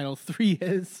his final 3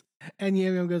 is. And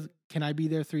Yam Yam goes, can I be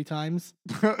there 3 times?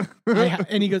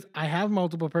 And he goes, I have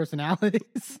multiple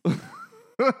personalities.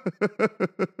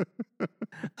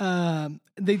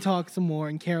 They talk some more,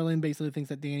 and Carolyn basically thinks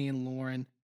that Danny and Lauren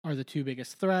are the 2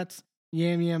 biggest threats.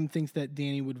 Yam Yam thinks that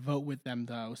Danny would vote with them,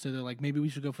 though. So they're like, maybe we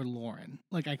should go for Lauren.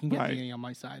 Like, I can get Danny on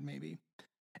my side, maybe.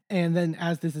 And then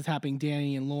as this is happening,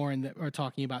 Danny and Lauren are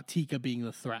talking about Tika being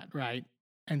the threat, right?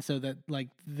 And so that, like,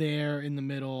 they're in the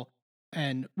middle.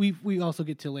 And we also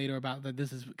get to later about that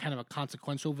this is kind of a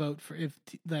consequential vote for if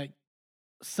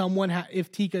someone in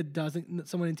Tika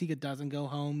doesn't go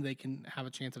home, they can have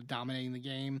a chance of dominating the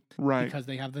game, right? Because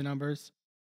they have the numbers.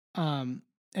 And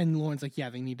Lauren's like, yeah,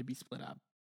 they need to be split up.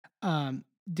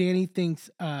 Danny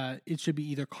thinks it should be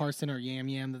either Carson or Yam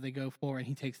Yam that they go for, and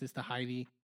he takes this to Heidi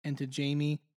and to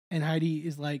Jamie. And Heidi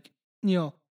is like,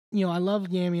 I love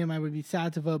Yam Yam. I would be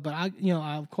sad to vote, but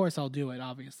of course I'll do it.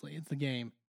 Obviously, it's the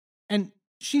game. And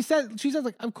she says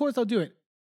like, of course I'll do it.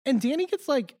 And Danny gets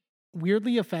like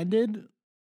weirdly offended.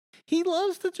 He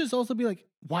loves to just also be like,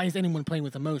 why is anyone playing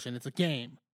with emotion? It's a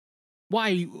game. Why?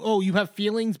 You have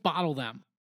feelings? Bottle them.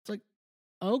 It's like,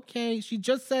 okay. She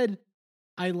just said,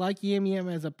 I like Yam Yam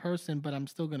as a person, but I'm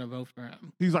still going to vote for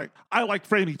him. He's like, I like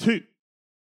Franny too.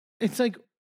 It's like,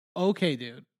 okay,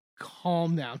 dude,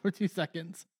 calm down for 2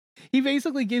 seconds. He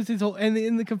basically gives his whole, and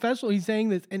in the confessional, he's saying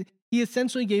this, and he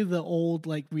essentially gave the old,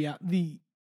 like, the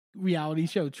reality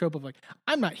show trope of, like,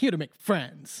 I'm not here to make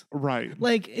friends. Right.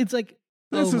 Like, it's like,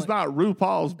 this is not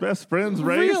RuPaul's best friends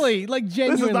race. Really? Like,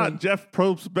 genuinely. This is not Jeff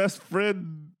Probst's best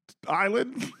friend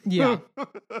island. Yeah.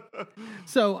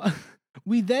 So,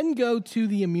 We then go to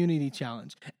the immunity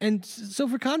challenge. And so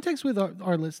for context with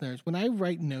our listeners, when I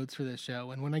write notes for this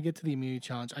show and when I get to the immunity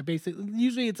challenge, I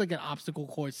usually it's like an obstacle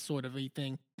course sort of a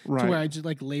thing to where I just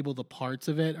like label the parts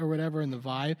of it or whatever in the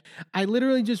vibe. I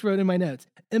literally just wrote in my notes,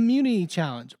 immunity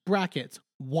challenge, brackets,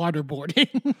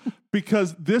 waterboarding.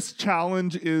 Because this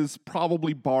challenge is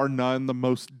probably bar none the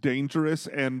most dangerous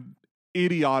and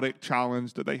idiotic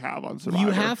challenge that they have on Survivor.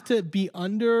 You have to be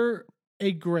under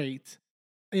a grate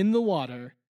in the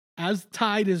water as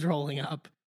tide is rolling up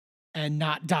and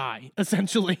not die,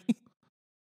 essentially.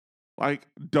 Like,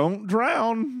 don't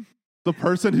drown. The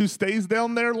person who stays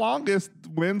down there longest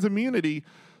wins immunity.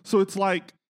 So it's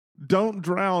like, don't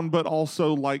drown, but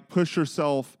also like push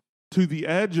yourself to the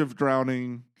edge of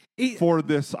drowning for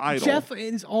this idol. Jeff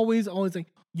is always like,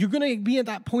 you're going to be at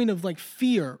that point of like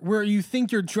fear where you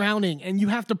think you're drowning and you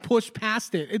have to push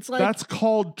past it. It's like, that's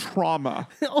called trauma.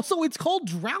 Also, it's called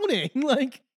drowning.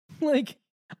 Like like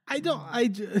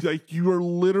you are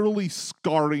literally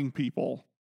scarring people.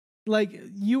 Like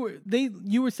you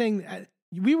were saying,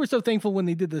 we were so thankful when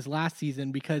they did this last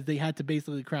season because they had to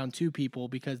basically crown 2 people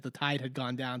because the tide had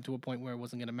gone down to a point where it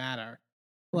wasn't going to matter.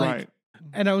 Right.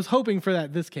 And I was hoping for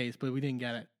that this case, but we didn't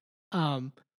get it.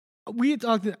 We had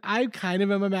talked. I kind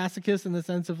of am a masochist in the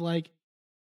sense of like,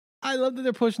 I love that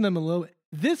they're pushing them a little bit.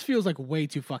 This feels like way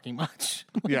too fucking much.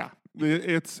 Yeah,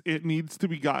 it needs to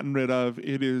be gotten rid of.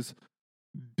 It is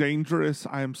dangerous.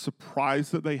 I am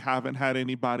surprised that they haven't had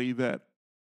anybody that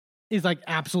is like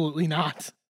absolutely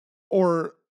not.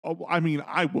 Or I mean,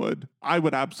 I would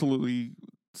absolutely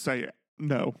say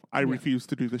no. I refuse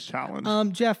to do this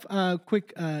challenge. Jeff,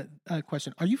 quick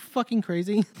question: are you fucking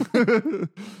crazy?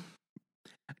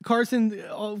 Carson,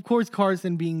 of course,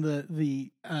 Carson being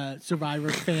the Survivor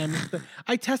fan.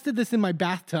 I tested this in my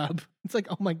bathtub. It's like,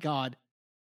 oh my God.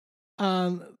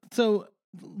 So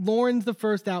Lauren's the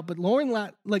first out, but Lauren's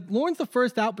the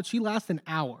first out, but she lasts an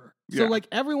hour. So like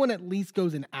everyone at least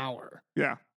goes an hour.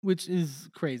 Yeah. Which is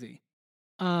crazy.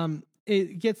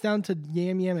 It gets down to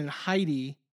Yam Yam and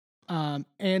Heidi. And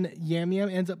Yam Yam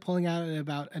ends up pulling it out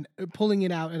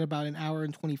at about an hour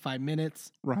and 25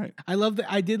 minutes. Right. I love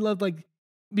that. I did love like,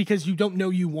 because you don't know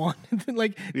you won.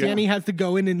 Like Danny has to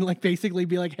go in and like basically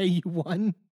be like, hey, you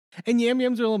won. And Yam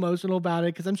Yam's real emotional about it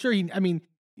because I'm sure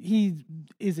he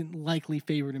isn't likely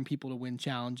favored in people to win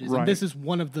challenges. Right. And this is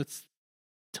one of the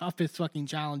toughest fucking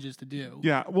challenges to do.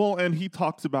 Yeah. Well, and he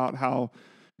talks about how,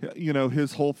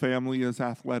 his whole family is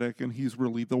athletic and he's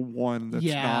really the one that's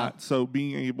not. So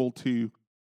being able to,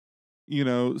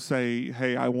 say,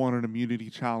 hey, I want an immunity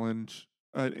challenge,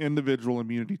 an individual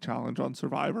immunity challenge on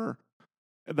Survivor.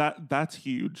 That's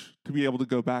huge to be able to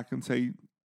go back and say,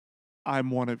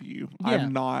 I'm one of you. Yeah.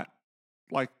 I'm not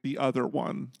like the other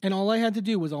one. And all I had to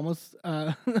do was almost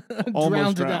drown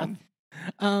to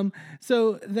death.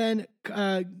 So then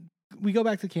we go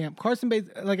back to camp. Carson,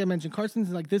 like I mentioned,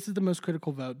 Carson's like, this is the most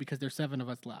critical vote because there's 7 of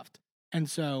us left. And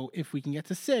so if we can get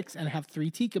to 6 and have 3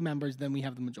 Tika members, then we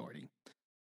have the majority.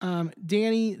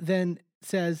 Danny then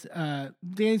says,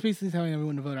 Danny's basically telling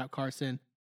everyone to vote out Carson.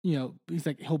 He's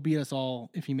like, he'll beat us all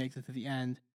if he makes it to the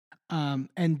end.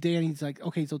 And Danny's like,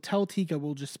 okay, so tell Tika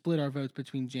we'll just split our votes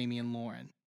between Jamie and Lauren.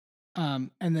 And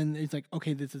then it's like,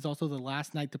 okay, this is also the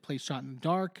last night to play Shot in the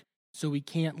Dark. So we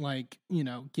can't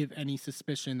give any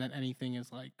suspicion that anything is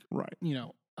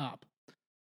up.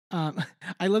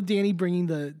 I love Danny bringing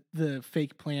the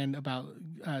fake plan about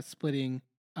splitting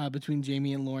between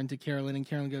Jamie and Lauren to Carolyn. And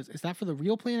Carolyn goes, is that for the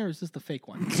real plan or is this the fake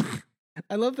one?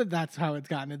 I love that that's how it's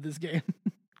gotten in this game.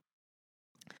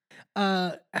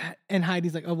 And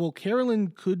Heidi's like, oh, well,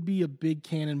 Carolyn could be a big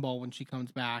cannonball when she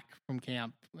comes back from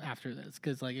camp after this.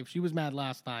 Because, if she was mad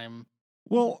last time.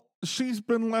 Well, she's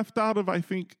been left out of, I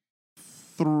think,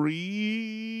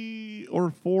 3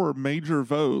 or 4 major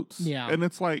votes. Yeah. And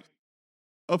it's like,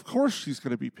 of course she's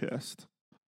going to be pissed.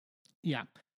 Yeah.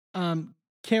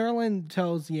 Carolyn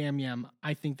tells Yam Yam,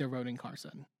 I think they're voting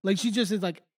Carson. She just is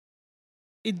like,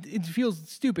 it feels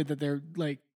stupid that they're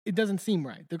it doesn't seem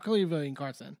right. They're clearly voting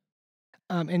Carson.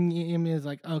 And Yam Yam is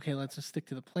like, okay, let's just stick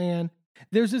to the plan.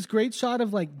 There's this great shot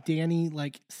of Danny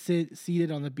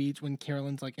seated on the beach when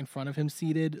Carolyn's in front of him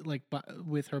seated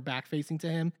with her back facing to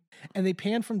him, and they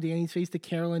pan from Danny's face to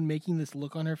Carolyn making this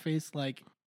look on her face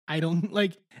I don't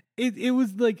it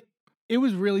was it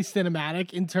was really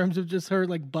cinematic in terms of just her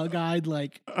bug-eyed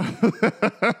like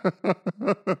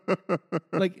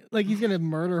he's gonna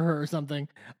murder her or something.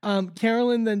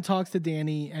 Carolyn then talks to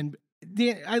Danny, and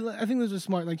I think this was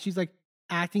smart. She's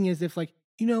acting as if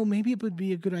maybe it would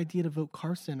be a good idea to vote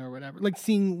Carson or whatever.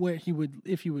 Seeing where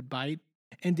if he would bite.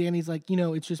 And Danny's like,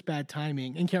 it's just bad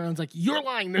timing. And Carolyn's like, you're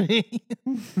lying to me.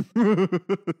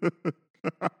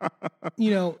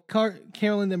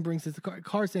 Carolyn then brings this to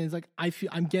Carson. Is like,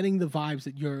 I'm getting the vibes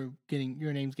that your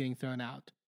name's getting thrown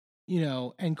out.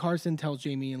 And Carson tells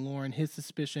Jamie and Lauren his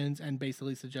suspicions and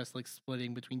basically suggests like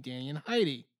splitting between Danny and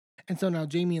Heidi. And so now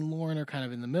Jamie and Lauren are kind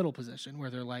of in the middle position where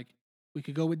they're like, we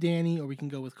could go with Danny or we can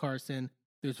go with Carson.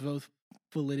 There's both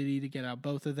validity to get out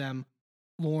both of them.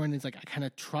 Lauren is like, I kind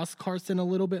of trust Carson a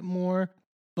little bit more,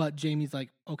 but Jamie's like,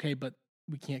 okay, but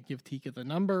we can't give Tika the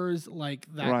numbers. Like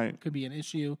that could be an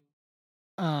issue.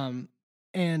 And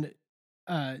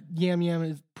Yam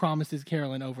Yam promises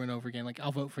Carolyn over and over again, like,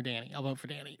 I'll vote for Danny.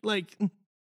 Like,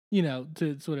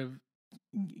 to sort of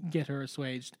get her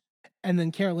assuaged. And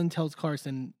then Carolyn tells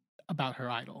Carson about her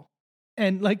idol.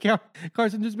 And like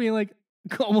Carson just being like,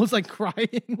 almost like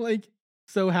crying, like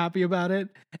so happy about it.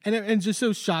 And just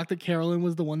so shocked that Carolyn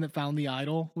was the one that found the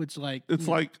idol, which like. It's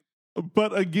like,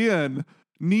 but again,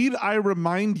 need I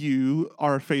remind you,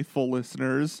 our faithful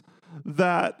listeners,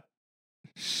 that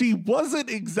she wasn't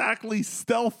exactly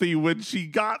stealthy when she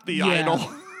got the idol.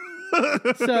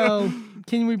 So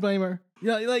can we blame her?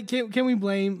 Yeah, like can we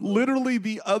blame? Literally,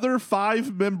 the other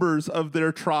 5 members of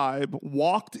their tribe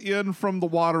walked in from the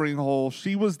watering hole.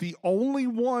 She was the only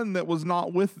one that was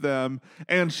not with them,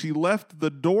 and she left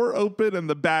the door open and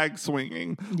the bag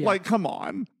swinging. Yeah. Like, come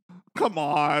on.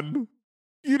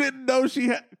 You didn't know she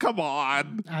had. Come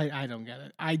on. I don't get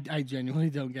it. I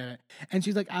genuinely don't get it. And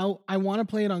she's like, I want to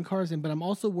play it on Carson, but I'm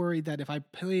also worried that if I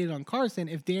play it on Carson,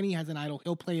 if Danny has an idol,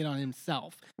 he'll play it on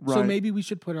himself. Right. So maybe we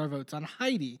should put our votes on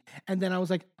Heidi. And then I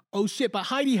was like, oh shit, but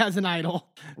Heidi has an idol.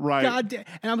 Right. God damn.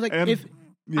 And I was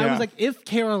like, if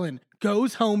Carolyn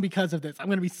goes home because of this, I'm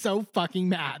gonna be so fucking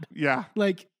mad. Yeah.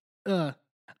 Like,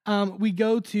 we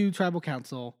go to tribal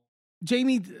council.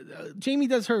 Jamie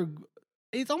does her.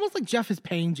 It's almost like Jeff is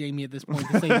paying Jamie at this point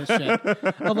to say this shit.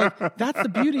 Of like, that's the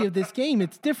beauty of this game.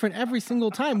 It's different every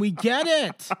single time. We get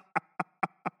it.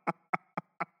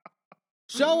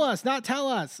 Show us, not tell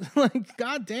us. Like,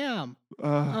 goddamn.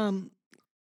 Carolyn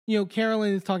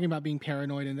is talking about being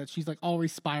paranoid and that she's like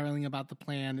always spiraling about the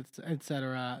plan,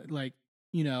 etc. Like,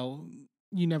 you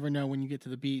never know when you get to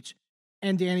the beach.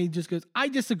 And Danny just goes, I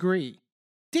disagree.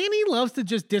 Danny loves to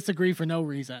just disagree for no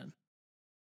reason.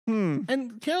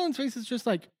 And Carolyn's face is just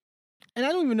like, and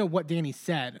I don't even know what Danny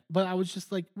said, but I was just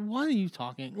like, what are you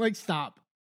talking? Like, stop.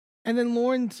 And then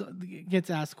Lauren gets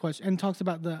asked a question and talks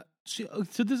about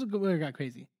so this is where it got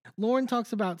crazy. Lauren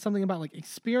talks about something about like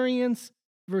experience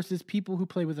versus people who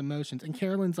play with emotions. And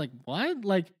Carolyn's like, what?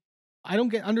 Like, I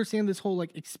don't understand this whole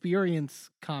like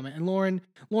experience comment. And Lauren's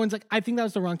like, I think that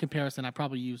was the wrong comparison. I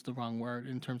probably used the wrong word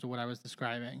in terms of what I was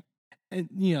describing. And,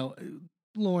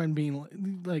 Lauren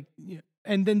being like,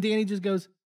 and then Danny just goes,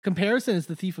 comparison is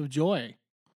the thief of joy.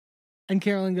 And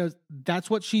Carolyn goes, that's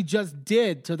what she just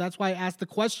did. So that's why I asked the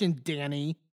question,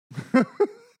 Danny.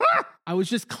 I was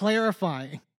just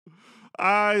clarifying.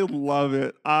 I love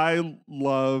it. I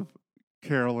love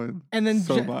Carolyn and then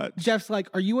so much. Jeff's like,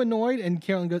 are you annoyed? And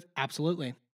Carolyn goes,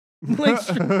 absolutely. Like,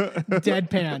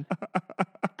 deadpan.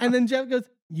 And then Jeff goes,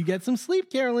 you get some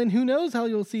sleep, Carolyn. Who knows how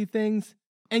you'll see things.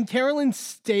 And Carolyn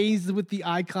stays with the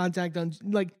eye contact on,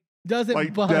 like, doesn't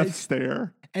like budge. Death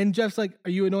stare. And Jeff's like, are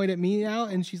you annoyed at me now?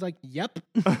 And she's like, yep.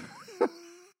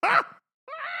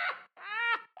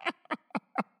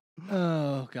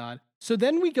 Oh, God. So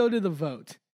then we go to the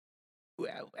vote.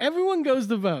 Everyone goes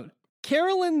to vote.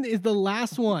 Carolyn is the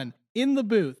last one in the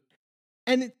booth.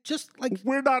 And it just like...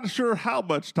 We're not sure how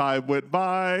much time went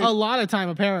by. A lot of time,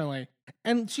 apparently.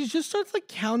 And she just starts like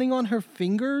counting on her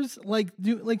fingers.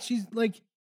 She's like...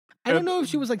 I don't know if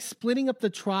she was like splitting up the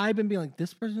tribe and being like,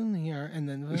 this person here, and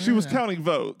then... She was counting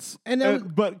votes.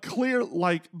 But clear,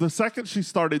 like, the second she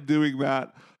started doing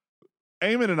that,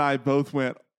 Eamon and I both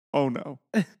went, oh no.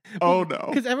 Oh no.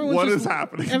 Because what is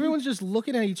happening? Everyone's just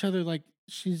looking at each other like,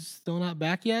 she's still not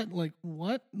back yet? Like,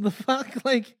 what the fuck?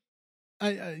 Like,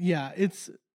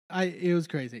 it was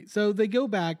crazy. So they go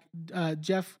back.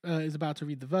 Jeff is about to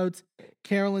read the votes.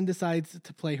 Carolyn decides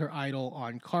to play her idol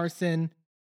on Carson.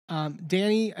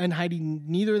 Danny and Heidi,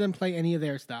 neither of them play any of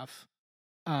their stuff.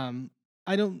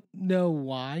 I don't know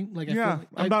why.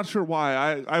 I'm not sure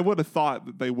why. I would have thought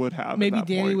that they would have. Maybe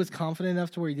Danny was confident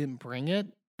enough to where he didn't bring it.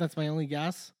 That's my only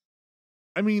guess.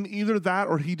 I mean, either that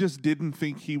or he just didn't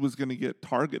think he was going to get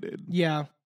targeted. Yeah.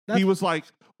 He was like,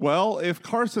 well, if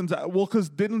Carson's... Well, because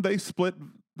didn't they split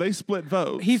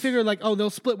votes? He figured like, oh, they'll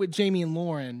split with Jamie and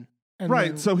Lauren.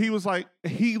 Right. So he was like,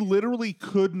 he literally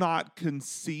could not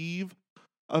conceive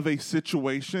of a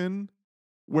situation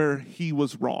where he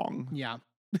was wrong. Yeah.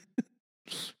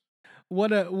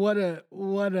 what a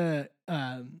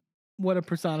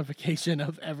personification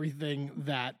of everything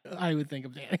that I would think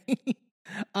of Danny.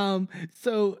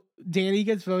 So Danny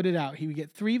gets voted out. He would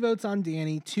get 3 votes on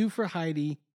Danny, 2 for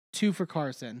Heidi, 2 for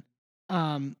Carson.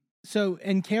 And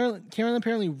Carolyn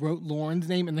apparently wrote Lauren's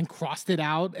name and then crossed it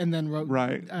out and then wrote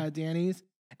Danny's.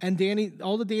 And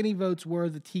all the Danny votes were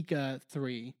the Tika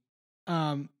 3.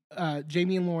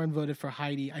 Jamie and Lauren voted for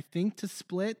Heidi, I think, to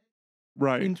split.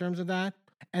 Right. In terms of that.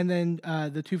 And then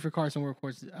the 2 for Carson were, of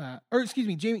course,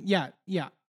 Jamie. Yeah.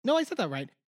 No, I said that right.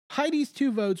 Heidi's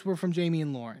 2 votes were from Jamie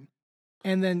and Lauren.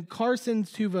 And then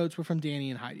Carson's 2 votes were from Danny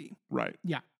and Heidi. Right.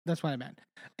 Yeah, that's what I meant.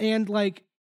 And like,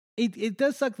 it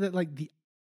does suck that like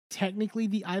technically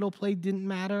the idol play didn't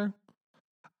matter.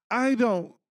 Because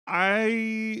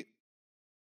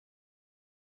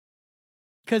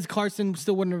Carson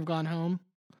still wouldn't have gone home.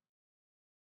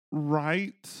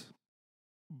 Right.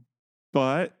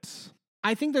 But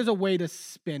I think there's a way to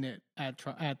spin it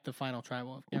at the final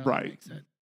tribal. If Caroline makes it.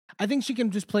 I think she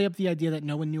can just play up the idea that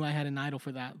no one knew I had an idol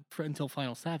until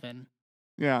Final 7.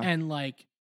 Yeah. And like,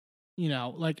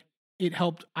 like it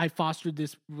helped. I fostered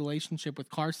this relationship with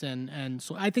Carson. And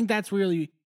so I think that's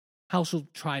really how she'll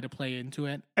try to play into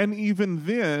it. And even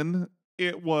then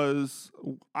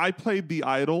I played the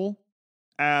idol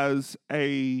as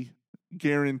a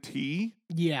guarantee.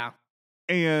 Yeah.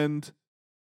 And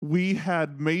we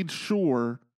had made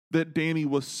sure that Danny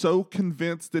was so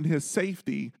convinced in his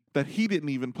safety that he didn't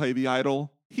even play the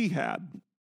idol. He had.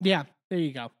 Yeah, there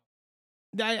you go.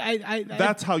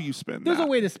 That's how you spin There's that. a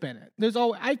way to spin it.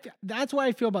 That's why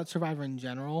I feel about Survivor in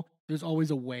general. There's always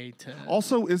a way to.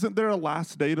 Also, isn't there a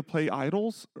last day to play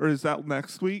idols? Or is that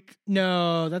next week?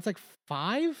 No, that's like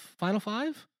 5? Final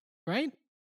 5? Right?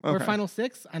 Okay. Or Final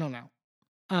 6? I don't know.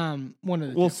 One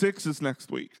of the Well, two. 6 is next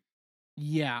week.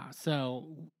 Yeah, so.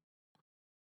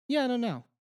 Yeah, I don't know.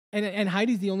 And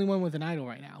Heidi's the only one with an idol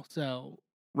right now, so.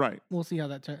 Right. We'll see how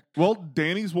that turns. Well,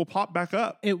 Danny's will pop back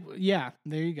up. Yeah,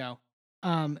 there you go.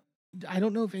 I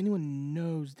don't know if anyone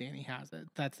knows Danny has it.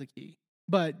 That's the key.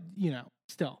 But,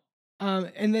 still.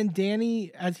 And then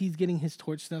Danny, as he's getting his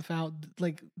torch stuff out,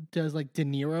 like does like De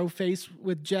Niro face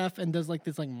with Jeff and does like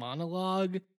this like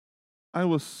monologue. I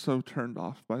was so turned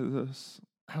off by this.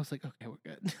 I was like, okay, we're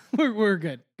good. we're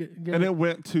good. Good. And it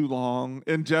went too long.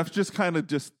 And Jeff just kind of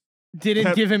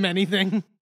didn't give him anything.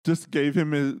 Just gave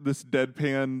him this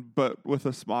deadpan, but with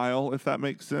a smile, if that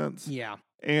makes sense. Yeah.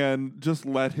 And just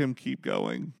let him keep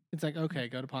going. It's like, okay,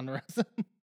 go to Ponderosa.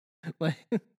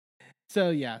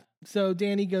 So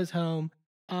Danny goes home.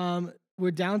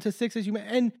 We're down to 6, as you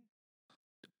mentioned.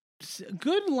 And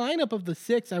good lineup of the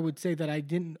 6, I would say that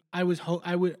I was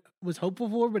hopeful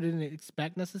for, but didn't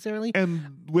expect necessarily.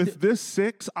 And with this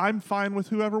 6, I'm fine with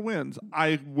whoever wins.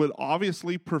 I would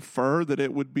obviously prefer that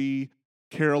it would be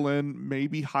Carolyn,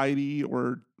 maybe Heidi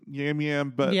or Yam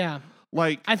Yam, but yeah,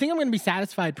 like I think I'm going to be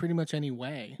satisfied pretty much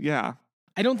anyway. Yeah,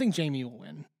 I don't think Jamie will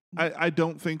win. I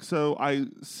don't think so. I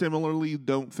similarly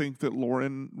don't think that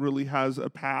Lauren really has a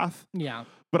path. Yeah,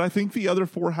 but I think the other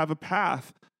 4 have a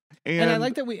path, and I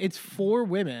like that it's 4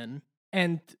 women,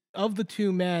 and of the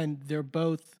 2 men, they're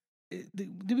both.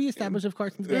 Did we establish if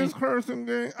Carson's gay? Is Carson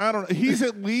gay? I don't know. He's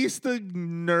at least a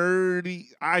nerdy.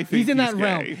 I think he's in that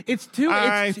gay. Realm.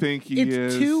 I think he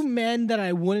is. It's 2 men that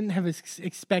I wouldn't have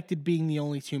expected being the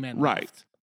only 2 men. Right. Left.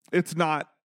 It's not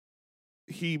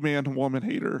He-Man woman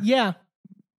hater. Yeah.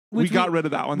 We got rid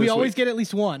of that one. We always get at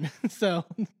least one. So,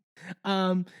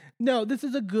 no, this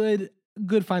is a good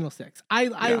final 6.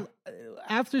 I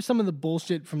after some of the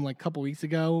bullshit from like a couple weeks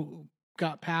ago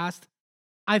got past.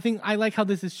 I think I like how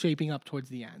this is shaping up towards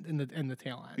the end, in the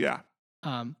tail end. Yeah.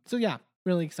 So yeah,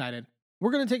 really excited.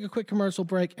 We're gonna take a quick commercial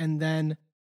break, and then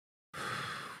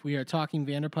we are talking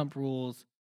Vanderpump Rules,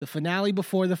 the finale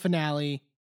before the finale.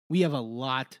 We have a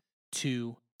lot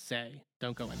to say.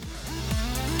 Don't go anywhere.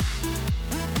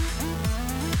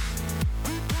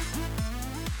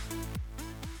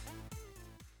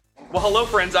 Well, hello,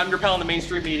 friends. I'm your pal in the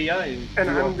mainstream media. And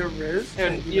I'm the Riz.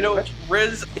 And,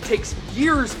 Riz, it takes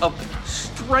years of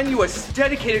strenuous,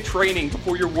 dedicated training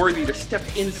before you're worthy to step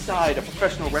inside a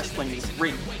professional wrestling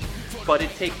ring. But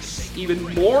it takes even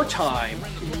more time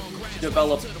to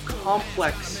develop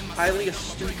complex, highly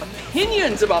astute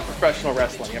opinions about professional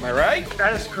wrestling. Am I right?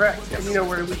 That is correct. And you know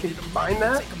where we can find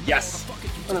that? Yes.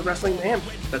 On the Wrestling Mayhem.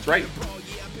 That's right.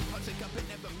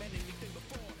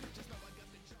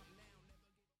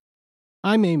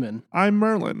 I'm Eamon. I'm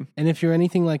Merlin. And if you're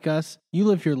anything like us, you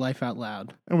live your life out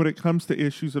loud. And when it comes to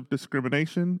issues of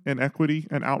discrimination, inequity,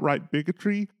 and outright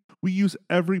bigotry, we use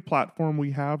every platform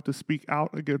we have to speak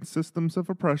out against systems of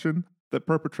oppression that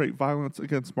perpetrate violence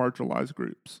against marginalized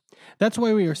groups. That's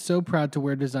why we are so proud to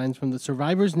wear designs from the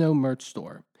Survivors Know merch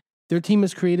store. Their team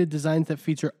has created designs that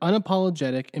feature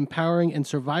unapologetic, empowering, and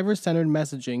survivor-centered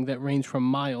messaging that range from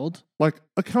mild, like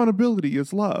accountability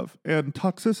is love and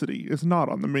toxicity is not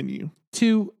on the menu,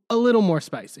 to a little more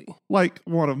spicy. like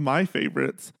one of my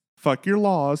favorites, fuck your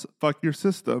laws, fuck your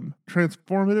system,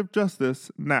 transformative justice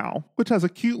now, which has a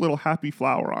cute little happy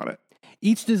flower on it.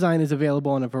 Each design is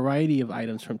available on a variety of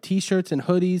items from t-shirts and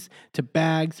hoodies to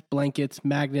bags, blankets,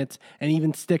 magnets, and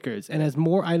even stickers. And as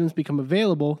more items become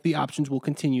available, the options will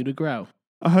continue to grow.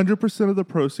 100% of the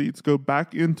proceeds go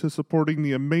back into supporting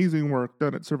the amazing work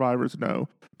done at Survivors Know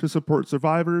to support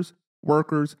survivors,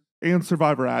 workers, and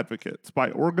survivor advocates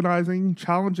by organizing,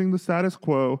 challenging the status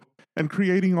quo, and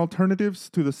creating alternatives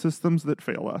to the systems that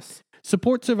fail us.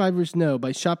 Support Survivors Know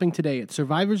by shopping today at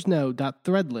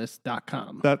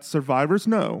survivorsknow.threadless.com. That's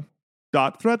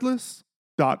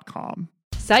survivorsknow.threadless.com.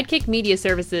 Sidekick Media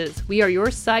Services. We are your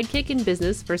sidekick in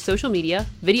business for social media,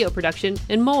 video production,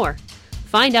 and more.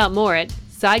 Find out more at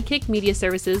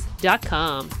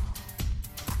sidekickmediaservices.com.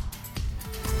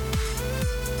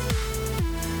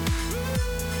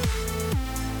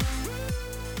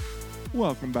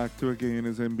 Welcome back to A Gay and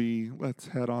His Enby. Let's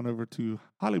head on over to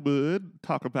Hollywood,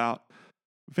 talk about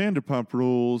Vanderpump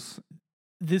Rules.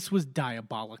 This was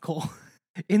diabolical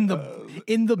in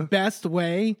the best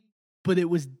way, but it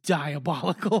was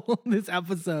diabolical, this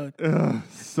episode.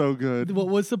 So good. What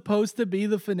was supposed to be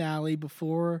the finale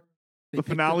before The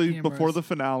finale,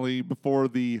 before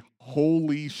the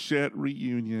holy shit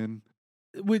reunion.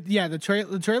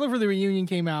 The trailer for the reunion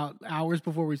came out hours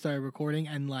before we started recording,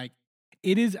 and like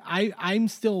it is I'm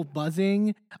still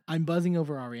buzzing. I'm buzzing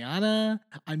over Ariana.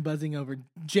 I'm buzzing over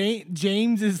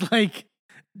James is the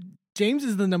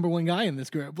number one guy in this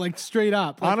group, like straight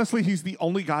up. Like, honestly, he's the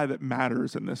only guy that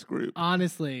matters in this group.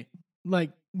 Honestly,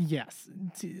 like yes.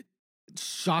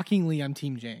 Shockingly, I'm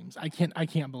Team James. I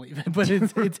can't believe it, but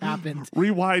it's happened.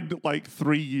 Rewind like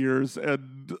 3 years,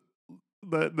 and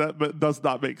that does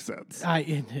not make sense.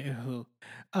 So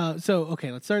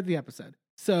okay, let's start the episode.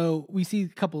 So we see a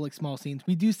couple like small scenes.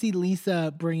 We do see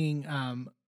Lisa bringing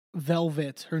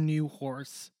Velvet, her new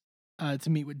horse, to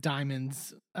meet with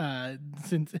Diamonds.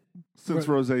 Since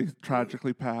Rose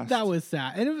tragically passed, that was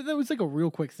sad, and that was like a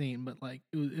real quick scene, but like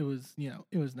it was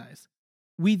nice.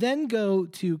 We then go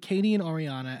to Katie and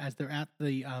Ariana as they're at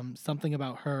the something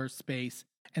about her space,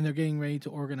 and they're getting ready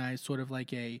to organize sort of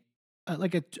like a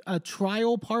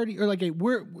trial party, or like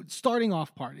we're starting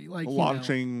off party, like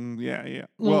launching,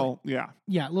 little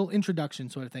introduction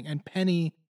sort of thing. And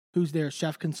Penny, who's their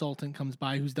chef consultant, comes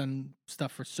by, who's done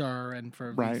stuff for Sir and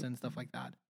for Lisa and stuff like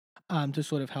that, to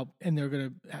sort of help. And they're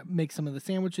gonna make some of the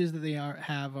sandwiches that they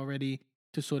have already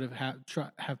to sort of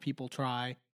have people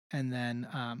try. And then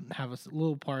have a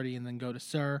little party, and then go to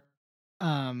Sir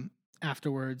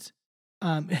afterwards.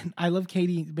 And I love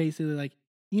Katie basically like,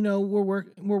 we're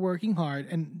working hard,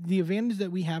 and the advantage that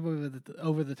we have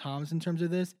over the Toms in terms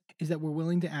of this is that we're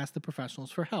willing to ask the professionals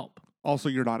for help. Also,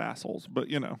 you're not assholes, but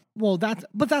Well,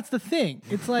 that's the thing.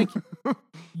 It's like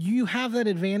you have that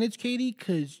advantage, Katie,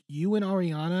 because you and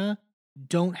Ariana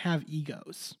don't have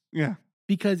egos. Yeah.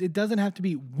 Because it doesn't have to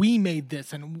be, we made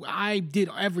this and I did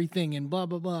everything and blah,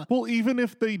 blah, blah. Well, even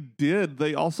if they did,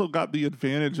 they also got the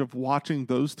advantage of watching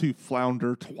those two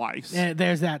flounder twice.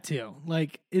 There's that too.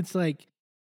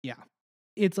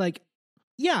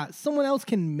 Someone else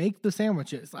can make the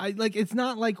sandwiches. It's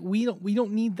not like we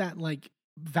don't need that like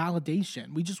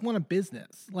validation. We just want a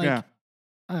business. I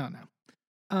don't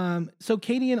know. So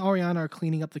Katie and Ariana are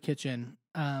cleaning up the kitchen.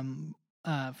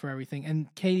 For everything,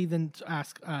 and Katie then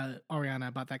asks Ariana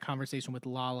about that conversation with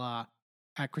Lala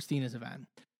at Christina's event,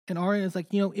 and Ariana's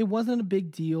like, it wasn't a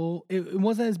big deal. It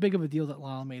wasn't as big of a deal that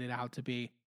Lala made it out to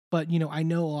be, but I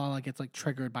know Lala gets like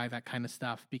triggered by that kind of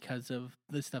stuff because of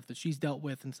the stuff that she's dealt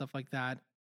with and stuff like that.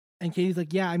 And Katie's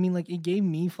like, yeah, I mean, like it gave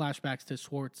me flashbacks to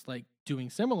Schwartz like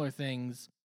doing similar things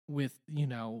with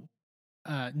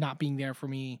not being there for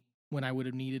me when I would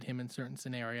have needed him in certain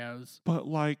scenarios. But,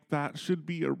 like, that should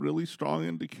be a really strong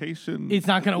indication. It's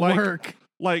not going to work.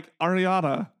 Like,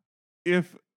 Ariana,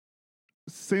 if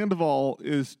Sandoval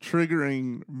is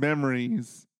triggering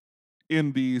memories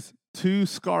in these two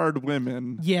scarred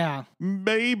women,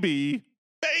 maybe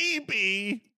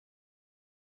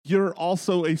you're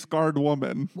also a scarred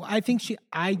woman. Well, I think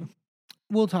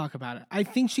we'll talk about it. I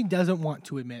think she doesn't want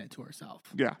to admit it to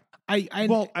herself. Yeah. I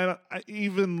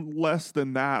even less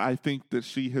than that, I think that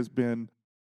she has been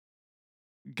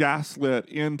gaslit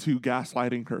into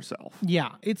gaslighting herself.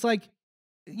 Yeah, it's like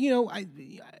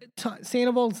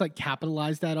Sandoval's like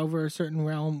capitalized that over a certain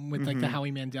realm with like the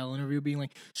Howie Mandel interview being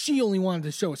like, she only wanted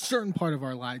to show a certain part of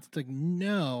our lives. It's like,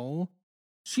 no,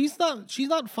 she's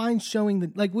not fine showing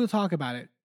the, like, we'll talk about it.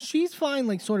 She's fine,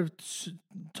 like, sort of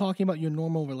talking about your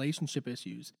normal relationship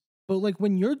issues. But, like,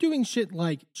 when you're doing shit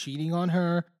like cheating on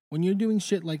her, when you're doing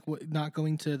shit like not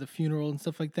going to the funeral and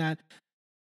stuff like that,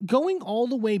 going all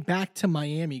the way back to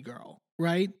Miami Girl,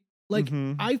 right? Like,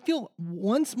 I feel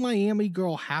once Miami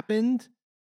Girl happened,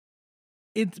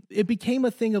 it became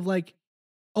a thing of, like,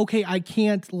 okay, I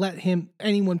can't let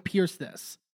anyone pierce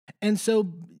this. And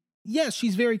so, yes,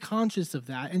 she's very conscious of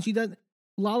that. And she does.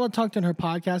 Lala talked on her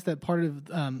podcast that part of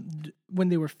when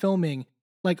they were filming,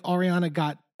 like, Ariana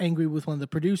got angry with one of the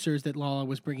producers that Lala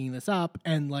was bringing this up,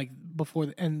 and like before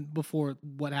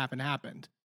what happened.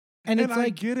 And it's I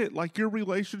like, get it. Like, your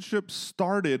relationship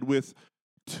started with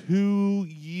 2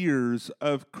 years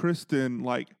of Kristen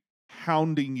like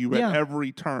hounding you at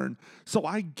every turn. So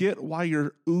I get why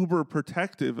you're uber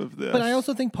protective of this. But I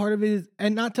also think part of it is,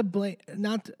 and not to blame,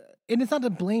 and it's not to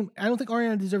blame. I don't think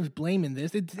Ariana deserves blame in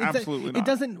this. It's Absolutely not. It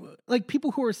doesn't, like,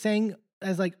 people who are saying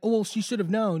as like, oh, well, she should have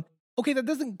known. Okay, that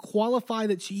doesn't qualify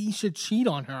that she should cheat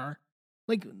on her.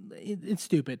 Like, it's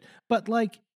stupid. But,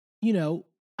 like,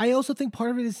 I also think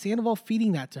part of it is Sandoval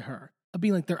feeding that to her, of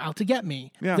being like, they're out to get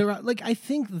me. Yeah. They're out, like, I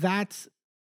think that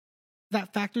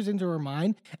factors into her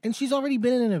mind. And she's already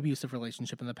been in an abusive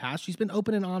relationship in the past. She's been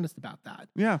open and honest about that.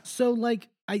 Yeah. So, like,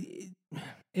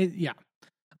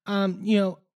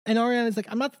 and Ariana's like,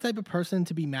 I'm not the type of person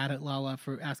to be mad at Lala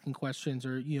for asking questions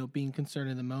or, being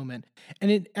concerned in the moment.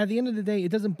 And at the end of the day,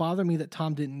 it doesn't bother me that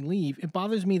Tom didn't leave. It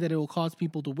bothers me that it will cause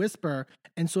people to whisper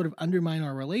and sort of undermine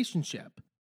our relationship.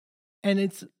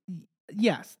 And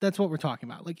yes, that's what we're talking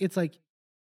about. Like, it's like,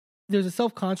 there's a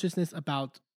self-consciousness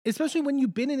about, especially when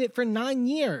you've been in it for 9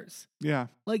 years. Yeah.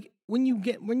 Like, when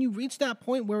you reach that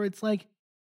point where it's like,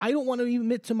 I don't want to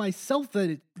admit to myself that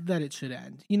it should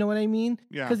end. You know what I mean?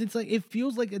 Yeah. Because it's like, it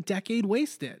feels like a decade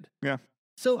wasted. Yeah.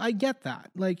 So I get that.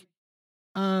 Like,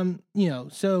 but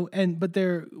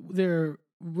they're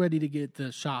ready to get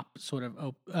the shop sort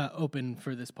of open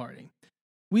for this party.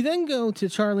 We then go to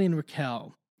Charlie and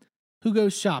Raquel, who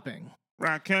goes shopping.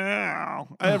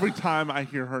 Raquel. Every time I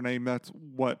hear her name, that's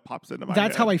what pops into my head.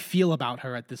 That's how I feel about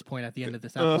her at this point at the end of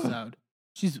this episode.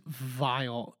 She's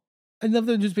vile. I love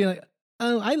them just being like,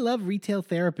 oh, I love retail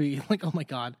therapy. Like, oh my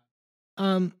God.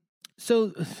 So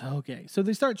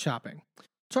they start shopping.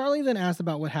 Charlie then asks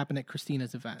about what happened at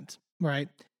Christina's event, right?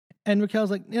 And Raquel's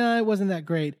like, yeah, it wasn't that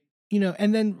great.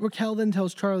 And then Raquel then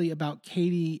tells Charlie about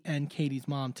Katie and Katie's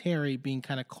mom, Teri, being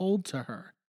kind of cold to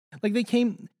her. Like, they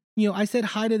came, I said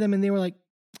hi to them and they were like,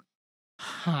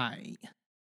 hi.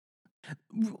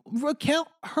 Raquel,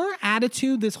 her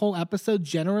attitude this whole episode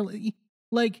generally,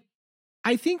 like,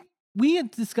 I think we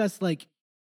had discussed, like,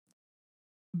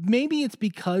 maybe it's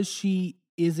because she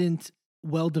isn't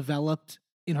well developed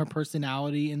in her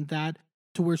personality and that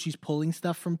to where she's pulling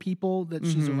stuff from people that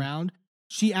she's around.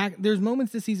 There's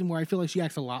moments this season where I feel like she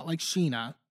acts a lot like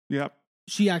Sheena. Yep.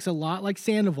 She acts a lot like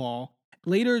Sandoval.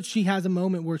 Later, she has a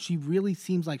moment where she really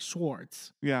seems like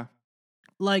Schwartz. Yeah.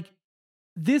 Like,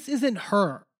 this isn't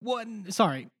her.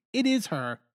 Sorry, it is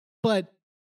her. But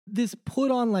this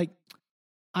put on, like,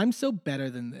 I'm so better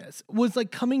than this was like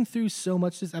coming through so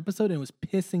much this episode and it was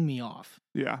pissing me off.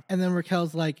 Yeah. And then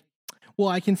Raquel's like, well,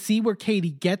 I can see where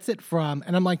Katie gets it from.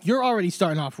 And I'm like, you're already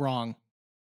starting off wrong.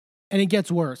 And it gets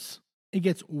worse. It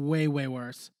gets way, way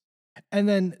worse. And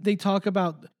then they talk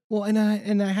about, well, and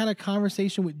I had a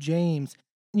conversation with James,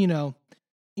 to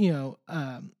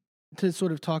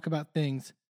sort of talk about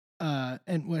things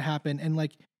and what happened. And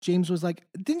like, James was like,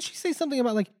 didn't she say something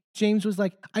about like, James was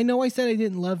like, I know I said I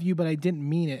didn't love you, but I didn't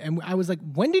mean it. And I was like,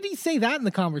 when did he say that in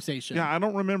the conversation? Yeah, I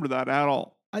don't remember that at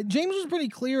all. James was pretty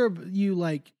clear of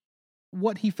like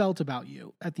what he felt about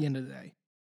you at the end of the day.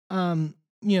 And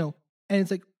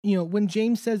it's like, when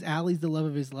James says Allie's the love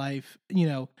of his life,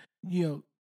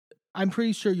 I'm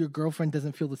pretty sure your girlfriend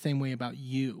doesn't feel the same way about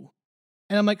you.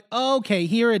 And I'm like, okay,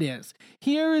 here it is.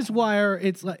 Here is why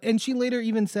it's like, and she later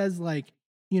even says like,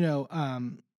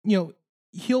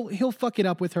 he'll fuck it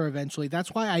up with her eventually.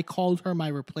 That's why I called her my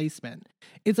replacement.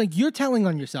 It's like, you're telling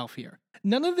on yourself here.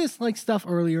 None of this like stuff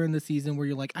earlier in the season where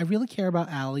you're like, I really care about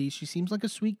Allie. She seems like a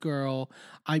sweet girl.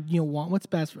 I want what's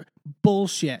best for her.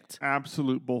 Bullshit.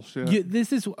 Absolute bullshit.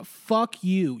 This is fuck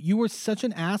you. You were such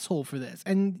an asshole for this.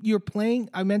 And you're playing,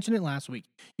 I mentioned it last week,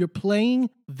 you're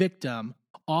playing victim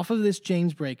off of this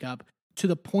James breakup to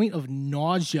the point of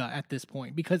nausea at this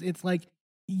point, because it's like,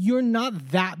 you're not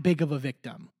that big of a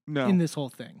victim in this whole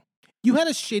thing. You had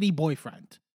a shitty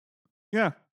boyfriend.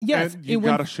 Yeah. Yes, and you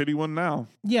got a shitty one now.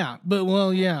 Yeah, but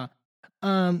well, yeah.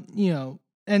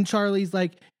 And Charlie's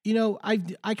like,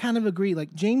 I kind of agree.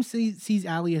 Like, James sees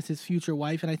Allie as his future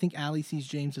wife, and I think Allie sees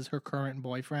James as her current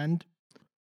boyfriend.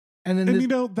 And then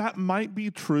that might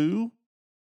be true.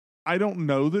 I don't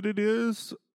know that it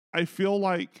is. I feel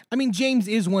like... I mean, James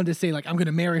is one to say, like, I'm going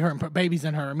to marry her and put babies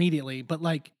in her immediately, but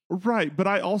like... Right, but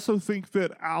I also think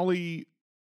that Allie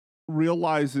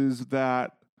realizes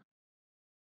that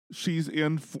she's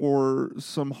in for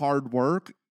some hard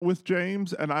work with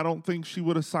James, and I don't think she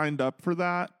would have signed up for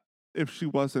that if she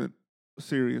wasn't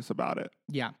serious about it.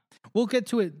 Yeah. We'll get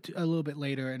to it a little bit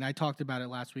later, and I talked about it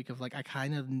last week of, like,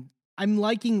 I'm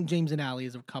liking James and Allie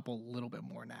as a couple a little bit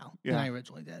more now than I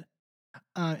originally did.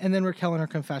 And then Raquel in her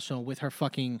confessional with her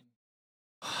fucking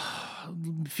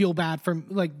feel bad for,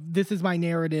 like, this is my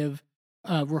narrative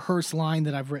rehearsed line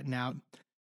that I've written out.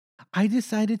 I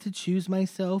decided to choose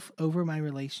myself over my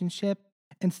relationship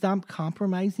and stop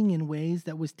compromising in ways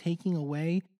that was taking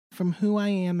away from who I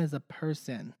am as a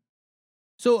person.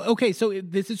 So, okay, so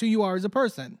this is who you are as a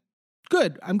person.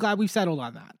 Good. I'm glad we've settled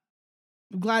on that.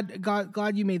 I'm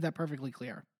glad you made that perfectly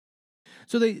clear.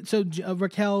 So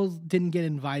Raquel didn't get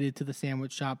invited to the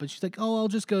sandwich shop, but she's like, "Oh, I'll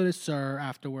just go to Sir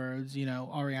afterwards."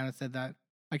 Ariana said that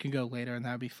I can go later and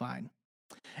that would be fine.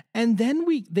 And then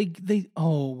they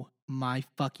oh my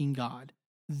fucking God,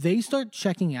 they start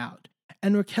checking out,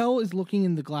 and Raquel is looking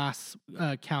in the glass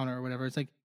counter or whatever. It's like,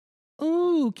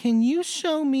 "Ooh, can you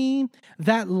show me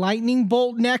that lightning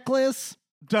bolt necklace?"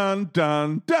 Dun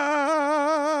dun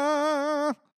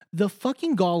dun. The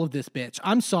fucking gall of this bitch.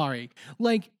 I'm sorry.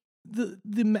 Like,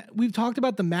 we've talked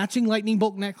about the matching lightning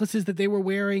bolt necklaces that they were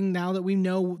wearing now that we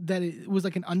know that it was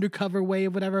like an undercover way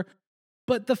of whatever.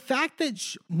 But the fact that,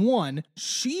 one,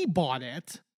 she bought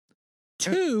it.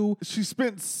 Two, she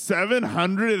spent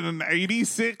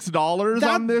 $786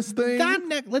 on this thing.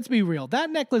 Let's be real.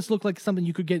 That necklace looked like something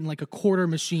you could get in like a quarter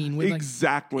machine. With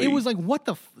exactly. It was like, what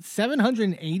the,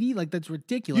 780? Like, that's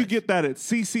ridiculous. You get that at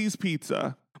CC's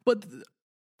Pizza. But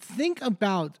think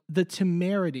about the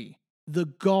temerity, the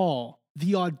gall,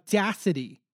 the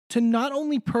audacity to not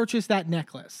only purchase that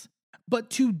necklace, but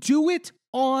to do it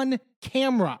on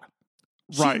camera.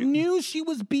 Right. She knew she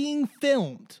was being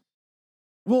filmed.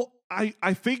 Well,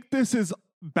 I think this is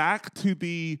back to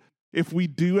if we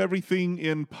do everything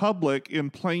in public, in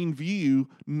plain view,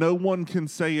 no one can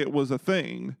say it was a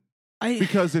thing.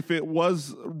 Because if it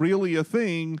was really a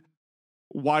thing,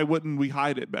 why wouldn't we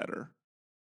hide it better?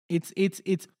 It's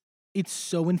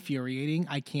so infuriating.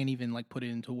 I can't even like put it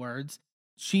into words.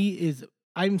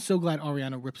 I'm so glad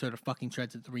Ariana rips her to fucking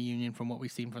shreds at the reunion from what we've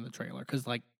seen from the trailer. Cause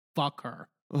like, fuck her.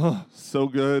 Oh, so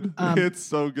good. It's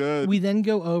so good. We then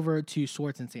go over to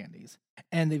Schwartz and Sandy's,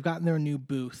 and they've gotten their new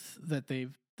booth that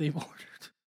they've ordered.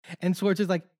 And Schwartz is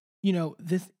like,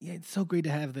 it's so great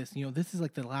to have this. This is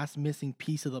like the last missing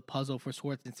piece of the puzzle for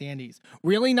Schwartz and Sandy's.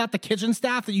 Really? Not the kitchen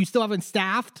staff that you still haven't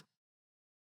staffed?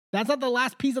 That's not the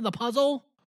last piece of the puzzle?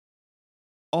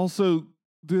 Also,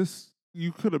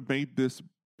 you could have made this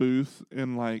booth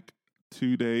in like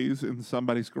 2 days in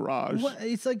somebody's garage.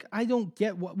 It's like, I don't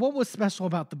get what was special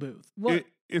about the booth.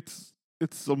 It's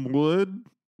some wood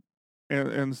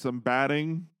and some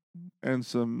batting and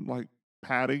some like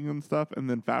padding and stuff, and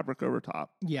then fabric over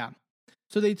top. Yeah.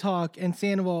 So they talk, and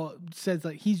Sandoval says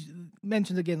like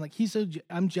mentions again like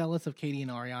I'm jealous of Katie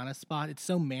and Ariana's spot. It's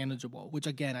so manageable, which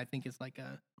again I think is like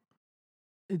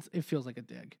it feels like a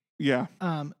dig. Yeah.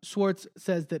 Schwartz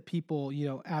says that people,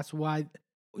 ask why,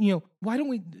 why don't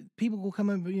we, people will come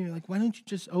in, like, why don't you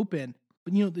just open?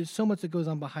 But, there's so much that goes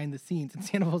on behind the scenes. And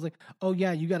Sandoval's like, oh,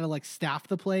 yeah, you got to, like, staff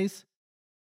the place.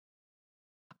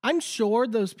 I'm sure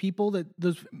those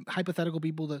hypothetical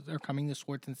people that are coming to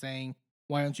Schwartz and saying,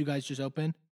 why don't you guys just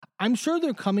open? I'm sure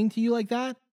they're coming to you like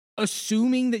that,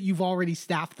 assuming that you've already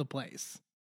staffed the place.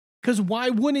 Because why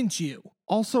wouldn't you?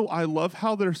 Also, I love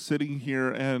how they're sitting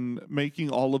here and making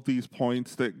all of these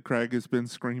points that Greg has been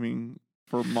screaming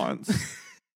for months.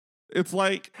 It's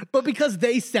like... But because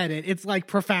they said it, it's like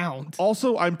profound.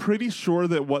 Also, I'm pretty sure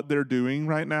that what they're doing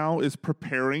right now is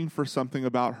preparing for something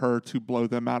about her to blow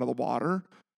them out of the water.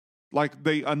 Like,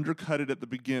 they undercut it at the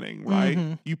beginning, right?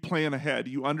 Mm-hmm. You plan ahead.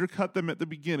 You undercut them at the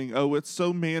beginning. Oh, it's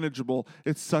so manageable.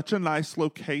 It's such a nice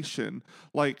location.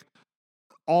 Like...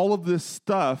 all of this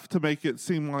stuff to make it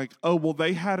seem like, oh, well,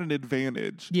 they had an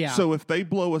advantage. Yeah. So if they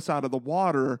blow us out of the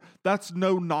water, that's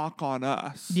no knock on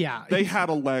us. Yeah. They had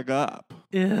a leg up.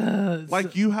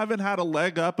 Like, you haven't had a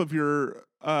leg up of your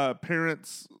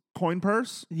parents' coin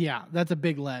purse? Yeah, that's a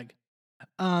big leg.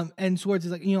 And Schwartz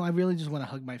is like, I really just want to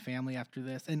hug my family after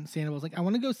this. And Sandoval's like, I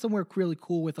want to go somewhere really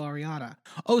cool with Ariana.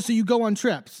 Oh, so you go on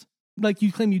trips? Like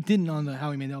you claim you didn't on the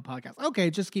Howie Mandel podcast. Okay,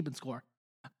 just keeping score.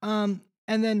 And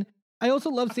then I also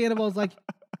love Sandoval's like,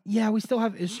 yeah, we still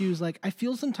have issues. Like, I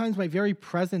feel sometimes my very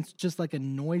presence just like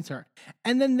annoys her.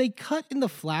 And then they cut in the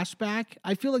flashback.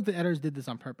 I feel like the editors did this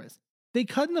on purpose. They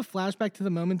cut in the flashback to the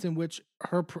moments in which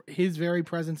his very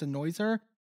presence annoys her.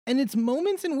 And it's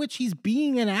moments in which he's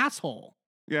being an asshole.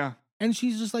 Yeah. And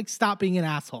she's just like, stop being an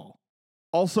asshole.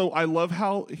 Also, I love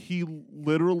how he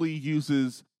literally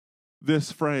uses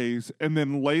this phrase, and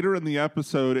then later in the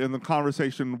episode, in the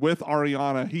conversation with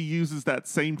Ariana, he uses that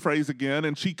same phrase again,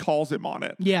 and she calls him on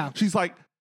it. Yeah. She's like,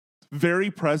 very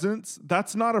presence,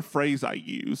 that's not a phrase I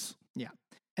use. Yeah.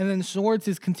 And then Schwartz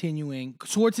is continuing.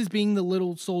 Schwartz is being the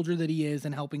little soldier that he is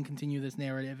and helping continue this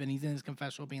narrative, and he's in his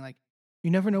confessional being like, you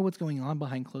never know what's going on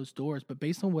behind closed doors, but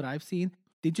based on what I've seen,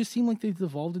 they just seem like they've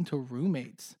evolved into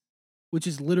roommates, which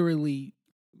is literally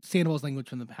Sandoval's language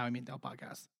from the Howie Mandel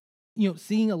podcast. You know,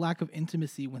 seeing a lack of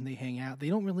intimacy when they hang out. They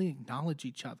don't really acknowledge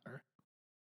each other.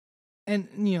 And,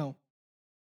 you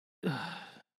know,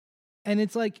 and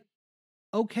it's like,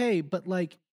 okay, but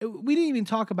like, we didn't even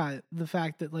talk about it, the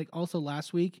fact that like also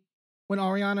last week when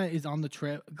Ariana is on the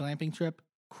glamping trip,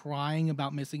 crying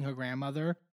about missing her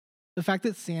grandmother, the fact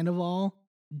that Sandoval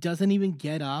doesn't even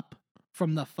get up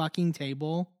from the fucking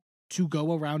table to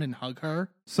go around and hug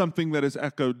her. Something that is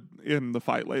echoed in the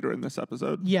fight later in this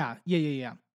episode. Yeah.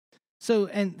 So,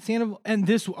 and Sandoval, and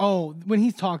this, when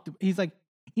he's talked, he's like,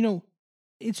 you know,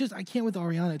 it's just, I can't with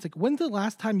Ariana. It's like, when's the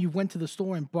last time you went to the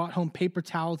store and brought home paper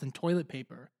towels and toilet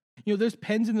paper? You know, there's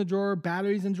pens in the drawer,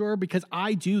 batteries in the drawer, because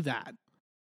I do that.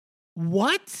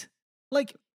 What?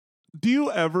 Like, do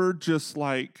you ever just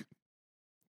like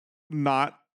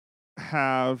not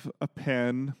have a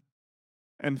pen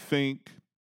and think,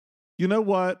 you know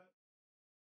what?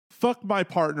 Fuck my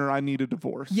partner, I need a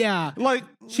divorce. Yeah. Like,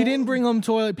 she didn't bring home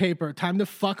toilet paper. Time to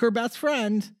fuck her best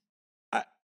friend.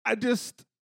 I just,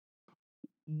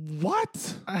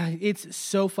 what? It's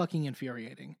so fucking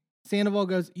infuriating. Sandoval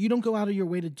goes, you don't go out of your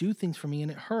way to do things for me and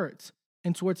it hurts.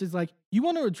 And Schwartz is like, you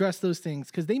want to address those things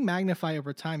because they magnify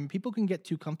over time and people can get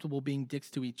too comfortable being dicks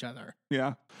to each other.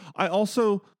 Yeah. I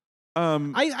also,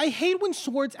 I hate when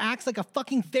Schwartz acts like a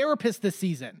fucking therapist this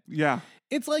season. Yeah.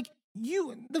 It's like,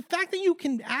 the fact that you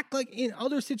can act like in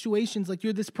other situations, like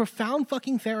you're this profound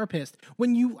fucking therapist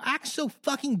when you act so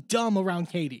fucking dumb around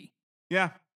Katie. Yeah.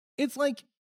 It's like,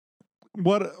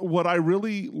 what I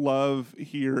really love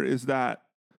here is that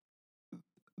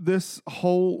this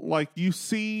whole, like, you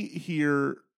see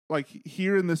here, like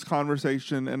here in this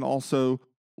conversation and also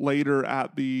later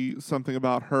at the something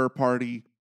about her party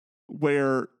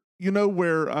where, you know,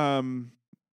 where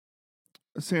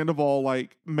Sandoval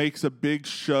like makes a big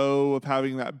show of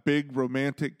having that big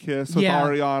romantic kiss with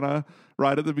Ariana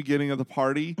right at the beginning of the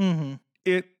party.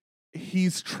 Mm-hmm.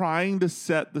 He's trying to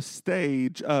set the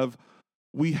stage of,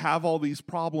 we have all these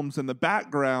problems in the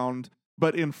background,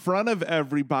 but in front of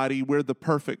everybody, we're the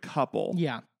perfect couple.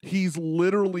 Yeah. He's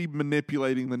literally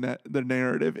manipulating the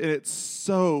narrative, and it's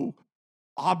so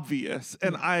obvious.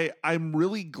 And I'm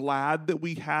really glad that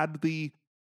we had the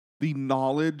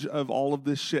knowledge of all of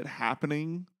this shit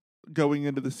happening going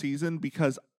into the season,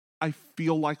 because I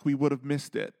feel like we would have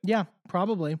missed it. Yeah,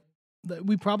 probably.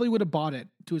 We probably would have bought it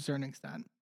to a certain extent.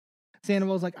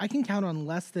 Sandoval's like, I can count on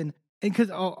less than, and because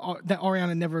that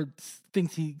Ariana never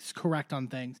thinks he's correct on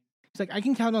things. He's like, I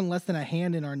can count on less than a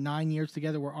hand in our 9 years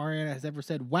together where Ariana has ever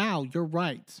said, wow, you're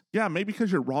right. Yeah, maybe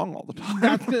because you're wrong all the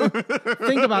time.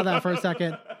 Think about that for a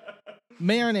second.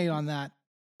 Marinate on that.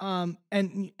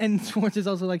 And Schwartz is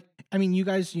also like, I mean, you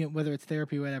guys, you know, whether it's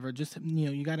therapy or whatever, just, you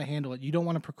know, you got to handle it. You don't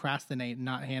want to procrastinate and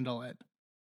not handle it.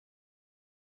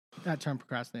 That term,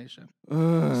 procrastination.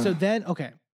 So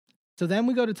then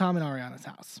we go to Tom and Ariana's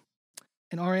house.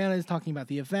 And Ariana is talking about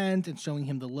the event and showing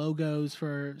him the logos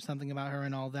for something about her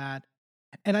and all that.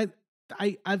 And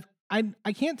I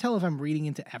can't tell if I'm reading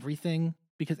into everything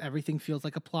because everything feels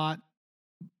like a plot.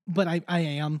 But I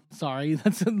am sorry.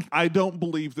 I don't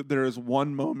believe that there is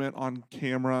one moment on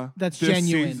camera that's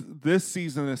genuine. This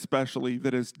season especially,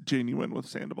 that is genuine with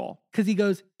Sandoval. Because he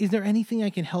goes, is there anything I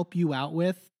can help you out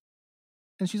with?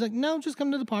 And she's like, no, just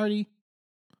come to the party.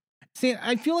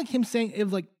 I feel like him saying it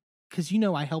was like, because you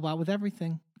know I help out with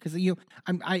everything. Because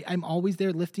I'm always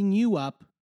there lifting you up.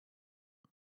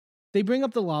 They bring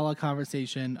up the Lala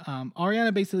conversation.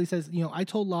 Ariana basically says, you know, I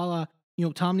told Lala, you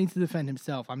know, Tom needs to defend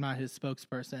himself. I'm not his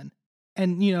spokesperson.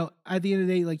 And, you know, at the end of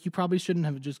the day, like, you probably shouldn't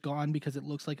have just gone because it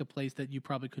looks like a place that you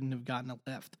probably couldn't have gotten a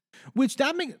lift. Which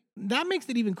that makes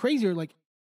it even crazier. Like,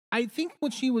 I think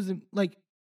what she was like,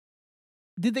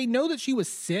 did they know that she was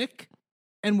sick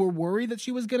and were worried that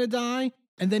she was going to die?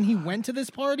 and then he went to this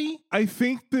party. I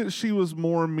think that she was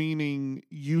more meaning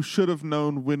you should have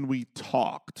known when we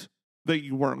talked that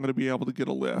you weren't going to be able to get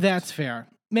a lift. That's fair.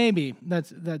 Maybe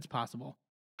that's possible.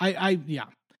 Yeah.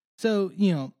 So,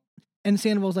 and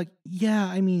Sandoval's like, yeah,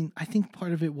 I mean, I think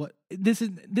part of it, this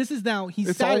is now,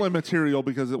 it's all immaterial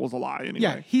because it was a lie anyway.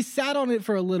 Yeah, he sat on it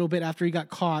for a little bit after he got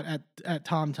caught at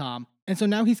Tom Tom. And so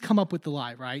now he's come up with the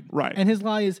lie, right? Right. And his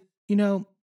lie is,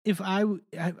 if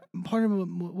part of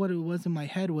what it was in my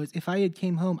head was if I had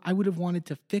came home, I would have wanted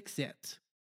to fix it.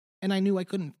 And I knew I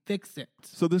couldn't fix it.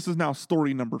 So this is now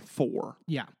story number 4.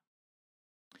 Yeah.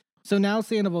 So now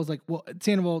Sandoval's like, well,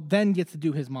 Sandoval then gets to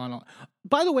do his monologue.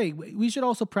 By the way, we should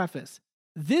also preface,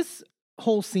 this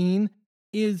whole scene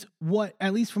is what,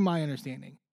 at least from my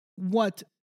understanding, what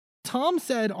Tom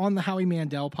said on the Howie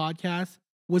Mandel podcast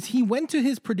was he went to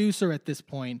his producer at this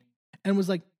point and was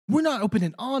like, we're not open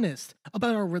and honest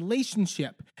about our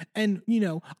relationship. And,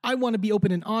 I want to be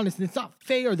open and honest. And it's not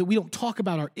fair that we don't talk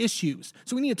about our issues.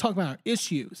 So we need to talk about our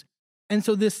issues. And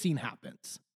so this scene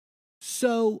happens.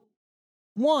 So,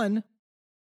 one,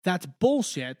 that's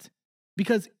bullshit,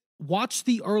 because watch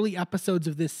the early episodes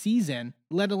of this season,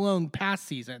 let alone past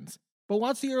seasons, but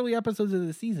watch the early episodes of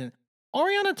the season.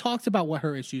 Ariana talks about what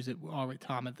her issues are with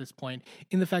Tom at this point,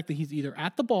 in the fact that he's either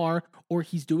at the bar or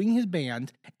he's doing his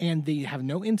band and they have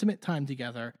no intimate time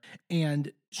together,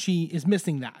 and she is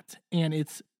missing that, and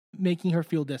it's making her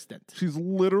feel distant. She's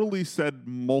literally said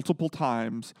multiple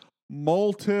times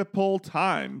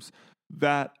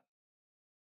that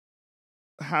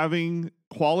having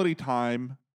quality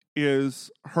time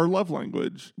is her love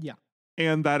language. Yeah.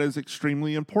 And that is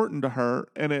extremely important to her.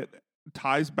 And it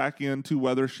ties back into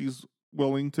whether she's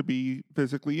willing to be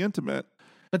physically intimate.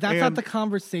 But that's not the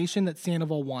conversation that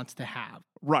Sandoval wants to have.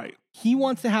 Right. He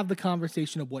wants to have the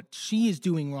conversation of what she is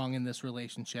doing wrong in this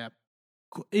relationship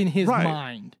in his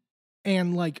mind.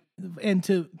 And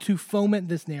to foment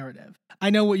this narrative. I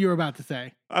know what you were about to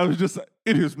say. I was just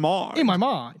in his mind. In my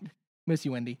mind. Miss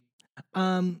you, Enby.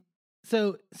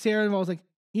 So Sarah was like,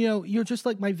 you're just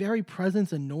like, my very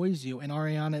presence annoys you. And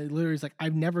Ariana literally is like,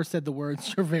 I've never said the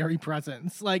words, your very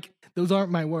presence. Like, those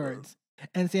aren't my words.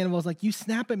 And Sandoval's like, you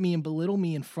snap at me and belittle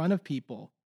me in front of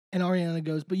people. And Ariana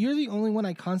goes, but you're the only one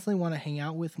I constantly want to hang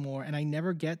out with more, and I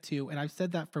never get to. And I've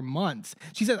said that for months.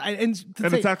 She said,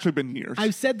 it's actually been years.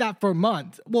 I've said that for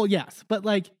months. Well, yes, but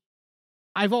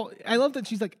I love that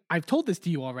she's like, I've told this to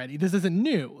you already. This isn't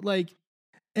new.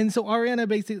 And so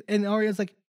Ariana's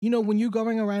like, when you're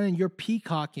going around and you're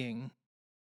peacocking,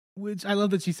 which I love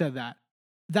that she said that,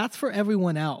 that's for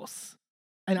everyone else.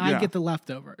 And I get the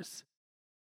leftovers.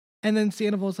 And then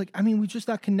Sandoval's like, I mean, we just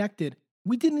got connected.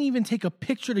 We didn't even take a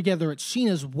picture together at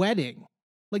Sheena's wedding.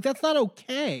 That's not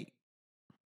okay.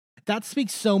 That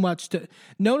speaks so much to...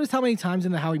 Notice how many times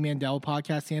in the Howie Mandel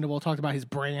podcast, Sandoval talked about his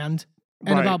brand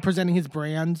and about presenting his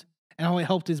brand and how it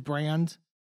helped his brand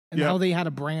and how they had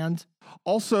a brand.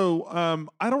 Also,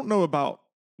 I don't know about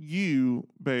you,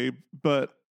 babe,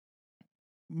 but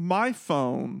my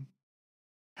phone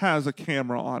has a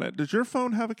camera on it. Does your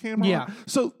phone have a camera on it?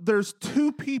 So there's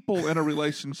 2 people in a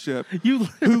relationship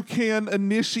who can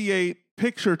initiate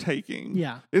picture taking.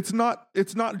 Yeah. It's not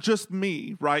just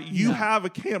me, right? You have a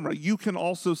camera. You can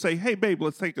also say, hey babe,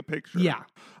 let's take a picture. Yeah.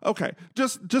 Okay.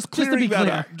 Just clearing that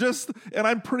up. And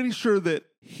I'm pretty sure that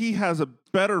he has a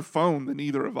better phone than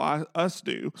either of us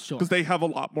do. Sure. Because they have a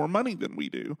lot more money than we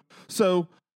do. So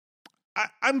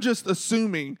I'm just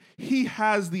assuming he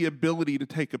has the ability to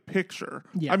take a picture.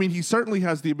 Yeah. I mean, he certainly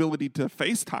has the ability to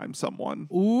FaceTime someone.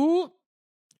 Ooh.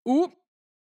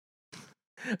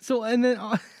 So, and then,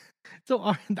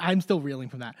 I'm still reeling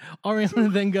from that.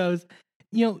 Ariana then goes,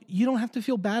 you don't have to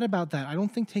feel bad about that. I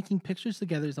don't think taking pictures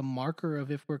together is a marker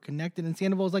of if we're connected. And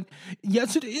Sandoval's like,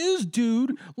 yes, it is,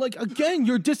 dude. Again,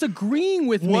 you're disagreeing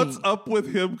with me. What's up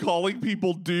with him calling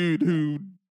people dude who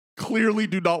clearly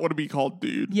do not want to be called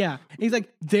dude? Yeah. He's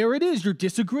like, there it is. You're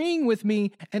disagreeing with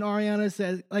me. And Ariana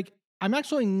says, I'm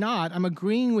actually not. I'm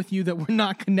agreeing with you that we're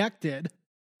not connected.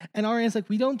 And Ariana's like,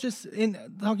 we don't just,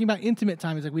 talking about intimate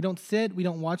time, it's like, we don't sit, we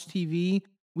don't watch TV,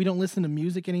 we don't listen to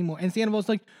music anymore. And Sandoval's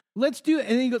like, let's do it.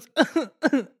 And then he goes,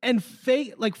 and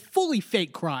fully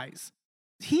fake cries.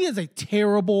 He is a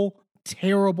terrible,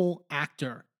 terrible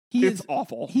actor. It's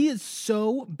awful. He is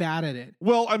so bad at it.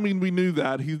 Well, I mean, we knew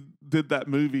that. He did that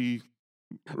movie,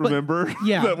 remember?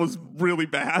 Yeah. That was really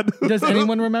bad. Does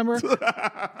anyone remember?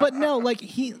 But no,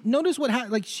 notice what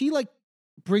happened. She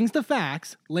brings the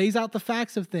facts, lays out the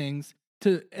facts of things,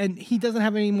 and he doesn't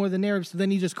have any more of the narrative, so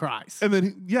then he just cries. And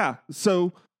then,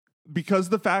 so because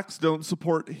the facts don't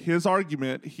support his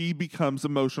argument, he becomes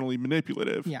emotionally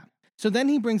manipulative. Yeah. So then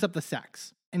he brings up the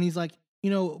sex, and he's like,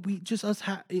 we just us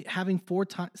having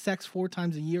sex 4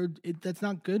 times a year, that's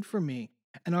not good for me.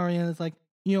 And Ariana's like,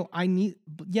 I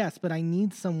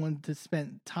need someone to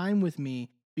spend time with me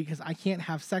because I can't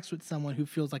have sex with someone who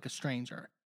feels like a stranger.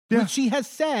 Yeah. Which she has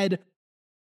said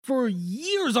for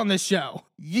years on this show.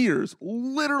 Years.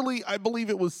 Literally, I believe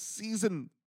it was season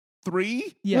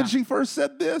 3 Yeah. when she first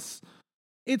said this.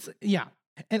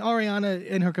 And Ariana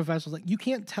in her confession was like, you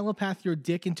can't telepath your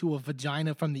dick into a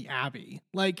vagina from the Abbey.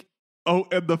 Like, oh,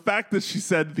 and the fact that she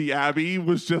said the Abbey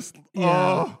was just,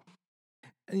 yeah.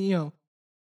 And,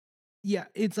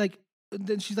 it's like,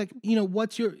 then she's like,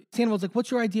 Sandoval's like, what's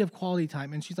your idea of quality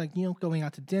time? And she's like, going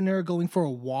out to dinner, going for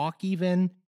a walk even,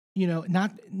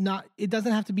 not, it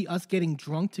doesn't have to be us getting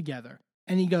drunk together.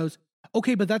 And he goes,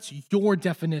 okay, but that's your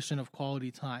definition of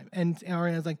quality time. And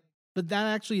Ariana's like, but that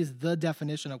actually is the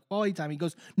definition of quality time. He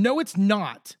goes, no, it's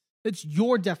not. It's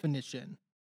your definition.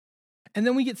 And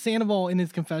then we get Sandoval in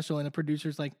his confessional and the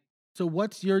producer's like, so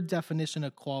what's your definition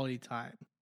of quality time?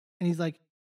 And he's like,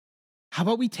 how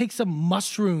about we take some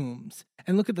mushrooms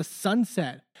and look at the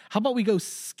sunset? How about we go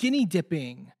skinny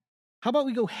dipping? How about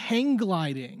we go hang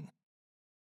gliding?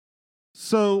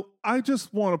 So I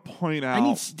just want to point out, I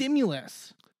need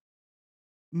stimulus.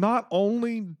 Not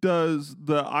only does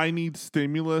the I need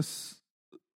stimulus,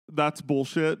 that's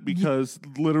bullshit because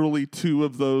literally 2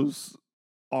 of those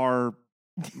are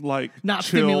like not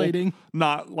chill, stimulating.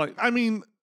 Not like,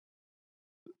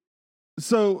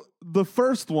 so the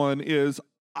first one is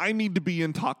I need to be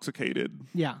intoxicated.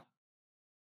 Yeah.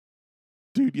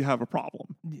 Dude, you have a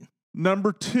problem. Yeah.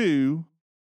 Number 2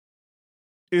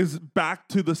 is back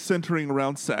to the centering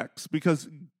around sex because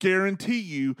guarantee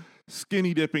you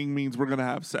skinny dipping means we're going to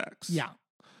have sex. Yeah.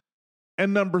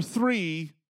 And number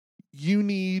 3, you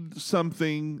need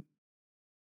something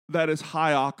that is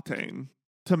high octane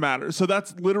to matter. So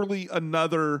that's literally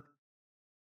another,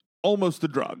 almost a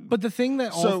drug. But the thing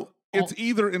that it's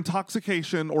either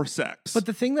intoxication or sex. But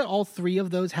the thing that all 3 of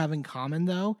those have in common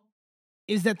though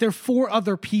is that they're for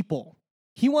other people.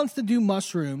 He wants to do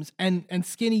mushrooms and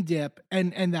skinny dip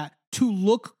and that to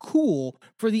look cool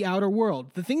for the outer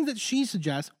world. The things that she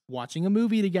suggests, watching a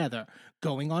movie together,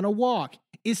 going on a walk,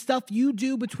 is stuff you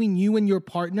do between you and your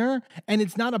partner, and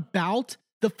it's not about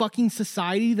the fucking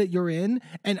society that you're in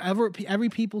and every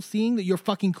people seeing that you're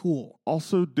fucking cool.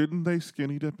 Also, didn't they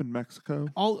skinny dip in Mexico?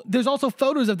 There's also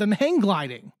photos of them hang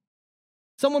gliding.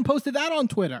 Someone posted that on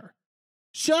Twitter.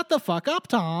 Shut the fuck up,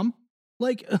 Tom.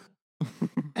 Like...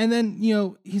 And then,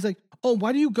 he's like, oh,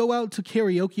 why do you go out to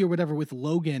karaoke or whatever with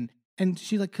Logan? And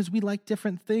she's like, because we like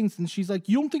different things. And she's like,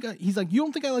 you don't think I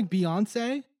like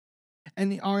Beyonce?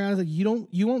 And Ariana's like,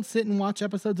 you won't sit and watch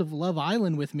episodes of Love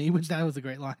Island with me, which that was a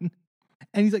great line.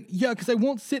 And he's like, yeah, because I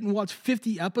won't sit and watch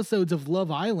 50 episodes of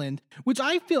Love Island, which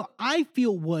I feel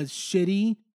was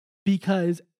shitty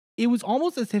because it was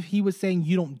almost as if he was saying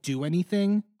you don't do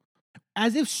anything.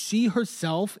 As if she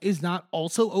herself is not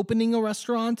also opening a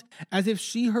restaurant, as if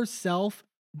she herself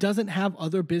doesn't have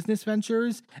other business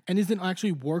ventures and isn't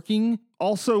actually working.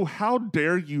 Also, how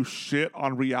dare you shit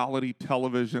on reality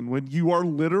television when you are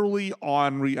literally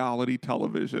on reality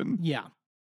television? Yeah.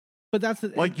 But that's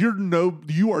like you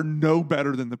are no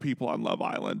better than the people on Love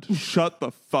Island. Shut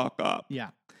the fuck up.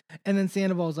 Yeah. And then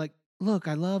Sandoval's like, look,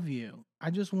 I love you. I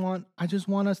just want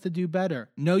us to do better.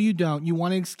 No, you don't. You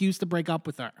want an excuse to break up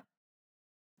with her.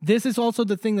 This is also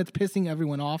the thing that's pissing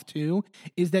everyone off too,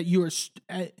 is that you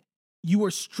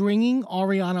are stringing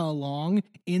Ariana along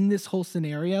in this whole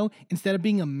scenario instead of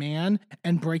being a man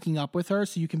and breaking up with her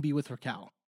so you can be with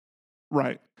Raquel.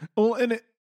 Right. Well, and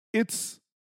it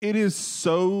is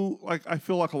so, like, I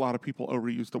feel like a lot of people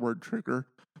overuse the word trigger,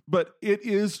 but it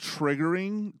is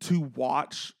triggering to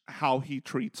watch how he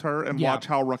treats her and watch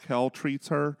how Raquel treats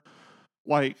her.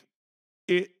 Like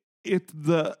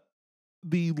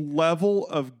the level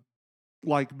of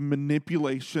like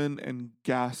manipulation and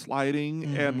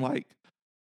gaslighting and like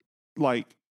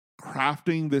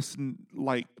crafting this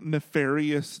like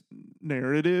nefarious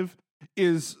narrative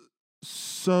is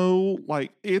so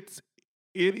like it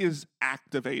is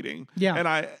activating. Yeah. And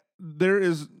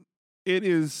it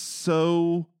is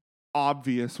so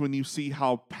obvious when you see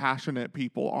how passionate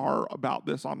people are about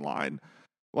this online.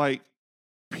 Like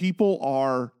people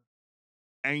are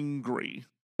angry.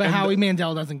 But Howie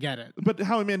Mandel doesn't get it. But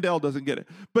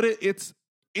it's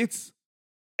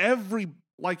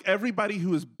everybody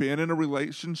who has been in a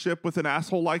relationship with an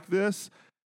asshole like this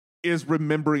is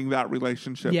remembering that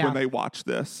relationship when they watch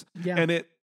this. Yeah. And it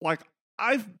like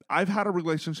I've had a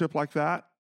relationship like that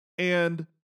and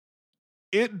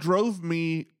it drove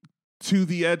me to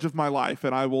the edge of my life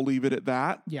and I will leave it at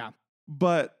that. Yeah.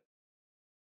 But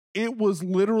it was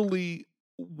literally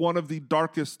one of the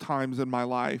darkest times in my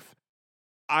life.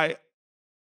 I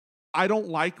don't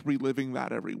like reliving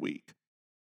that every week.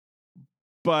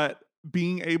 But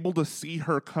being able to see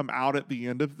her come out at the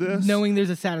end of this, knowing there's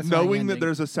a satisfying knowing ending. that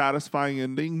there's a satisfying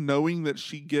ending, knowing that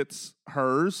she gets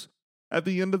hers at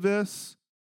the end of this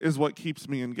is what keeps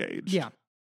me engaged. Yeah.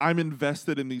 I'm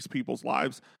invested in these people's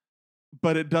lives,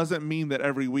 but it doesn't mean that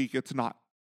every week it's not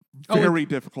very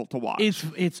difficult to watch.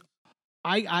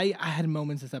 I had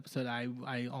moments this episode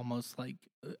I almost like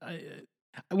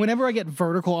whenever I get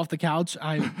vertical off the couch,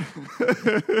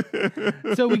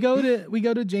 So we go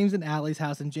to James and Allie's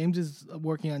house, and James is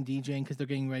working on DJing because they're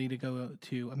getting ready to go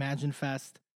to Imagine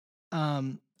Fest.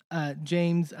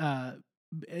 James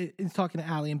is talking to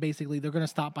Allie, and basically they're going to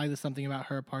stop by the Something About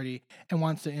Her party and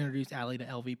wants to introduce Allie to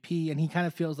LVP, and he kind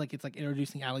of feels like it's like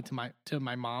introducing Allie to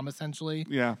my mom, essentially.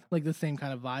 Yeah. Like the same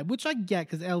kind of vibe, which I get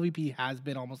because LVP has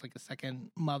been almost like a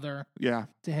second mother Yeah.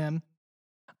 to him.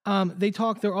 They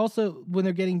talk. They're also, when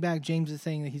they're getting back, James is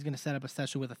saying that he's going to set up a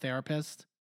session with a therapist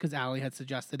because Allie had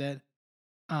suggested it.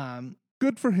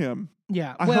 Good for him.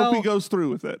 Yeah. I hope he goes through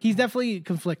with it. He's definitely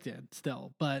conflicted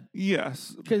still, but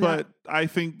yes, but I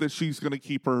think that she's going to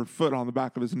keep her foot on the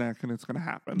back of his neck, and it's going to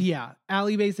happen. yeah,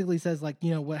 Allie basically says, like,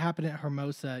 what happened at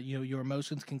Hermosa, your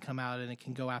emotions can come out and it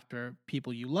can go after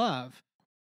people you love.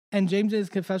 And James in his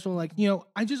confessional, like,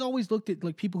 I just always looked at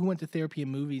like people who went to therapy in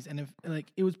movies, and if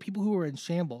like it was people who were in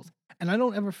shambles, and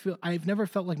I've never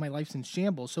felt like my life's in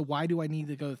shambles. So why do I need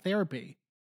to go to therapy?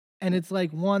 And it's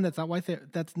like, one, that's not why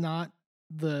that's not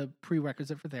the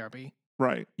prerequisite for therapy.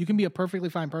 Right. You can be a perfectly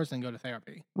fine person and go to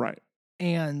therapy. Right.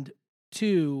 And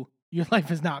two, your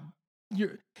life is not.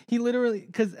 He literally,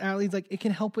 because Allie's like, it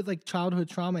can help with like childhood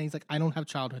trauma. And he's like, I don't have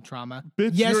childhood trauma.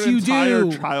 Bitch, yes, your you entire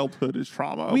do. childhood is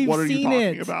trauma. We've what are you seen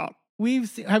talking it. about?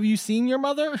 Have you seen your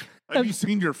mother? Have you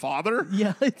seen your father?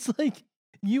 Yeah, it's like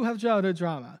you have childhood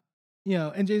trauma.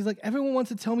 And Jay's like, everyone wants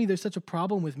to tell me there's such a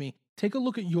problem with me. Take a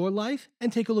look at your life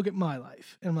and take a look at my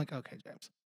life. And I'm like, okay, James.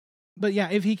 But yeah,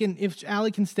 if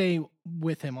Allie can stay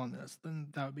with him on this, then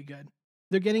that would be good.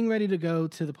 They're getting ready to go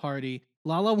to the party.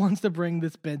 Lala wants to bring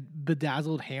this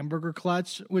bedazzled hamburger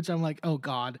clutch, which I'm like, oh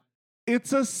God.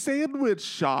 It's a sandwich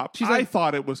shop. I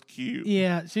thought it was cute.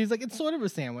 Yeah, she's like, it's sort of a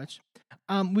sandwich.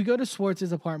 We go to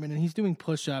Schwartz's apartment, and he's doing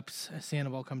push-ups as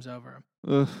Sandoval comes over.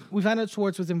 Ugh. We find out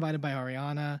Schwartz was invited by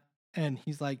Ariana, and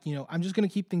he's like, I'm just going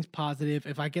to keep things positive.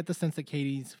 If I get the sense that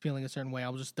Katie's feeling a certain way,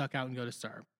 I'll just duck out and go to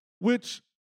serve. Which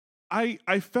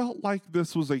I felt like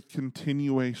this was a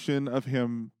continuation of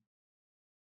him.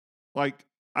 Like,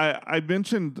 I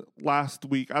mentioned last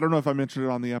week, I don't know if I mentioned it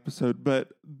on the episode,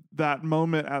 but that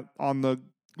moment on the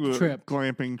trip.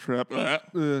 Glamping trip. I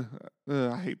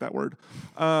hate that word.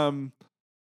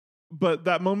 But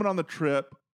that moment on the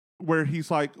trip where he's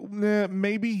like,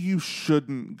 maybe you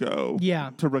shouldn't go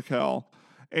to Raquel.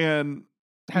 And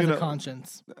has a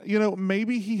conscience.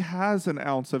 Maybe he has an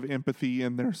ounce of empathy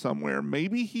in there somewhere.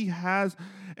 Maybe he has.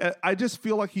 I just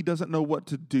feel like he doesn't know what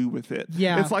to do with it.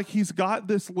 Yeah. It's like he's got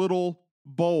this little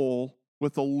bowl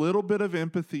with a little bit of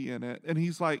empathy in it. And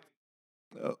he's like,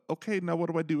 okay, now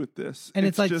what do I do with this? And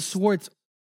it's like, just, Schwartz,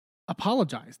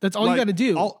 apologize. That's all you got to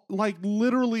do.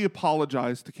 Literally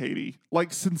apologize to Katie.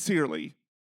 Like, sincerely.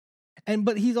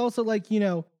 But he's also like,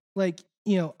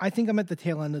 I think I'm at the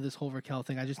tail end of this whole Raquel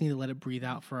thing. I just need to let it breathe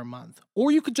out for a month.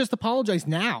 Or you could just apologize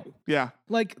now. Yeah.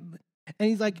 And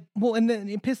he's like, well, and then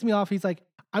it pissed me off. He's like,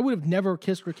 I would have never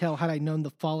kissed Raquel had I known the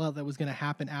fallout that was going to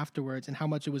happen afterwards and how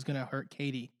much it was going to hurt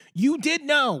Katie. You did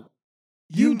know.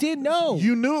 You did know.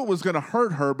 You knew it was going to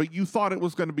hurt her, but you thought it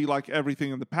was going to be like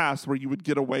everything in the past where you would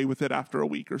get away with it after a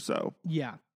week or so.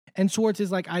 Yeah. And Schwartz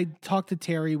is like, I talked to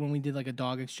Teri when we did like a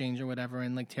dog exchange or whatever,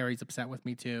 and like Teri's upset with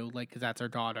me too, like, because that's her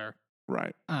daughter.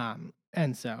 Right.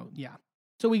 And so, yeah.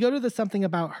 So we go to the Something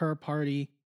About Her party.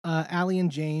 Allie and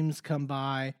James come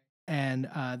by, and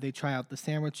they try out the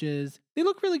sandwiches. They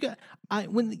look really good.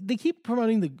 When they keep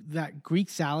promoting that Greek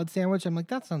salad sandwich, I'm like,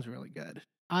 that sounds really good.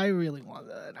 I really want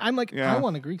that. I'm like, I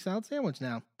want a Greek salad sandwich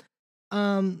now.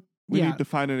 We need to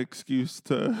find an excuse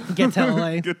to get to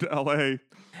LA. Get to LA.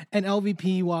 And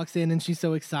LVP walks in, and she's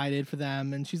so excited for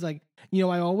them. And she's like,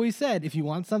 I always said, if you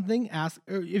want something,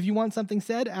 if you want something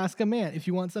said, ask a man. If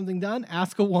you want something done,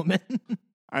 ask a woman.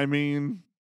 I mean.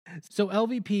 So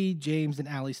LVP, James, and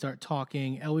Allie start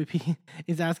talking. LVP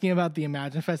is asking about the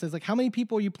Imagine Fest. It's like, how many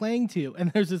people are you playing to?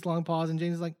 And there's this long pause, and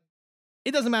James is like,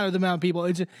 it doesn't matter the amount of people.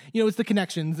 It's just, it's the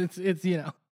connections. It's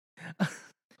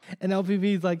And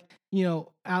LVP's like,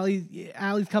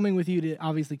 Allie's coming with you to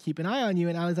obviously keep an eye on you.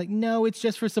 And Allie's like, no, it's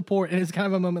just for support. And it's kind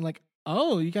of a moment like,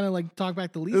 oh, you kind of like talk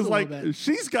back to Lisa a little bit.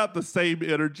 She's got the same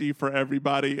energy for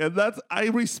everybody. And I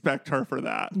respect her for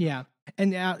that. Yeah.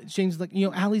 And James is like,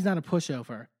 Allie's not a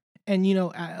pushover. And,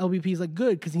 LVP's like,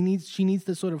 good, because she needs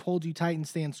to sort of hold you tight and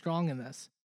stand strong in this.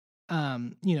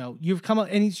 You've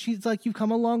come, she's like, you've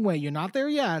come a long way. You're not there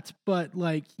yet, but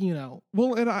like,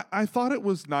 Well, and I thought it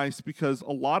was nice because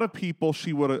a lot of people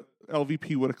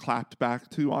LVP would have clapped back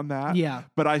to on that. Yeah.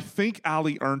 But I think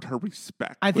Allie earned her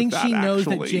respect. I think she knows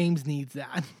actually. that James needs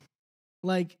that,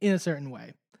 like in a certain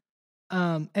way.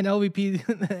 And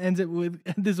LVP ends it with,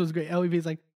 this was great. LVP's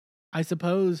like, I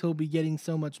suppose he'll be getting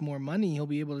so much more money. He'll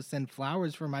be able to send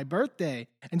flowers for my birthday.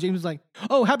 And James was like,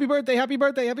 oh, happy birthday, happy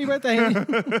birthday, happy birthday.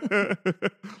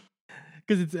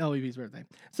 Because it's LVP's birthday.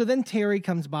 So then Teri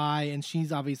comes by and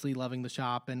she's obviously loving the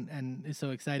shop and is so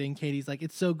exciting. Katie's like,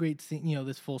 it's so great to see,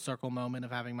 this full circle moment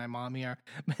of having my mom here.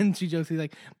 And she jokes, he's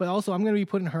like, but also I'm going to be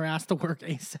putting her ass to work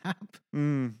ASAP.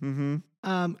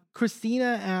 Mm-hmm.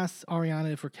 Christina asks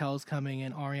Ariana if Raquel's coming,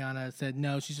 and Ariana said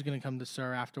no, she's just going to come to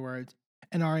Sir afterwards.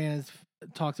 And Ariana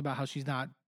talks about how she's not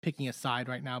picking a side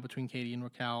right now between Katie and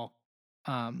Raquel,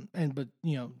 but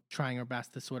trying her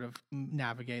best to sort of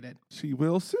navigate it. She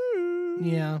will soon.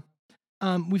 Yeah.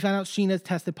 We found out Sheena's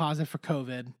tested positive for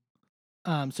COVID,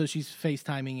 so she's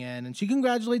FaceTiming in, and she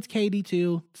congratulates Katie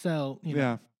too. So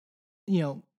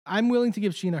I'm willing to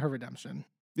give Sheena her redemption.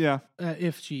 Yeah.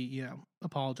 If she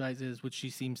apologizes, which she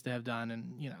seems to have done,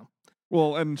 and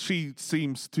Well, and she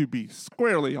seems to be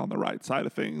squarely on the right side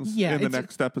of things in the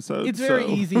next episode. It's very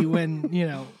easy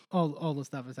when, all the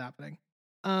stuff is happening.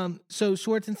 So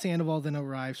Schwartz and Sandoval then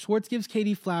arrive. Schwartz gives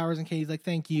Katie flowers and Katie's like,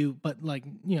 thank you, but like,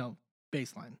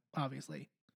 baseline, obviously.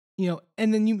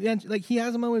 And then he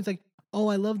has a moment, it's like, oh,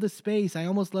 I love the space. I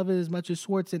almost love it as much as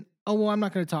Schwartz. And oh, well, I'm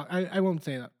not going to talk. I won't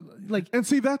say that. Like, and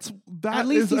see, that at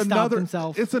least is he stopped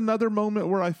himself. It's another moment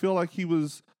where I feel like he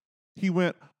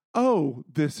went, oh,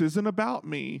 this isn't about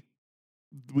me.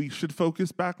 We should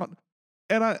focus back on.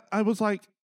 And I was like,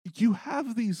 you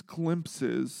have these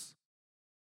glimpses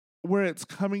where it's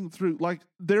coming through. Like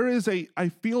I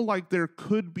feel like there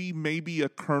could be maybe a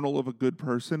kernel of a good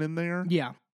person in there.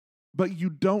 Yeah. But you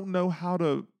don't know how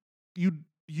to,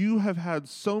 you have had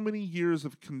so many years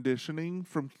of conditioning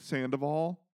from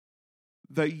Sandoval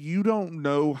that you don't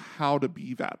know how to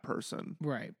be that person.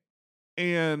 Right.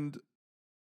 And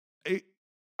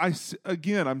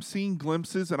I'm seeing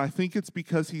glimpses, and I think it's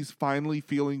because he's finally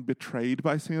feeling betrayed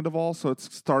by Sandoval, so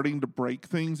it's starting to break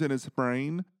things in his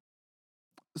brain.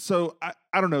 So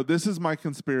I don't know. This is my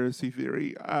conspiracy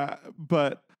theory,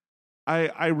 but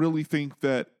I really think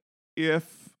that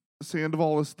if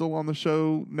Sandoval is still on the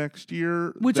show next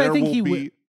year, which I think he will,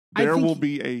 there will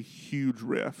be a huge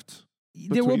rift.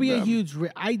 There will be them. A huge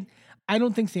rift. I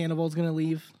don't think Sandoval's going to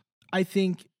leave. I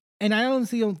think, and I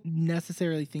honestly don't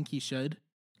necessarily think he should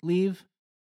leave.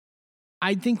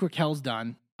 I think Raquel's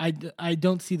done. I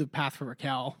don't see the path for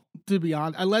Raquel, to be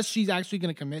honest, unless she's actually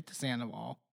going to commit to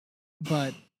Sandoval.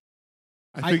 But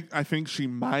I think she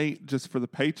might, just for the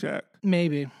paycheck.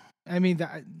 Maybe. I mean,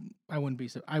 I wouldn't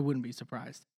be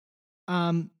surprised.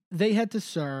 They head to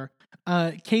Sir.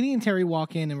 Katie and Teri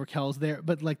walk in, and Raquel's there,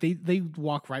 but like they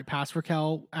walk right past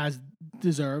Raquel as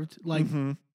deserved. Like,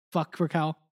 fuck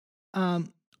Raquel.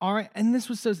 And this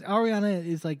was so, Ariana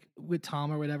is like with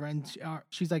Tom or whatever, and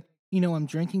she's like, I'm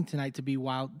drinking tonight to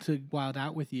wild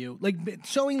out with you. Like,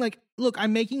 showing like, look,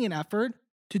 I'm making an effort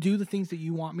to do the things that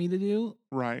you want me to do.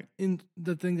 Right. And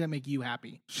the things that make you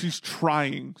happy. She's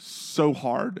trying so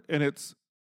hard, and it's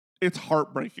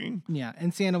heartbreaking. Yeah.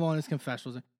 And Sandoval in his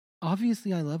confessionals, like,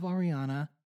 obviously I love Ariana.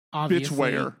 Obviously. Bitch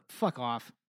where? Fuck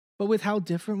off. But with how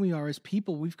different we are as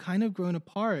people, we've kind of grown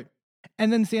apart.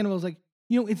 And then Sandoval's like,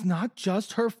 it's not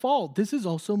just her fault. This is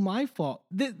also my fault.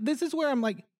 This is where I'm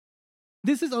like,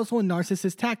 this is also a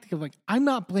narcissist tactic of like, I'm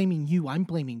not blaming you. I'm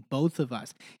blaming both of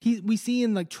us. We see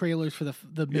in like trailers for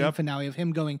the main finale of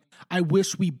him going, I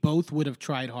wish we both would have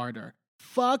tried harder.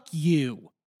 Fuck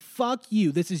you. Fuck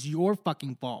you. This is your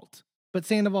fucking fault. But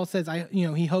Sandoval says,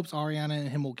 he hopes Ariana and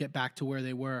him will get back to where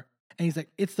they were. And he's like,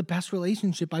 it's the best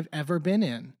relationship I've ever been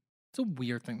in. It's a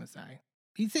weird thing to say.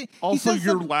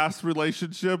 Your last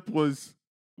relationship was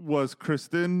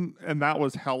Kristen, and that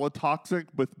was hella toxic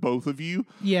with both of you.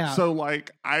 Yeah. So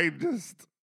like, I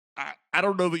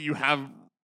don't know that you have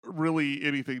really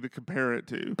anything to compare it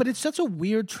to. But it's such a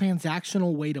weird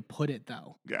transactional way to put it,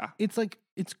 though. Yeah. It's like,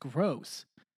 it's gross.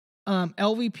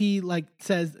 LVP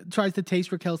tries to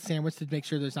taste Raquel's sandwich to make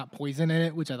sure there's not poison in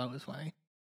it, which I thought was funny.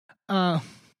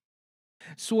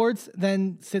 Schwartz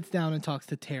then sits down and talks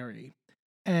to Teri.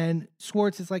 And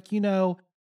Schwartz is like,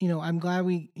 I'm glad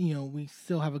we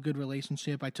still have a good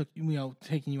relationship. I took,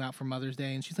 taking you out for Mother's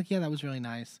Day. And she's like, yeah, that was really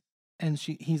nice. And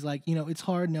he's like, it's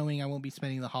hard knowing I won't be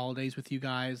spending the holidays with you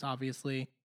guys, obviously.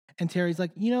 And Teri's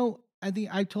like,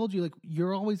 I told you, like,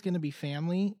 you're always going to be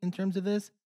family in terms of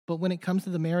this, but when it comes to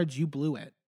the marriage, you blew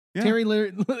it. Yeah.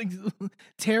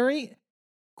 Teri,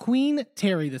 Queen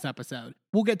Teri this episode.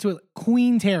 We'll get to it.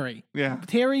 Queen Teri. Yeah.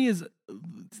 Teri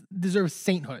deserves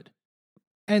sainthood.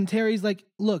 And Teri's like,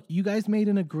 look, you guys made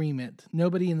an agreement.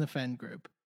 Nobody in the Fen group.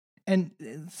 And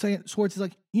Schwartz is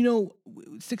like,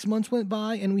 6 months went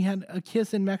by and we had a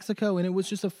kiss in Mexico and it was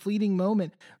just a fleeting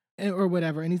moment or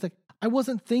whatever. And he's like, I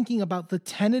wasn't thinking about the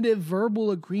tentative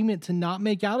verbal agreement to not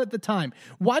make out at the time.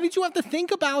 Why did you have to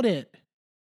think about it?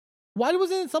 Why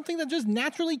wasn't it something that just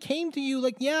naturally came to you?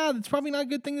 Like, yeah, that's probably not a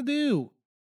good thing to do.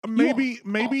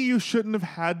 Maybe you shouldn't have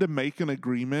had to make an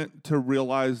agreement to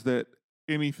realize that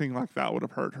anything like that would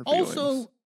have hurt her feelings.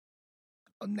 Also,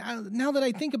 now that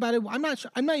I think about it, I'm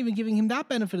not even giving him that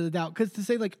benefit of the doubt, because to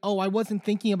say like, oh, I wasn't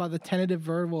thinking about the tentative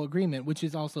verbal agreement, which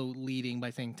is also leading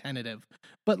by saying tentative,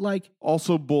 but like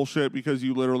also bullshit, because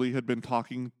you literally had been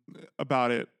talking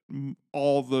about it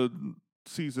all the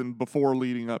season before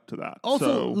leading up to that.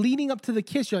 Also, leading up to the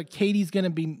kiss, you're like, Katie's gonna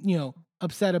be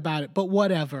upset about it, but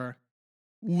whatever.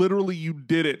 Literally, you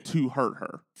did it to hurt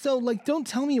her. So like, don't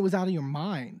tell me it was out of your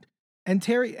mind. And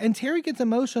Teri gets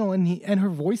emotional, and her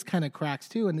voice kind of cracks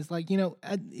too, and it's like,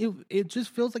 it just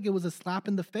feels like it was a slap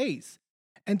in the face.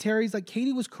 And Teri's like,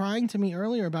 Katie was crying to me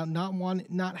earlier about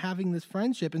not having this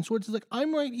friendship, and Schwartz is like,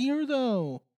 I'm right here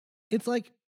though. It's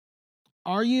like,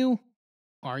 are you?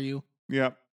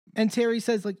 Yep. And Teri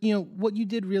says like, what you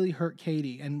did really hurt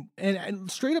Katie, and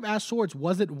straight up asked Schwartz,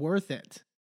 was it worth it?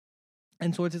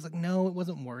 And Schwartz is like, no, it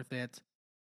wasn't worth it.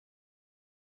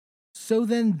 So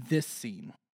then this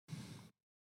scene.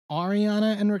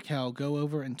 Ariana and Raquel go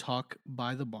over and talk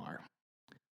by the bar.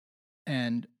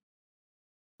 And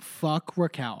fuck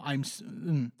Raquel.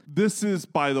 This is,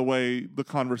 by the way, the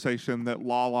conversation that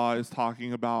Lala is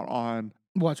talking about on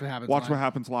Watch What Happens What Live.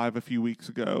 Happens Live a few weeks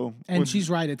ago. And she's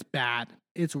right, it's bad.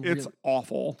 It's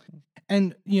awful.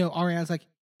 And, Ariana's like,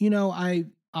 I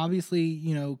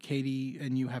obviously, Katie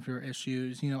and you have your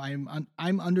issues.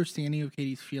 I'm understanding of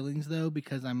Katie's feelings though,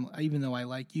 because even though I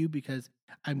like you, because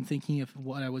I'm thinking of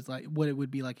what it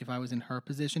would be like if I was in her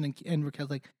position. And Raquel's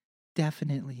like,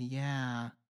 definitely, yeah.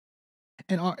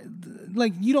 And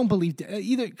like, you don't believe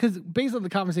either, because based on the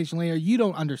conversation later, you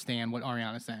don't understand what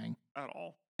Ariana's saying at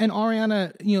all. And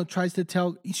Ariana, tries to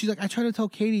tell. She's like, I try to tell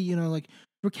Katie, like,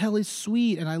 Raquel is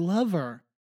sweet and I love her.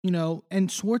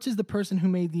 And Schwartz is the person who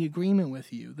made the agreement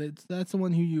with you. That's the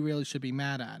one who you really should be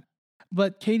mad at.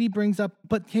 But Katie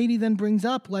then brings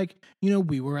up, like,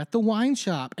 we were at the wine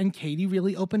shop and Katie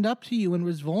really opened up to you and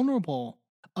was vulnerable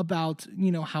about,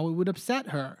 how it would upset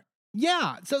her.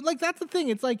 Yeah. So, like, that's the thing.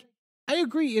 It's like, I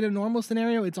agree. In a normal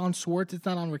scenario, it's on Schwartz. It's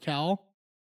not on Raquel.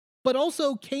 But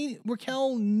also,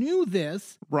 Raquel knew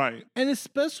this. Right. And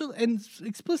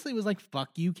explicitly was like, fuck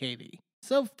you, Katie.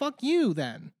 So, fuck you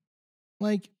then.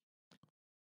 Like,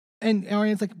 and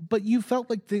Ariana's like, but you felt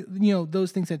like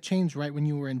those things had changed right when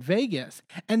you were in Vegas.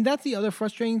 And that's the other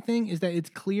frustrating thing, is that it's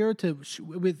clear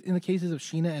in the cases of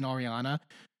Sheena and Ariana,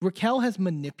 Raquel has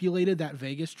manipulated that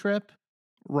Vegas trip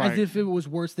as if it was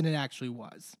worse than it actually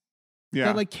was. Yeah.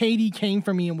 That, like, Katie came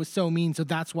for me and was so mean, so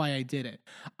that's why I did it.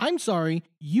 I'm sorry,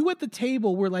 you at the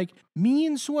table were like, me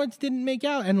and Schwartz didn't make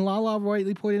out, and Lala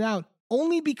rightly pointed out,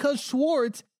 only because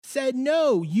Schwartz said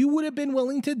no, you would have been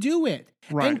willing to do it.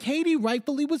 Right. And Katie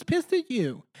rightfully was pissed at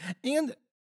you. And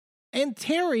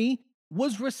Teri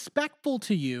was respectful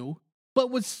to you, but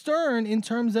was stern in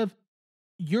terms of,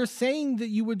 you're saying that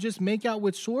you would just make out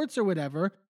with Schwartz or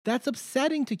whatever. That's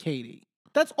upsetting to Katie.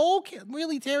 That's all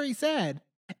really Teri said.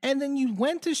 And then you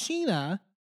went to Sheena,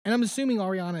 and I'm assuming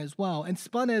Ariana as well, and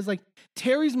spun as like,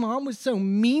 Teri's mom was so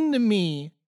mean to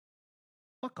me.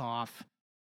 Fuck off.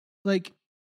 Like,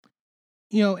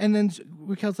 and then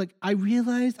Raquel's like, I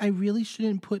realized I really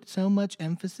shouldn't put so much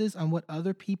emphasis on what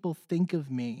other people think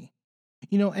of me.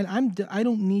 And I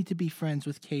don't need to be friends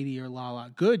with Katie or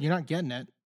Lala. Good, you're not getting it.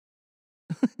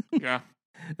 Yeah.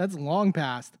 That's long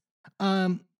past.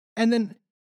 And then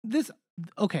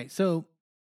so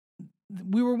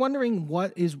we were wondering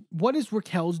what is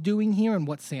Raquel's doing here and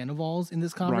what's Sandoval's in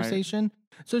this conversation.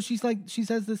 Right. So she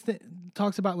says this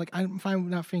talks about, like, I'm fine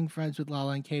with not being friends with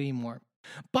Lala and Katie anymore.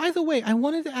 By the way, I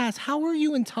wanted to ask, how are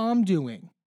you and Tom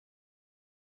doing?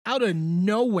 Out of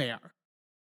nowhere.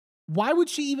 Why would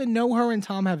she even know her and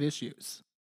Tom have issues?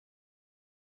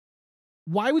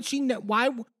 Why would she know?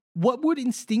 What would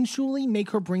instinctually make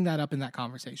her bring that up in that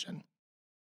conversation?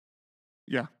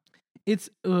 Yeah. It's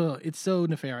so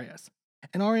nefarious.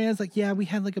 And Ariana's like, yeah, we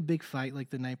had like a big fight like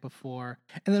the night before.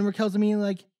 And then Raquel's immediately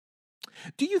like,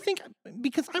 do you think,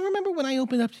 because I remember when I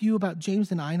opened up to you about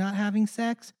James and I not having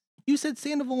sex, You said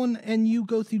Sandoval and you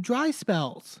go through dry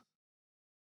spells.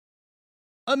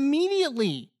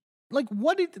 Immediately. Like,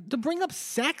 to bring up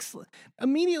sex?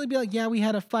 Immediately be like, yeah, we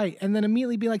had a fight. And then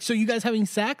immediately be like, so you guys having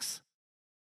sex?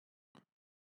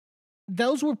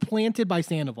 Those were planted by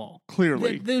Sandoval.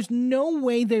 Clearly. There's no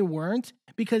way they weren't,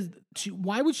 because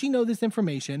why would she know this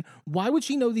information? Why would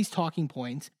she know these talking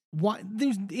points? Why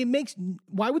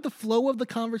would the flow of the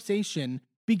conversation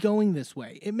be going this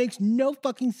way? It makes no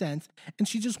fucking sense. And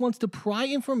she just wants to pry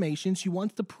information. She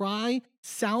wants to pry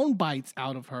sound bites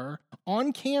out of her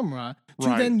on camera to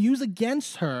then use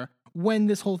against her when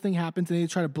this whole thing happens, and they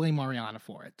try to blame Ariana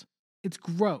for it. It's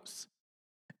gross.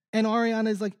 And Ariana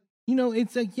is like,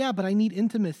 it's like, yeah, but I need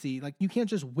intimacy. Like, you can't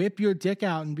just whip your dick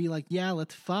out and be like, yeah,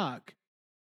 let's fuck.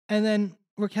 And then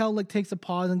Raquel takes a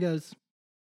pause and goes,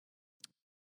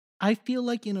 I feel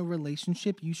like in a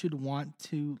relationship, you should want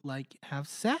to have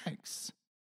sex.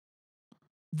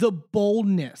 The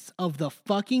boldness of the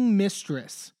fucking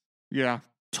mistress. Yeah.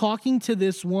 Talking to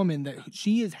this woman that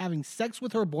she is having sex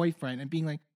with her boyfriend and being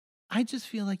like, I just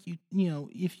feel like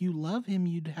if you love him,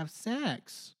 you'd have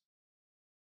sex.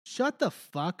 Shut the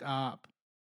fuck up.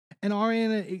 And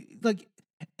Ariana,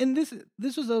 and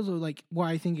this was also where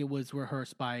I think it was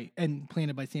rehearsed by and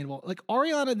planted by Sandoval.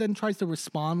 Ariana then tries to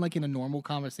respond in a normal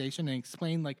conversation and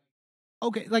explain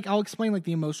okay, I'll explain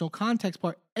the emotional context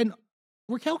part. And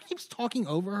Raquel keeps talking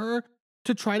over her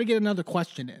to try to get another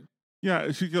question in.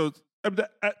 Yeah, she goes, do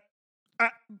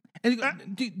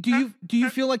you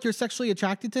feel like you're sexually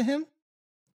attracted to him?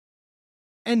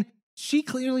 And she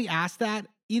clearly asked that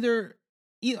either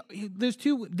there's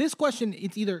this question,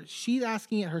 it's either she's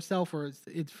asking it herself or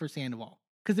it's for Sandoval.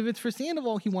 Because if it's for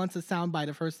Sandoval, he wants a soundbite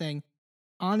of her saying,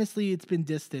 honestly, it's been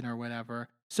distant or whatever.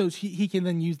 So he can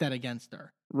then use that against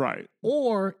her. Right.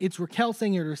 Or it's Raquel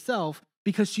saying it herself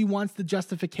because she wants the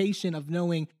justification of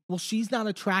knowing, well, she's not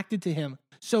attracted to him.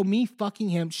 So me fucking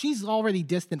him, she's already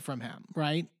distant from him,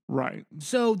 right? Right.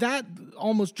 So that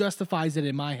almost justifies it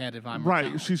in my head if I'm right.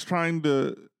 Raquel. She's trying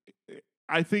to,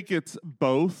 I think it's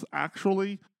both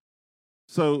actually.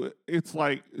 So it's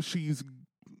she's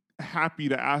happy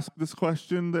to ask this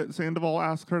question that Sandoval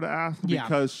asked her to ask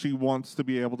because she wants to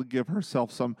be able to give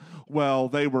herself some,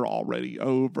 they were already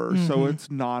over, so it's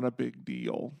not a big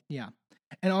deal. Yeah.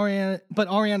 And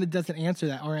Ariana doesn't answer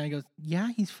that. Ariana goes, yeah,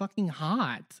 he's fucking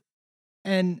hot.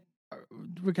 And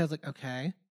Raquel's like,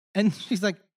 okay. And she's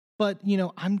like, but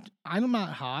I'm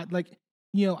not hot.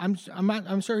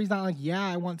 I'm sure he's not yeah,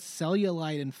 I want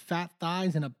cellulite and fat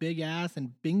thighs and a big ass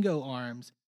and bingo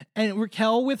arms. And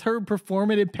Raquel with her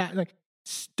performative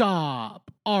stop,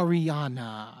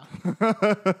 Ariana.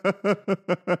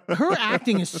 Her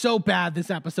acting is so bad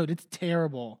this episode. It's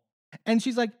terrible. And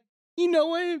she's like,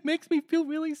 what? It makes me feel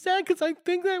really sad because I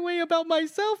think that way about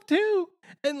myself too.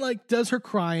 And does her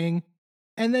crying.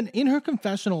 And then in her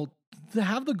confessional, to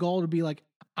have the gall to be like,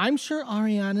 I'm sure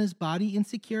Ariana's body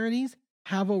insecurities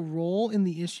have a role in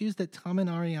the issues that Tom and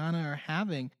Ariana are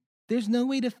having. There's no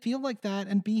way to feel like that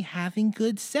and be having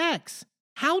good sex.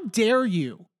 How dare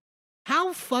you?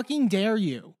 How fucking dare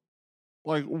you?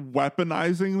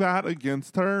 Weaponizing that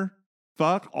against her?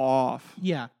 Fuck off.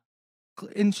 Yeah.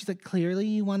 And she's like, clearly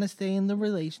you want to stay in the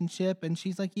relationship. And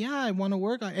she's like, yeah, I want to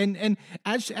work on it. And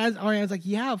as Ariana's like,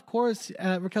 yeah, of course.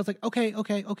 Raquel's like, okay.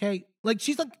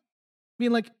 She's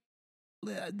being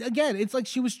again, it's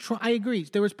she was I agree.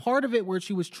 There was part of it where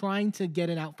she was trying to get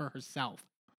it out for herself.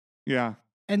 Yeah.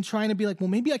 And trying to be like, well,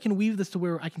 maybe I can weave this to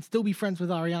where I can still be friends with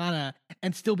Ariana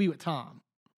and still be with Tom.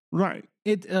 Right.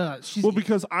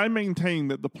 Because I maintain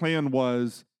that the plan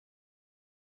was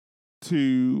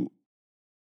to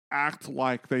act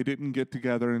like they didn't get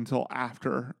together until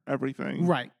after everything.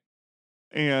 Right.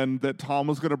 And that Tom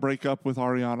was going to break up with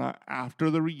Ariana after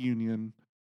the reunion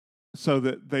so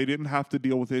that they didn't have to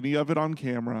deal with any of it on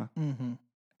camera. Mm-hmm.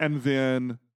 And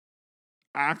then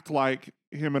act like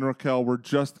him and Raquel were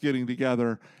just getting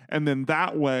together. And then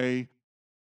that way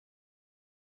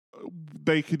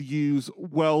they could use,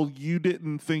 you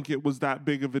didn't think it was that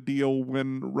big of a deal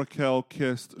when Raquel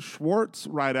kissed Schwartz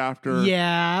right after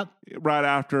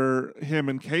him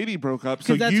and Katie broke up.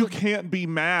 So you can't be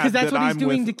mad because that's what he's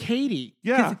doing to Katie.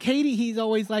 Yeah. Because Katie, he's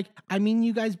always like, I mean,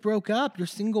 you guys broke up. You're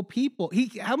single people.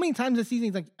 How many times this season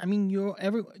he's like, I mean,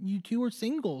 you two are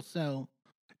single. So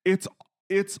it's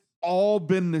all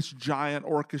been this giant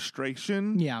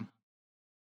orchestration. Yeah.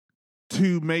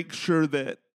 To make sure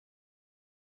that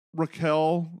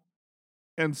Raquel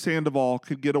and Sandoval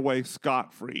could get away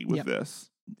scot-free with this.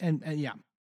 And yeah.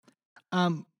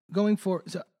 Going for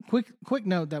so quick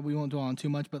note that we won't dwell on too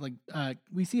much, but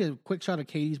we see a quick shot of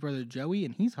Katie's brother Joey,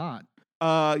 and he's hot.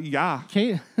 Yeah.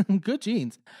 Okay, good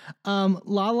genes.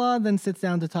 Lala then sits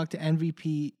down to talk to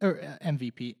LVP.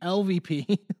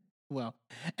 Well,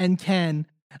 and Ken.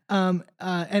 And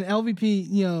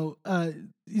LVP,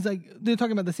 he's like, they're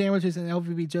talking about the sandwiches, and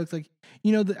LVP jokes like,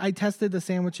 I tested the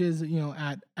sandwiches,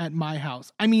 at my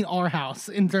house. I mean, our house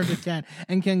in terms of Ken.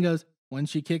 And Ken goes, when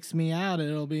she kicks me out,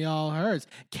 it'll be all hers.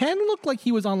 Ken looked like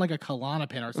he was on like a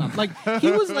Klonopin or something. Like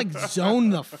he was like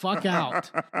zoned the fuck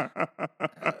out.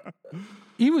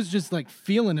 He was just like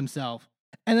feeling himself.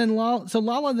 And then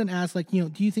Lala then asked, like,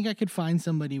 do you think I could find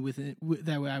somebody with it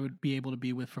that I would be able to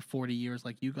be with for 40 years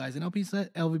like you guys? And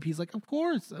LVP's like, of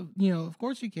course, of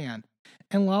course you can.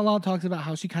 And Lala talks about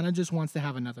how she kind of just wants to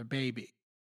have another baby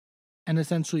and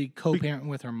essentially co-parent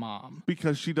with her mom.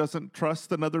 Because she doesn't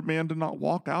trust another man to not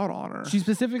walk out on her. She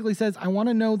specifically says, I want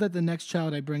to know that the next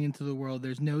child I bring into the world,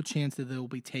 there's no chance that it will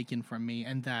be taken from me,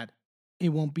 and that it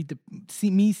won't be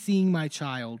me seeing my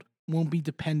child won't be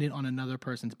dependent on another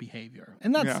person's behavior.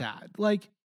 And that's sad. Like,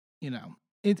 I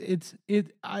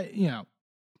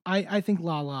think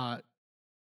Lala's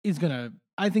got a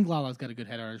good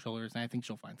head on her shoulders, and I think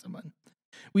she'll find someone.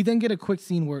 We then get a quick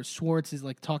scene where Schwartz is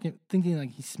like thinking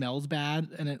like he smells bad,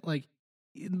 and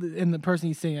and the person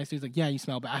he's sitting next to is like, yeah, you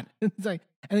smell bad. It's like,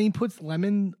 and then he puts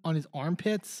lemon on his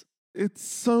armpits. It's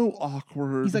so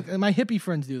awkward. He's like, my hippie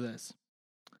friends do this.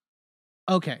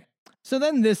 Okay. So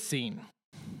then this scene.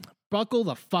 Buckle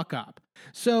the fuck up.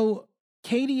 So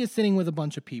Katie is sitting with a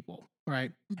bunch of people,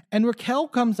 right? And Raquel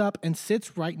comes up and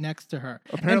sits right next to her.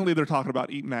 Apparently they're talking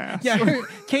about eating ass. Yeah,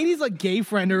 Katie's like gay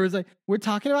friend who was like, we're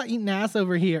talking about eating ass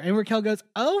over here. And Raquel goes,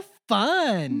 oh,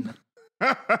 fun.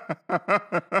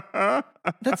 That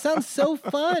sounds so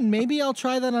fun. Maybe I'll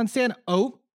try that on stand.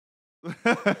 Oh,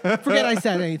 forget I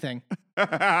said anything.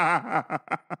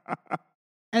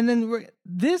 And then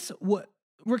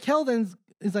Raquel then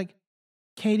is like,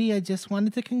 Katie, I just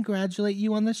wanted to congratulate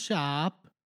you on the shop.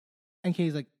 And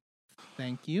Katie's like,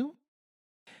 thank you.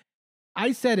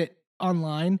 I said it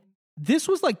online. This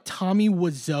was like Tommy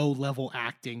Wiseau level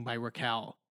acting by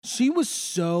Raquel. She was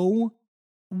so,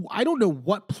 I don't know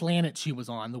what planet she was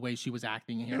on the way she was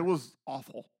acting here. It was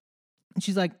awful. And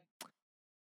she's like,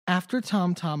 after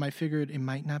Tom, I figured it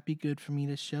might not be good for me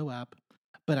to show up,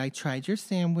 but I tried your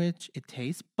sandwich. It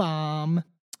tastes bomb.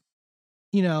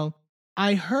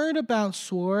 I heard about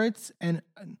Schwartz, and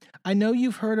I know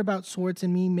you've heard about Schwartz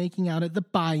and me making out at the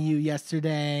Bayou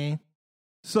yesterday.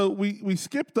 So we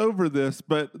skipped over this,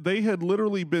 but they had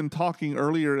literally been talking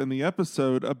earlier in the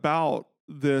episode about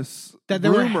this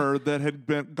rumor that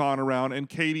had gone around, and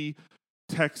Katie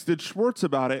texted Schwartz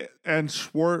about it, and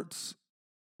Schwartz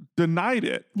denied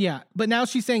it. Yeah, but now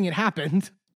she's saying it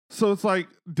happened. So it's like,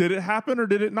 did it happen or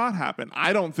did it not happen?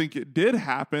 I don't think it did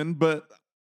happen, but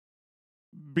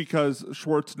because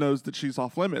Schwartz knows that she's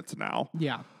off limits now.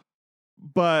 Yeah.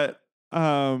 But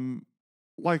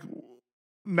like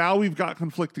now we've got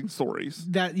conflicting stories.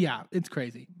 It's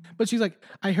crazy. But she's like,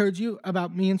 I heard you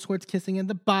about me and Schwartz kissing in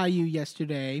the Bayou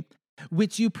yesterday,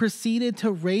 which you proceeded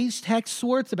to rage text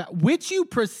Schwartz about, which you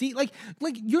proceed like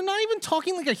you're not even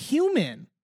talking like a human.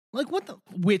 Like what the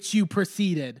which you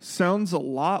proceeded. Sounds a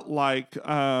lot like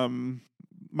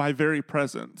My Very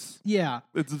Presence. Yeah.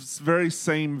 It's very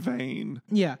same vein.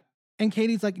 Yeah. And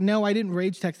Katie's like, no, I didn't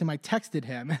rage text him. I texted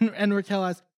him. And Raquel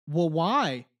asks, well,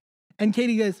 why? And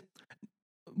Katie goes,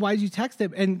 why did you text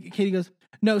him? And Katie goes,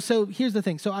 no, so here's the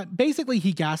thing. So basically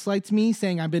he gaslights me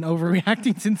saying I've been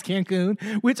overreacting since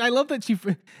Cancun, which I love that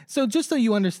so just so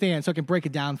you understand, so I can break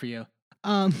it down for you.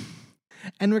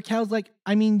 And Raquel's like,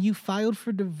 I mean, you filed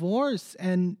for divorce,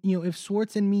 and if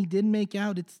Schwartz and me did make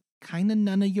out, it's kind of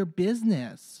none of your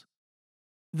business.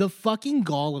 The fucking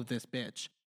gall of this bitch.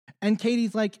 And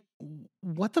Katie's like,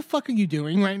 what the fuck are you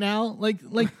doing right now? Like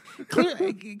clear,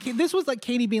 this was like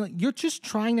Katie being like, you're just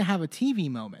trying to have a TV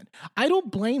moment. I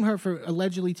don't blame her for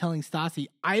allegedly telling Stassi.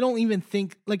 I don't even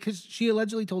think, because she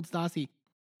allegedly told Stassi,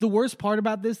 the worst part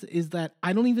about this is that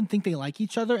I don't even think they like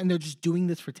each other, and they're just doing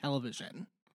this for television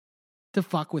to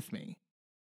fuck with me.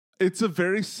 It's a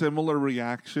very similar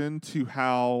reaction to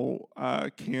how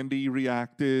Candy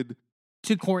reacted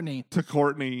to Courtney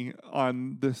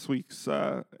on this week's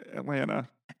Atlanta.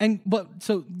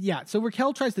 So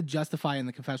Raquel tries to justify in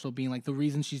the confessional being like, the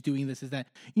reason she's doing this is that,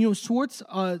 Schwartz,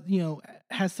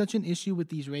 has such an issue with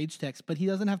these rage texts, but he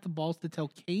doesn't have the balls to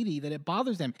tell Katie that it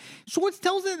bothers him. Schwartz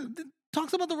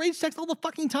talks about the rage text all the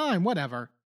fucking time. Whatever.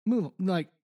 Move.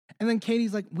 And then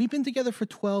Katie's like, we've been together for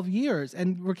 12 years.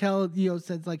 And Raquel,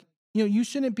 says like, you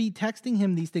shouldn't be texting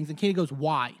him these things. And Katie goes,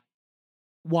 why?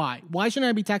 Why? Why shouldn't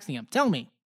I be texting him? Tell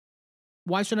me.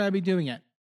 Why shouldn't I be doing it?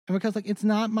 And Raquel's like, it's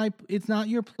not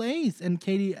your place. And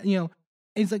Katie,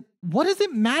 He's like, what does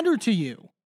it matter to you?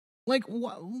 Like,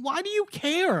 why do you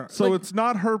care? So like, it's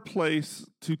not her place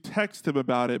to text him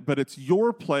about it, but it's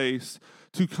your place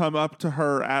to come up to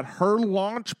her at her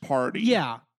launch party.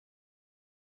 Yeah.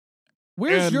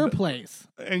 Where's your place?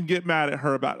 And get mad at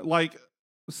her about it. Like,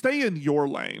 stay in your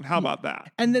lane. How about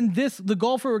that? And then the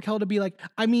goal for Raquel to be like,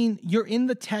 I mean, you're in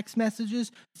the text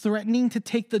messages threatening to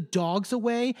take the dogs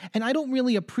away, and I don't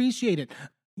really appreciate it.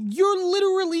 You're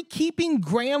literally keeping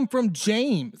Graham from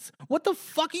James. What the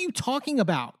fuck are you talking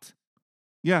about?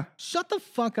 Yeah. Shut the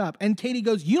fuck up. And Katie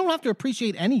goes, you don't have to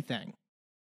appreciate anything.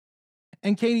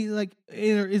 And Katie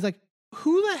is like,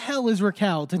 who the hell is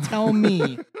Raquel to tell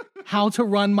me how to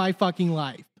run my fucking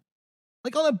life?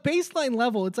 Like, on a baseline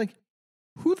level, it's like,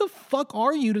 who the fuck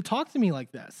are you to talk to me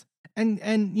like this? And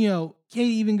you know,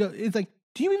 Katie even goes, it's like,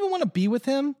 do you even want to be with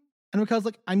him? And Raquel's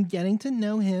like, I'm getting to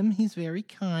know him. He's very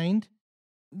kind.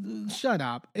 Shut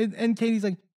up. And Katie's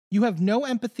like, you have no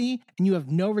empathy and you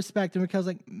have no respect. And Raquel's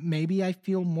like, maybe I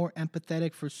feel more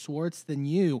empathetic for Schwartz than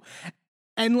you.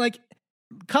 And like,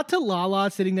 cut to Lala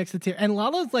sitting next to Teri. And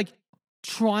Lala's like,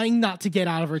 trying not to get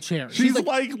out of her chair. She's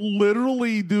like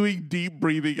literally doing deep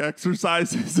breathing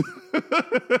exercises.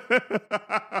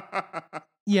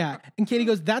 Yeah. And Katie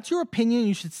goes, that's your opinion.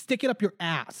 You should stick it up your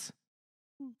ass.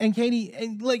 And Katie,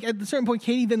 and like at a certain point,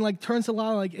 Katie then like turns to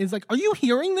Lala, like, is like, are you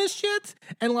hearing this shit?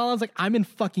 And Lala's like, I'm in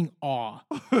fucking awe.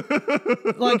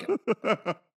 Like,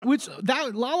 which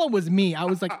that Lala was me. I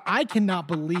was like, I cannot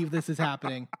believe this is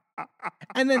happening.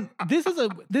 And then this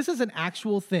is an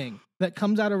actual thing that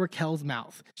comes out of Raquel's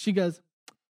mouth. She goes,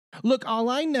 look, all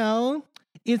I know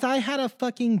is I had a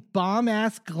fucking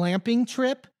bomb-ass glamping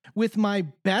trip with my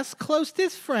best,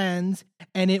 closest friends,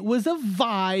 and it was a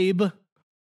vibe.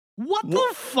 What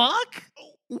the fuck?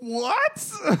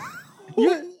 What?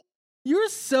 You're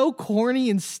so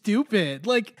corny and stupid.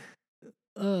 Like,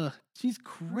 she's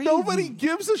crazy. Nobody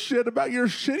gives a shit about your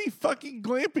shitty fucking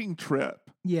glamping trip.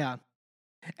 Yeah.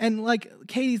 And like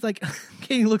Katie's like,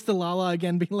 Katie looks to Lala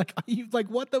again, being like, are you like,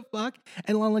 what the fuck?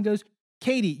 And Lala goes,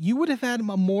 Katie, you would have had a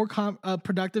more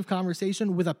productive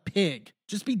conversation with a pig.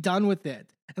 Just be done with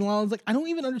it. And Lala's like, I don't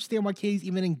even understand why Katie's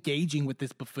even engaging with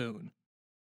this buffoon.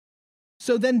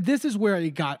 So then this is where I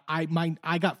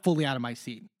got fully out of my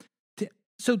seat.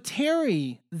 So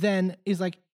Teri then is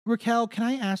like, Raquel, can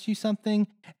I ask you something?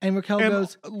 And Raquel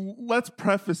goes, let's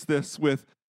preface this with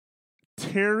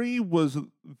Teri was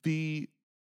the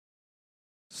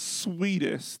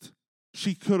sweetest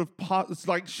she could have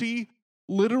like she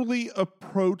literally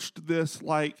approached this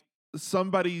like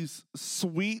somebody's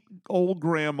sweet old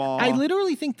grandma. I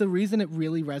literally think the reason it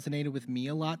really resonated with me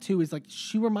a lot too is like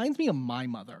she reminds me of my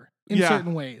mother in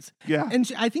certain ways. Yeah. And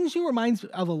I think she reminds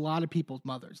of a lot of people's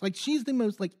mothers. Like she's the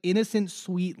most like innocent,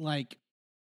 sweet, like,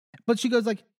 but she goes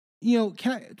like, you know,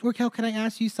 Raquel, can I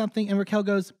ask you something? And Raquel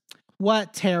goes,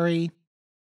 what, Teri?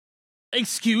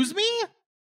 Excuse me?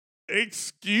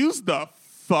 Excuse the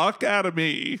fuck out of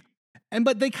me.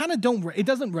 But they kind of don't, it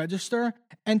doesn't register.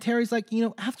 And Teri's like, you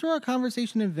know, after our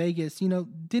conversation in Vegas, you know,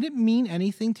 did it mean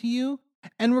anything to you?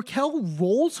 And Raquel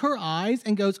rolls her eyes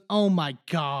and goes, oh my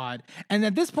God. And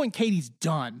at this point, Katie's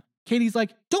done. Katie's like,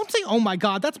 don't say, oh my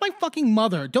God, that's my fucking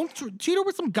mother. Don't treat her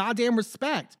with some goddamn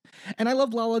respect. And I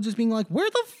love Lala just being like, where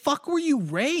the fuck were you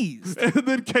raised? And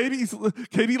then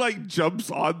Katie like jumps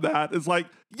on that. Is like,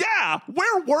 yeah,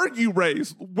 where were you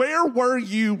raised? Where were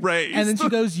you raised? And then she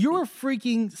goes, you're a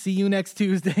freaking see you next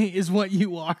Tuesday is what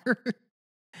you are.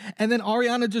 And then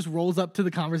Ariana just rolls up to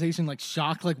the conversation like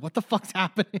shocked, like what the fuck's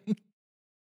happening?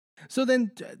 So then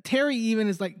Teri even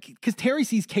is like, because Teri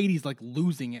sees Katie's like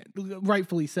losing it,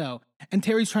 rightfully so. And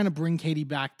Teri's trying to bring Katie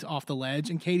back off the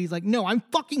ledge. And Katie's like, no, I'm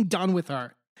fucking done with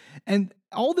her. And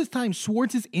all this time,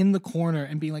 Schwartz is in the corner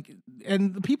and being like,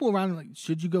 and the people around him are like,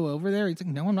 should you go over there? He's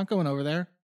like, no, I'm not going over there.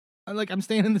 I'm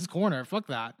staying in this corner. Fuck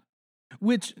that.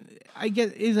 Which I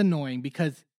get is annoying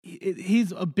because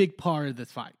he's a big part of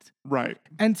this fight. Right.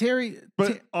 And Teri.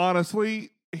 But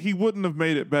honestly, he wouldn't have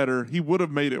made it better. He would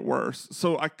have made it worse.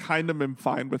 So I kind of am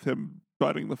fine with him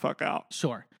butting the fuck out.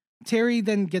 Sure. Teri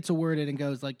then gets a word in and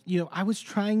goes like, you know, I was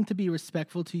trying to be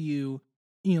respectful to you,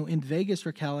 you know, in Vegas,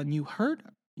 Raquel, and you hurt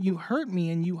me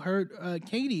and you hurt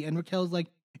Katie. And Raquel's like,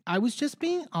 I was just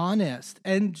being honest.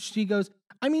 And she goes,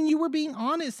 I mean, you were being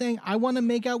honest saying, I want to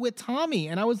make out with Tommy.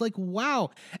 And I was like,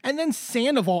 wow. And then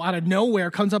Sandoval out of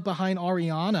nowhere comes up behind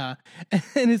Ariana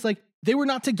and it's like, they were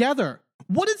not together.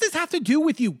 What does this have to do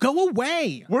with you? Go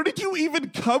away. Where did you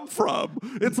even come from?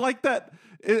 It's like that.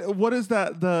 What is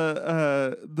that?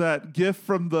 That gif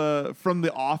from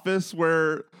the Office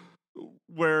where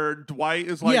where Dwight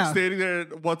is like standing there,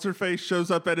 what's her face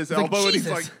shows up at his elbow, and he's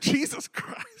like, Jesus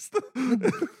Christ.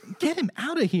 Get him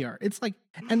out of here. It's like,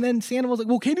 and then Sandoval's like,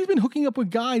 well, Katie's been hooking up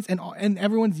with guys, and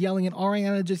everyone's yelling, and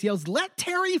Ariana just yells, let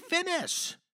Teri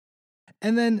finish.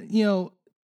 And then,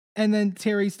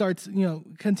 Teri starts,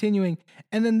 continuing.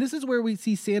 And then this is where we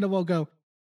see Sandoval go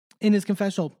in his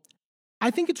confessional. I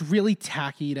think it's really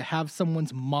tacky to have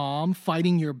someone's mom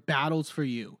fighting your battles for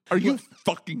you. Are you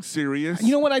fucking serious?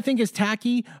 You know what I think is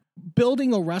tacky?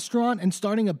 Building a restaurant and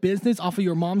starting a business off of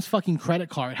your mom's fucking credit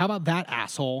card. How about that,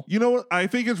 asshole? You know what I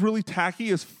think is really tacky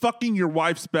is fucking your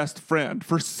wife's best friend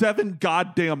for 7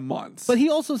 goddamn months. But he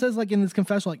also says, like, in this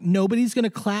confessional, like, nobody's going to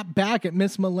clap back at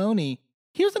Miss Maloney.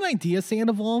 Here's an idea,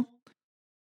 Sandoval.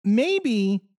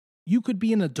 Maybe you could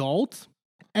be an adult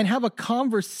and have a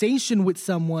conversation with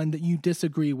someone that you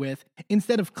disagree with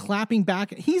instead of clapping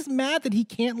back. He's mad that he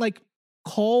can't, like,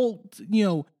 call,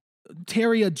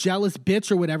 Teri a jealous bitch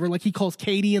or whatever, like he calls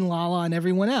Katie and Lala and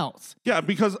everyone else. Yeah,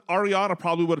 because Ariana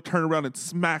probably would have turned around and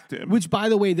smacked him. Which, by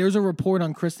the way, there's a report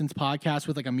on Kristen's podcast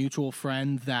with, like, a mutual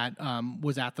friend that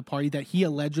was at the party that he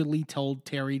allegedly told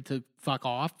Teri to fuck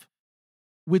off,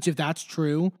 which, if that's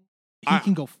true, he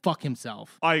can go fuck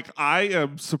himself. Like, I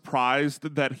am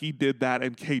surprised that he did that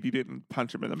and Katie didn't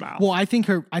punch him in the mouth. Well, I think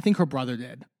her brother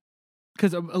did.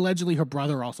 Because allegedly her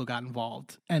brother also got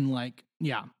involved. And, like,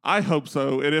 yeah. I hope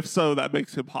so. And if so, that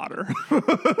makes him hotter.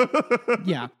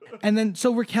 Yeah. And then,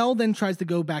 so Raquel then tries to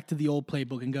go back to the old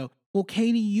playbook and go, well,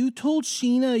 Katie, you told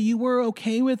Sheena you were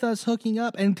okay with us hooking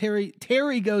up. And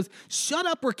Teri goes, shut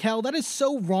up, Raquel. That is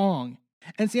so wrong.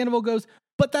 And Sandoval goes,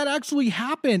 but that actually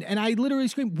happened. And I literally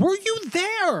screamed, were you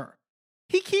there?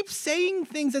 He keeps saying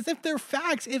things as if they're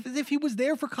facts, as if he was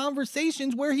there for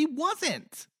conversations where he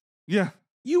wasn't. Yeah.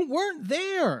 You weren't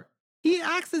there. He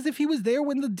acts as if he was there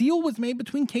when the deal was made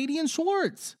between Katie and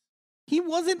Schwartz. He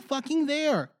wasn't fucking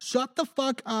there. Shut the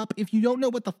fuck up if you don't know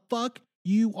what the fuck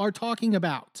you are talking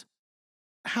about.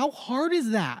 How hard is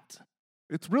that?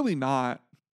 It's really not.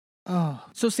 Oh.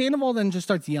 So Sandoval then just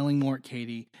starts yelling more at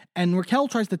Katie. And Raquel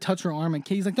tries to touch her arm, and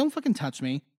Katie's like, don't fucking touch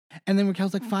me. And then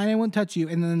Raquel's like, fine, I won't touch you.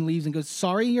 And then leaves and goes,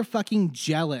 sorry, you're fucking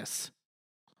jealous.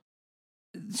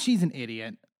 She's an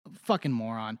idiot. Fucking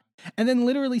moron. And then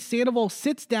literally Sandoval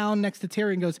sits down next to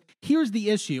Teri and goes, here's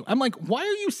the issue. I'm like, why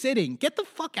are you sitting? Get the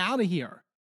fuck out of here.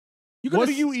 What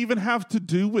do you even have to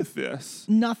do with this?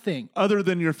 Nothing. Other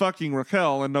than you're fucking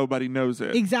Raquel and nobody knows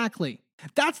it. Exactly.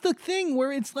 That's the thing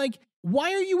where it's like,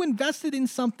 why are you invested in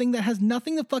something that has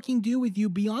nothing to fucking do with you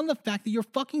beyond the fact that you're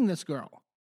fucking this girl?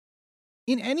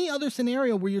 In any other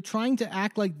scenario where you're trying to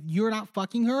act like you're not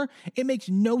fucking her, it makes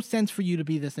no sense for you to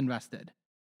be this invested.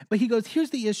 But he goes,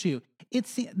 here's the issue.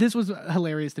 This was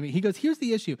hilarious to me. He goes, here's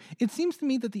the issue. It seems to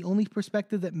me that the only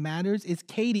perspective that matters is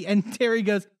Katie. And Teri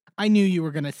goes, I knew you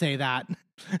were going to say that.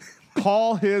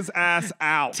 Call his ass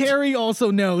out. Teri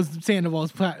also knows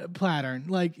Sandoval's pattern.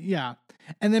 Like, yeah.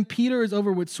 And then Peter is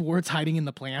over with Schwartz hiding in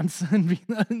the plants and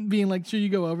being like, should you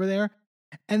go over there?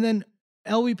 And then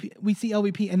LVP, we see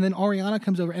LVP, and then Ariana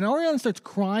comes over, and Ariana starts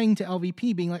crying to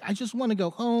LVP, being like, I just want to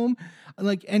go home.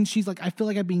 Like, and she's like, I feel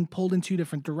like I'm being pulled in 2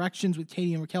 different directions with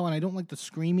Katie and Raquel, and I don't like the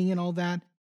screaming and all that.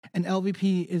 And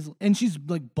LVP and she's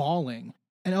like bawling.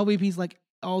 And LVP's like,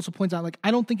 also points out, like, I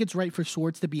don't think it's right for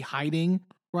Schwartz to be hiding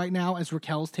right now as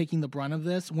Raquel's taking the brunt of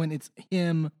this when it's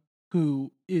him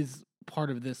who is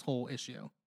part of this whole issue.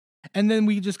 And then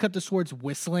we just cut to Schwartz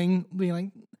whistling,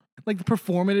 being like the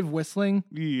performative whistling.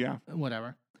 Yeah.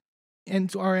 Whatever.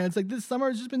 And so Ariana's like, this summer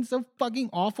has just been so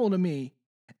fucking awful to me.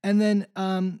 And then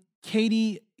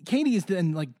Katie is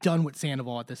then like done with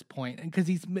Sandoval at this point because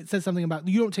he says something about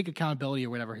you don't take accountability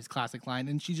or whatever, his classic line.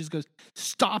 And she just goes,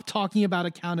 stop talking about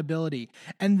accountability.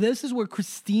 And this is where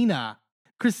Christina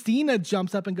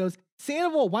jumps up and goes,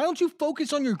 Sandoval, why don't you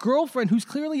focus on your girlfriend who's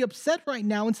clearly upset right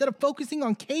now instead of focusing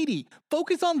on Katie?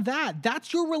 Focus on that.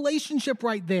 That's your relationship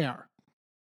right there.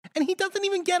 And he doesn't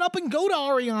even get up and go to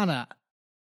Ariana.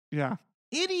 Yeah.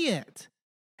 Idiot.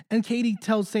 And Katie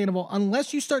tells Sandoval,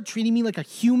 unless you start treating me like a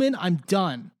human, I'm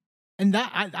done. And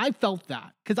that I felt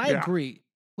that because I agree.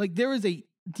 Like, there is a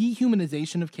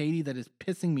dehumanization of Katie that is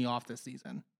pissing me off this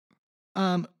season.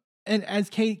 And as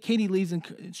Katie leaves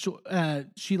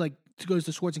and she like goes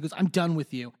to Schwartz and goes, I'm done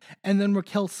with you. And then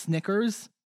Raquel snickers.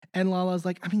 And Lala's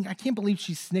like, I mean, I can't believe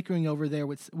she's snickering over there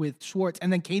with Schwartz.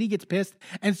 And then Katie gets pissed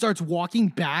and starts walking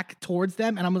back towards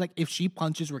them. And I'm like, if she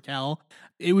punches Raquel,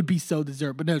 it would be so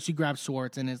deserved. But no, she grabs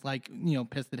Schwartz and is like,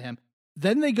 pissed at him.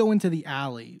 Then they go into the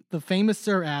alley, the famous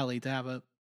Sir Alley, to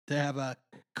have a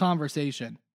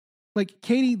conversation. Like,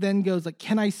 Katie then goes like,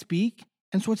 can I speak?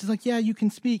 And Schwartz is like, yeah, you can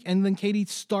speak. And then Katie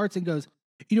starts and goes,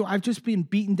 I've just been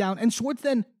beaten down. And Schwartz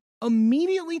then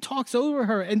immediately talks over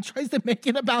her and tries to make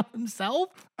it about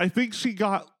himself. I think she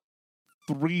got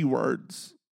 3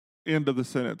 words into the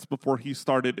sentence before he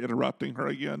started interrupting her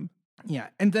again. Yeah.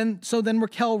 And then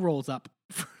Raquel rolls up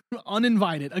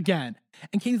uninvited again.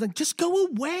 And Katie's like, just go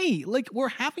away. Like, we're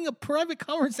having a private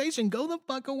conversation. Go the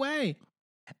fuck away.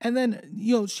 And then,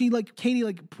 she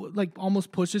Katie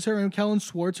almost pushes her, and Raquel and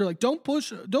Schwartz are like, don't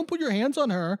put your hands on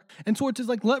her. And Schwartz is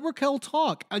like, let Raquel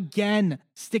talk. Again,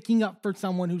 sticking up for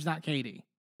someone who's not Katie.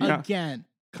 Yeah. Again.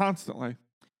 Constantly.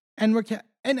 And Raquel,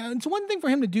 and it's one thing for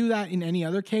him to do that in any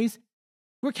other case.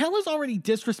 Raquel has already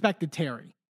disrespected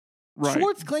Teri. Right.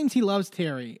 Schwartz claims he loves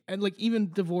Teri, and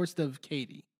even divorced of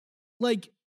Katie.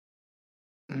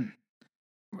 And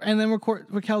then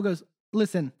Raquel goes,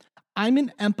 listen, I'm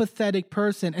an empathetic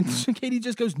person. And Katie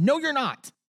just goes, no, you're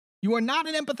not. You are not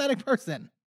an empathetic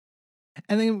person.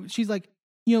 And then she's like,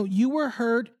 you were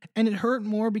hurt, and it hurt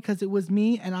more because it was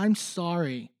me, and I'm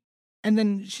sorry. And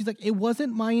then she's like, it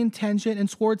wasn't my intention. And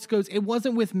Schwartz goes, it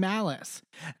wasn't with malice.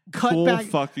 Cut Full back.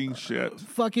 Fucking shit.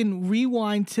 Fucking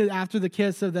rewind to after the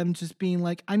kiss of them just being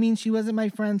like, I mean, she wasn't my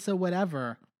friend, so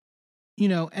whatever.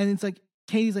 And it's like,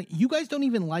 Katie's like, you guys don't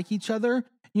even like each other,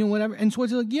 whatever. And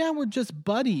Schwartz is like, yeah, we're just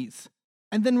buddies.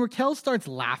 And then Raquel starts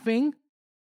laughing.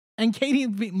 And Katie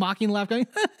mocking laugh, going,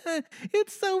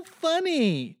 it's so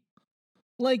funny.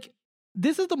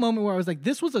 This is the moment where I was like,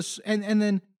 this was and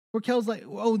then Raquel's like,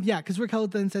 oh, yeah, because Raquel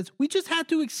then says, we just had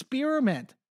to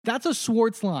experiment. That's a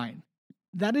Schwartz line.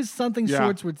 That is something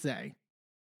Schwartz would say.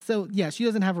 So, yeah, she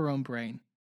doesn't have her own brain.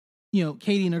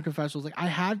 Katie in her confessional is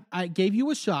like, I gave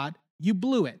you a shot. You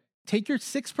blew it. Take your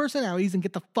 6 personalities and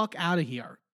get the fuck out of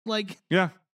here. Yeah.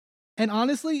 And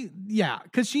honestly, yeah,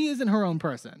 because she isn't her own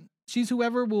person. She's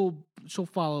whoever she'll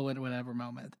follow at whatever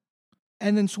moment.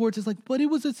 And then Schwartz is like, but it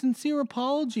was a sincere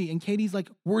apology. And Katie's like,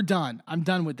 we're done. I'm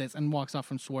done with this. And walks off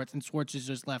from Schwartz. And Schwartz is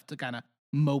just left to kind of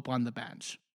mope on the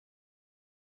bench.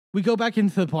 We go back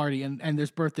into the party and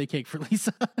there's birthday cake for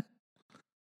Lisa.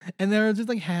 And they're just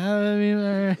like, happy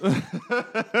birthday.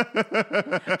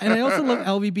 And I also love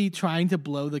LVB trying to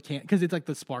blow the can, because it's like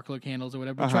the sparkler candles or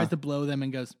whatever. Tries to blow them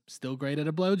and goes, still great at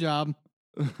a blowjob.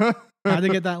 Had to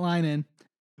get that line in.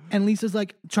 And Lisa's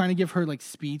like trying to give her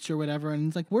speech or whatever. And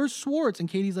it's like, where's Schwartz? And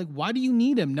Katie's like, why do you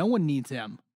need him? No one needs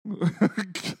him.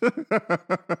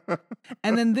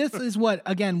 And then this is what,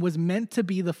 again, was meant to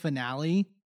be the finale.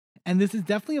 And this is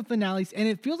definitely a finale. And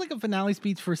it feels like a finale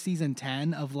speech for season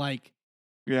 10 of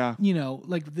yeah,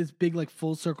 this big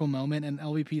full circle moment. And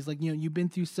LVP's like, you've been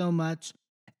through so much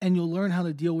and you'll learn how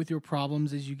to deal with your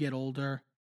problems as you get older.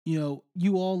 You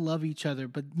all love each other,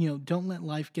 but don't let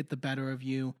life get the better of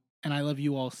you. And I love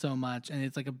you all so much. And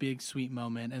it's a big sweet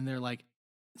moment. And they're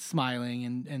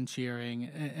smiling and cheering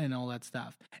and all that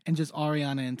stuff. And just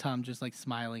Ariana and Tom just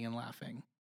smiling and laughing.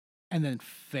 And then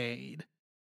fade.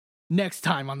 Next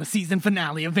time on the season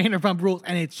finale of Vanderpump Rules.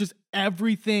 And it's just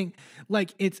everything.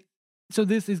 So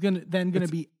this is gonna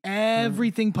be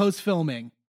everything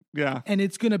post-filming. Yeah. And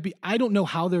it's going to be, I don't know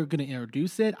how they're going to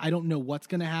introduce it. I don't know what's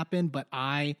going to happen, but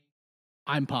I'm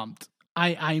pumped.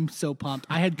 I'm so pumped.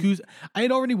 I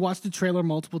had already watched the trailer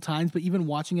multiple times, but even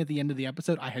watching at the end of the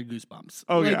episode, I had goosebumps.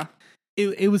 Oh, yeah.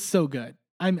 It was so good.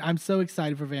 I'm so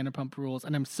excited for Vanderpump Rules,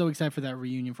 and I'm so excited for that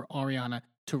reunion for Ariana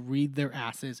to read their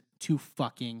asses to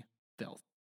fucking filth.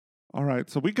 All right,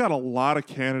 so we got a lot of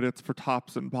candidates for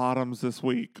tops and bottoms this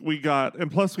week.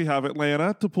 And plus we have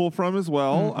Atlanta to pull from as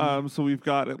well. Mm-hmm. So we've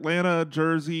got Atlanta,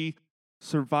 Jersey,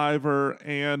 Survivor,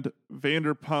 and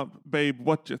Vanderpump. Babe,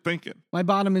 what you thinking? My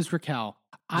bottom is Raquel.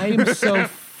 I am so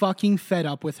fucking fed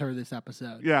up with her this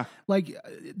episode. Yeah.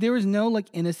 There was no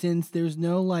innocence. There's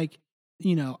no I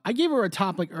gave her a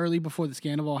top early before the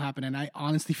scandal all happened, and I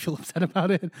honestly feel upset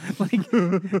about it.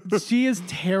 She is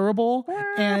terrible,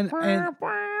 and I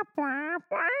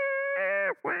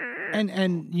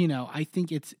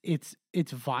think it's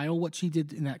vile what she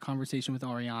did in that conversation with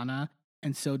Ariana,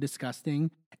 and so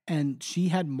disgusting. And she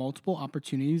had multiple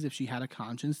opportunities, if she had a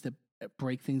conscience, to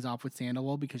break things off with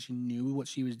Sandoval because she knew what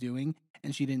she was doing,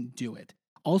 and she didn't do it.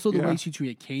 Also, the way she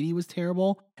treated Katie was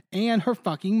terrible, and her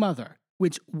fucking mother.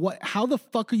 How the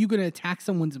fuck are you going to attack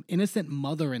someone's innocent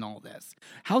mother in all this?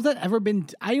 How's that ever been?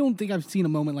 I don't think I've seen a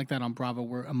moment like that on Bravo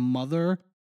where a mother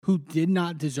who did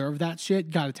not deserve that shit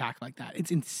got attacked like that.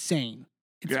 It's insane.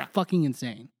 It's fucking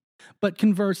insane. But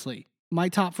conversely, my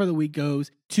top for the week goes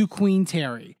to Queen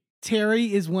Teri. Teri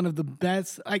is one of the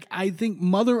best, I think,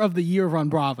 mother of the year on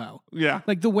Bravo. Yeah.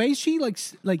 The way she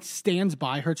stands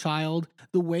by her child,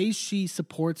 the way she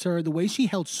supports her, the way she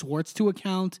held Schwartz to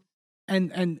account,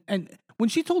 and when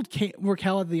she told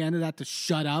Raquel at the end of that to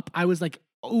shut up, I was like,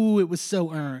 ooh, it was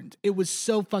so earned. It was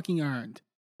so fucking earned.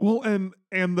 Well, and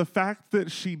the fact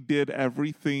that she did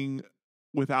everything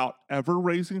without ever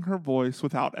raising her voice,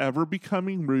 without ever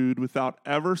becoming rude, without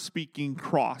ever speaking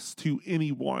cross to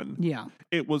anyone. Yeah.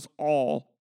 It was all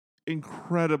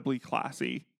incredibly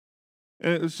classy.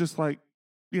 And it was just like,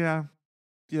 yeah,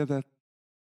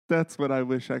 that's what I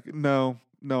wish I could. No,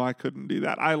 I couldn't do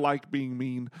that. I like being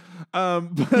mean.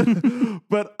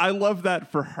 But I love that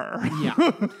for her. Yeah.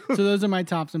 So those are my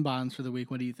tops and bottoms for the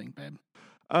week. What do you think, babe?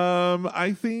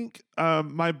 I think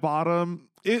my bottom,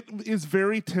 it is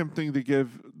very tempting to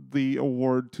give the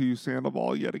award to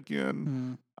Sandoval yet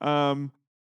again.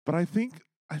 But I think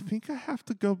I have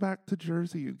to go back to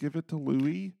Jersey and give it to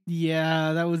Louis.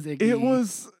 Yeah, that was icky.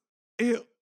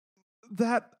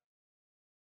 That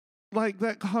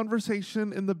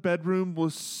conversation in the bedroom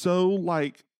was so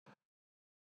like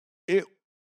it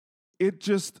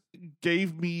just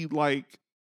gave me like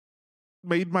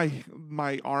made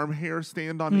my arm hair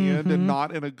stand on end, and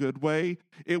not in a good way.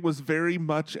 It was very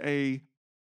much I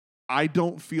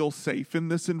don't feel safe in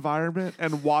this environment.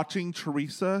 And watching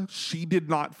Teresa, she did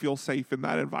not feel safe in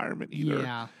that environment either.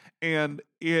 Yeah. And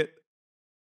it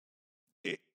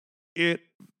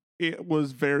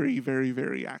was very, very,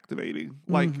 very activating.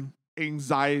 Like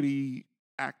anxiety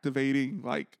activating,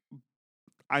 like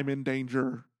I'm in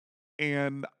danger.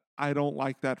 And I don't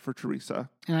like that for Teresa.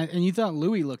 And you thought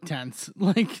Louis looked tense.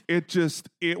 Like it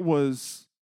was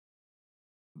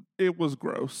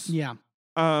gross. Yeah.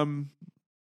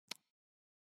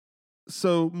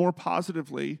 So more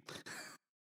positively,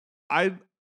 I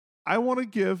want to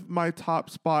give my top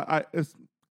spot.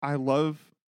 I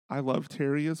love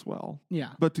Teri as well. Yeah.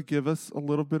 But to give us a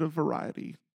little bit of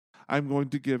variety, I'm going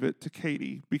to give it to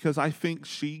Katie because I think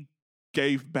she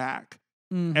gave back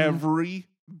every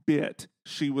bit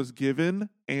she was given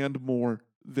and more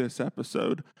this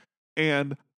episode.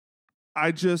 And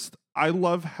I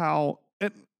love how,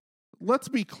 and let's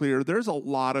be clear, there's a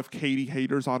lot of Katie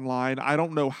haters online. I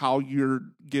don't know how you're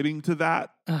getting to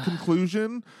that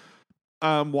conclusion.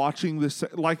 Watching this,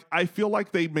 like, I feel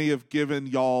like they may have given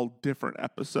y'all different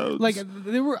episodes. Like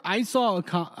I saw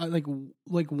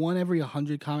like one every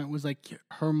 100 comment was like,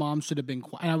 her mom should have been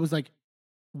quiet. And I was like,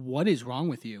 what is wrong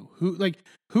with you?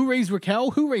 Who raised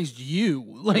Raquel? Who raised you?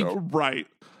 Like, right.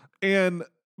 And,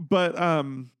 but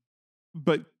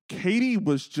Katie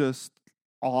was just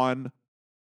on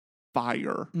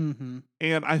fire.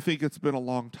 And I think it's been a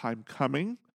long time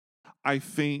coming. I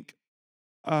think,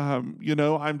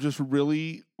 I'm just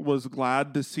really was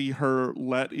glad to see her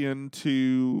let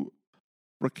into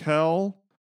Raquel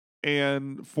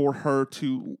and for her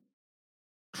to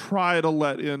try to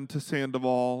let into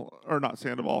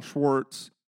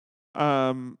Schwartz.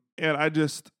 And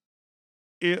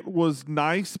it was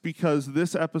nice because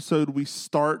this episode we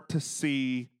start to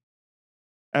see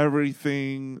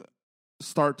everything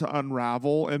start to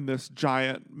unravel in this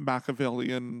giant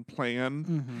Machiavellian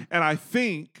plan. And I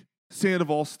think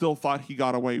Sandoval still thought he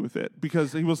got away with it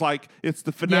because he was like, it's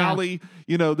the finale.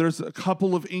 Yeah. There's a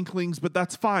couple of inklings, but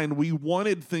that's fine. We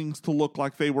wanted things to look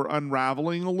like they were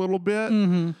unraveling a little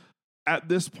bit at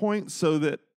this point so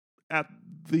that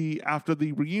after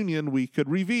the reunion, we could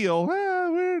reveal,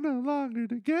 we're no longer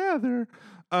together.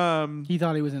 He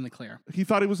thought he was in the clear.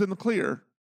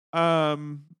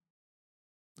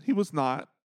 He was not,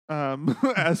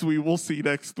 as we will see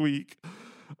next week.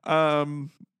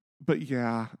 But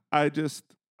yeah, I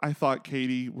thought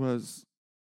Katie was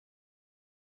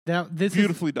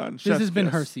beautifully done. This has been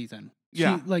her season.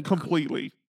 Yeah,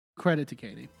 completely. Credit to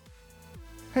Katie.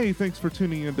 Hey, thanks for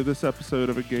tuning into this episode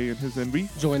of A Gay and His Enby.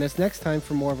 Join us next time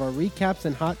for more of our recaps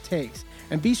and hot takes.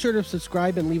 And be sure to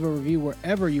subscribe and leave a review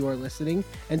wherever you are listening.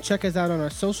 And check us out on our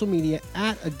social media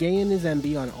at A Gay and His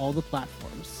Enby on all the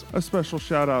platforms. A special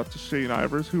shout out to Shane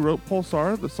Ivers, who wrote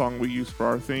Pulsar, the song we use for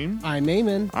our theme. I'm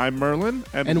Eamon. I'm Merlin.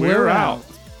 And we're out.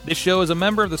 This show is a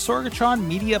member of the Sorgatron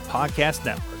Media Podcast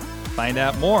Network. Find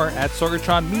out more at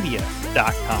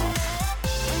sorgatronmedia.com.